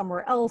person is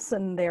somewhere else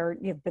and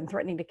you've been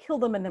threatening to kill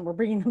them, and then we're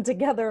bringing them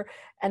together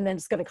and then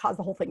it's going to cause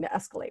the whole thing to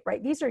escalate,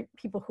 right? These are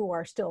people who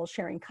are still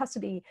sharing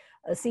custody,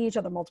 see each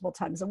other multiple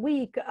times a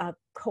week,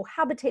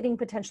 cohabitating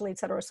potentially,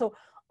 etc. So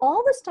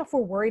all the stuff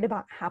we're worried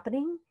about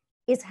happening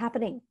is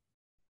happening.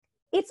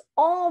 It's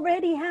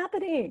already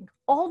happening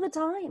all the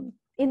time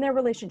in their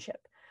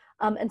relationship.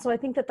 And so I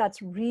think that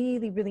that's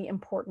really, really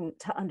important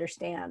to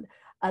understand,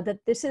 that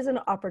this is an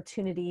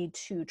opportunity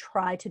to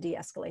try to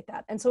de-escalate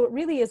that. And so it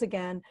really is,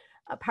 again,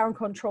 power and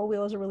control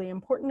wheel is a really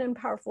important and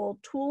powerful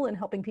tool in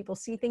helping people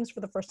see things for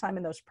the first time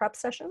in those prep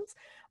sessions.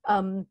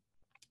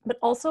 But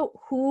also,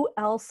 who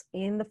else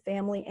in the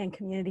family and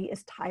community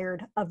is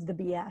tired of the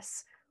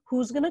BS?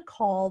 Who's going to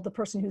call the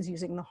person who's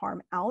using the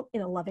harm out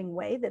in a loving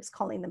way that's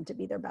calling them to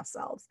be their best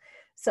selves?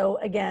 So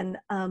again,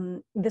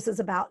 this is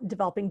about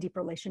developing deep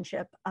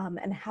relationship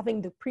and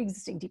having the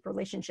pre-existing deep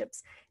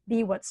relationships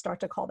be what start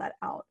to call that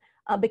out.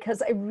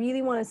 Because I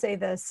really want to say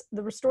this,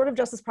 the restorative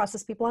justice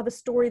process, people have a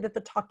story that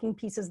the talking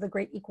piece is the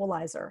great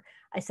equalizer.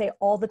 I say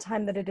all the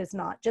time that it is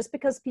not. Just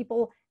because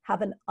people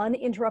have an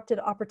uninterrupted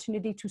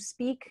opportunity to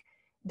speak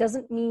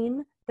doesn't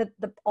mean that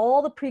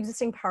all the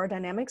pre-existing power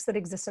dynamics that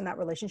exist in that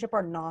relationship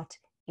are not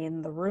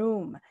in the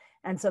room.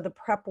 And so the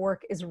prep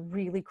work is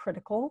really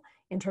critical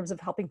in terms of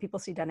helping people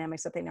see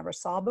dynamics that they never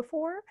saw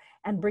before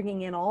and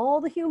bringing in all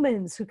the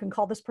humans who can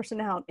call this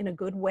person out in a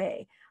good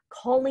way,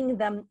 calling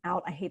them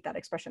out. I hate that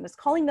expression. It's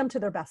calling them to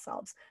their best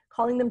selves,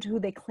 calling them to who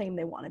they claim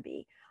they want to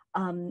be,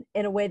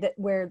 in a way that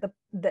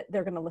that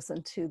they're going to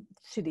listen to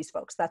these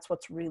folks. That's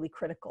what's really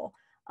critical.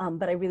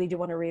 But I really do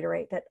want to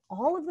reiterate that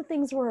all of the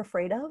things we're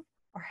afraid of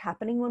are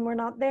happening when we're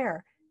not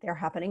there. They're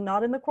happening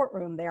not in the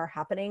courtroom. They are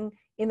happening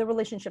in the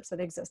relationships that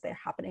exist. They're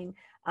happening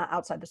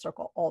outside the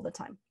circle all the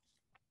time.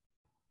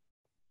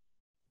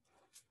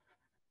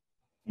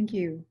 Thank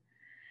you.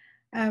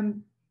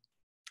 I'm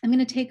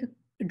going to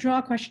draw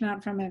a question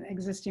out from an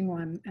existing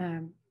one.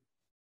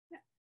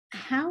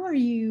 How are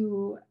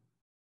you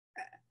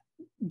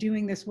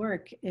doing this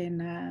work in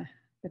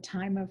the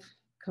time of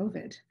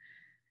COVID?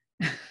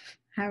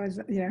 How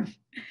is,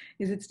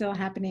 is it still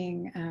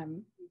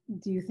happening?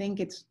 Do you think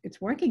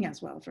it's working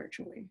as well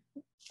virtually?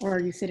 Or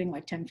are you sitting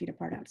like 10 feet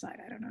apart outside?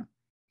 I don't know.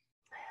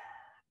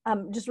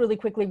 Just really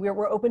quickly,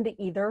 we're open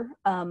to either.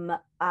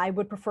 I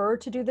would prefer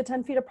to do the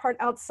 10 feet apart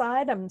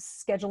outside. I'm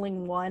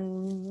scheduling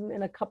one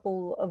in a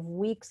couple of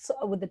weeks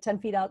with the 10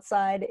 feet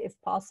outside if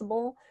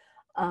possible.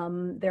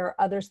 There are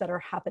others that are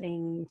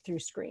happening through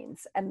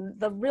screens. And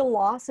the real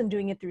loss in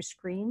doing it through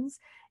screens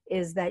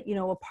is that,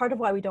 a part of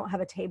why we don't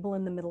have a table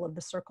in the middle of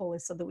the circle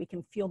is so that we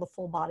can feel the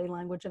full body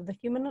language of the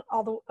human,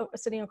 although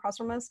sitting across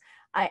from us.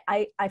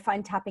 I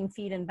find tapping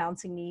feet and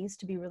bouncing knees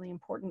to be really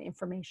important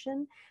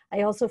information.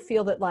 I also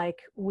feel that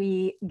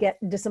we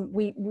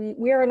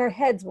are in our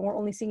heads when we're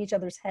only seeing each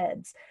other's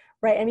heads,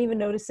 right? I'm even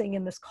noticing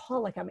in this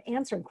call, I'm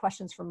answering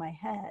questions from my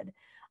head.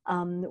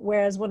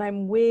 Whereas when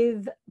I'm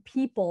with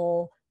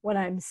people, when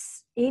I'm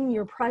in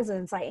your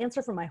presence, I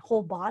answer from my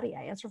whole body.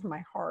 I answer from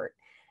my heart.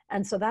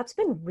 And so that's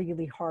been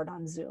really hard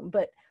on Zoom.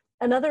 But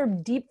another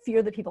deep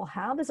fear that people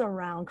have is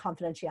around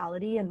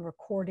confidentiality and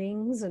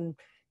recordings and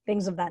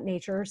things of that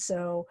nature.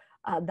 So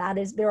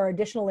there are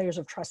additional layers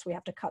of trust we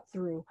have to cut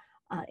through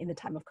in the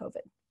time of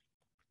COVID.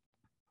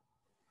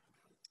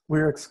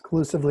 We're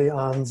exclusively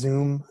on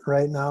Zoom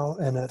right now,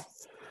 and it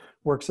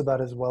works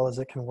about as well as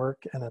it can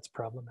work, and it's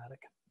problematic.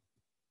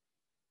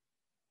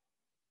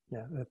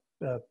 Yeah,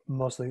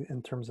 mostly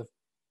in terms of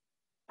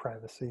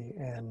privacy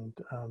and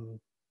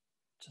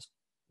just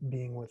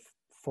being with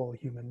full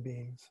human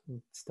beings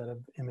instead of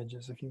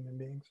images of human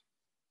beings.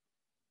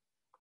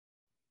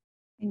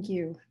 Thank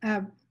you.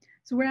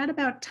 So we're at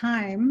about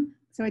time.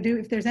 So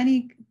if there's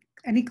any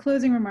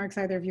closing remarks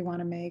either of you want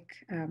to make,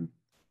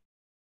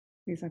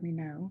 please let me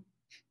know.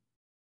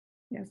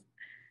 Yes.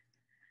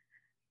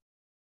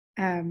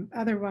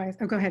 Otherwise,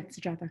 go ahead,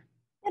 Sujatha.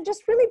 And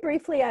just really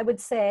briefly, I would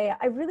say,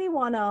 I really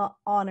want to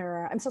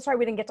honor, I'm so sorry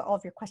we didn't get to all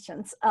of your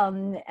questions,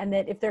 and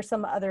that if there's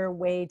some other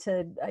way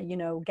to,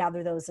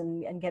 gather those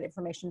and get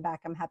information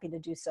back, I'm happy to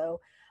do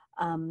so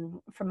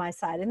from my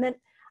side. And then,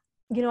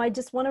 I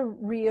just want to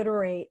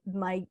reiterate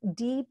my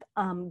deep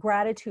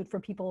gratitude for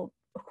people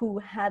who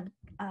had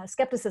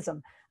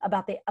skepticism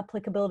about the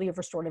applicability of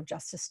restorative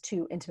justice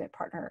to intimate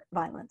partner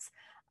violence.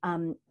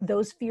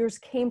 Those fears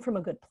came from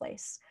a good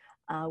place.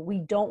 We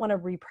don't want to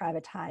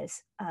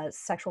reprivatize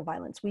sexual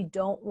violence. We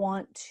don't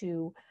want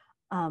to,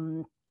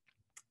 and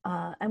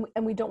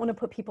we don't want to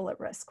put people at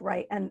risk,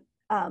 right? And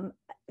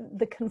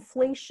the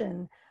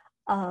conflation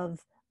of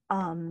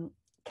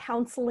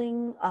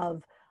counseling,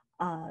 of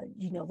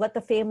let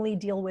the family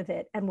deal with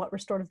it. And what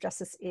restorative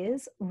justice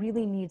is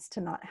really needs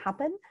to not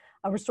happen.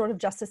 Restorative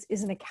justice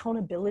is an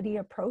accountability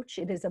approach.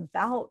 It is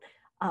about,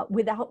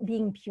 without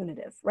being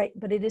punitive, right?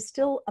 But it is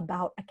still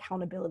about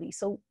accountability.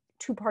 So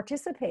to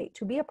participate,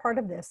 to be a part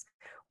of this,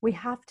 we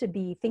have to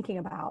be thinking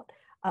about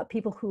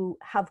people who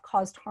have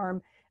caused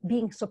harm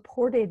being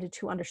supported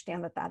to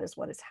understand that that is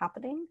what is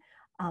happening.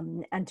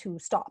 And to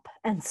stop.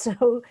 And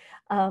so,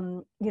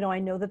 I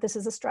know that this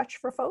is a stretch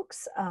for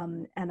folks,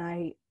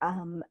 and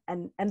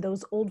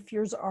those old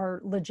fears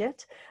are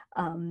legit.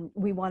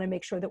 We want to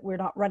make sure that we're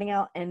not running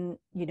out and,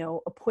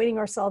 appointing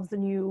ourselves the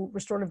new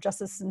restorative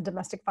justice and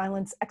domestic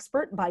violence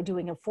expert by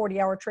doing a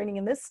 40-hour training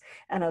in this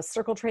and a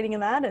circle training in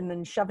that, and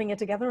then shoving it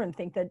together and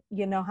think that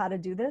you know how to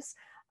do this.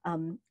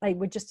 I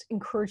would just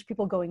encourage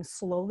people going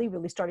slowly,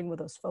 really starting with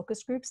those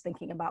focus groups,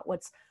 thinking about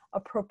what's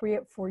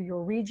appropriate for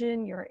your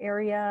region, your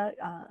area,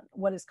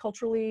 what is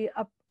culturally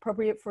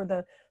appropriate for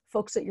the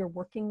folks that you're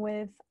working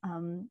with,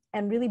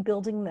 and really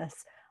building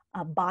this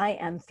by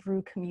and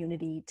through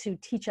community to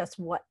teach us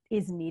what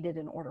is needed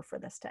in order for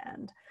this to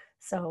end.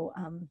 So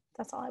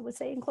that's all I would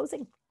say in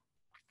closing.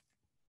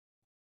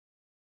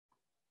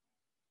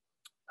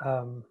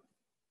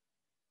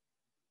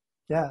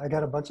 Yeah, I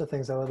got a bunch of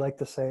things I would like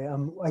to say.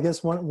 I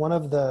guess one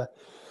of the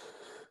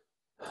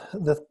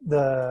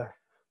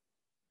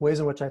ways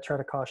in which I try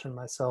to caution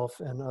myself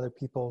and other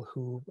people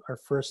who are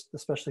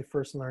especially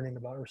first learning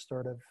about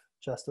restorative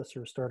justice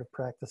or restorative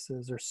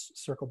practices or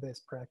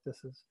circle-based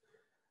practices,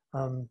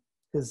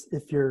 is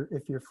if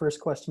your first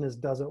question is,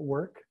 does it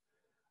work?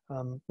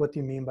 What do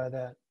you mean by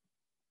that?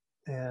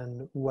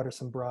 And what are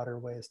some broader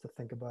ways to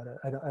think about it?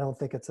 I don't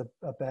think it's a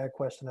bad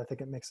question. I think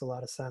it makes a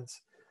lot of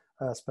sense,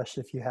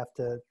 especially if you have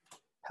to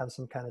have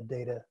some kind of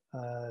data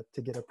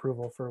to get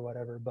approval for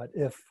whatever. But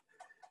if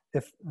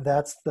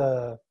that's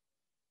the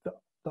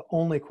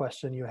only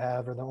question you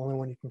have, or the only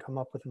one you can come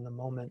up with in the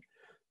moment,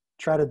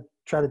 try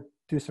to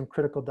do some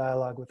critical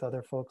dialogue with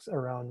other folks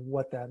around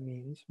what that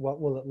means.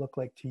 What will it look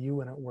like to you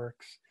when it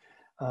works?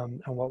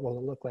 And what will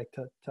it look like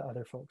to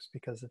other folks?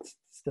 Because it's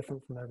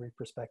different from every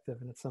perspective,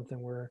 and it's something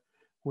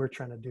we're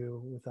trying to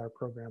do with our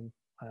program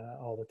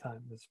all the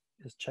time,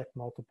 is check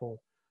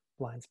multiple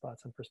blind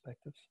spots and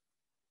perspectives.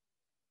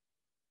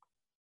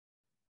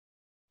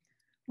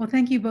 Well,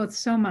 thank you both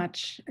so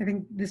much. I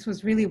think this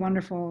was really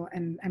wonderful,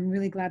 and I'm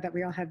really glad that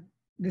we all had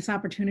this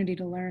opportunity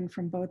to learn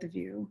from both of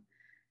you.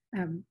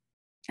 And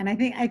I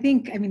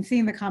think,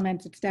 seeing the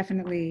comments, it's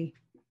definitely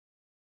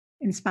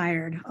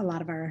inspired a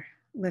lot of our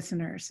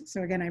listeners.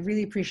 So again, I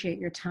really appreciate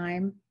your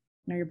time.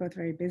 I know you're both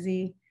very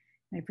busy.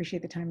 I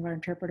appreciate the time of our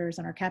interpreters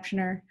and our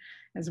captioner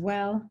as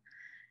well.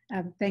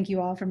 Thank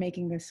you all for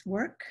making this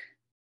work.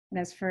 And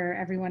as for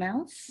everyone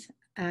else,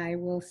 I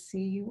will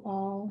see you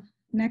all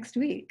next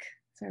week.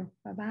 So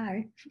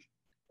bye-bye.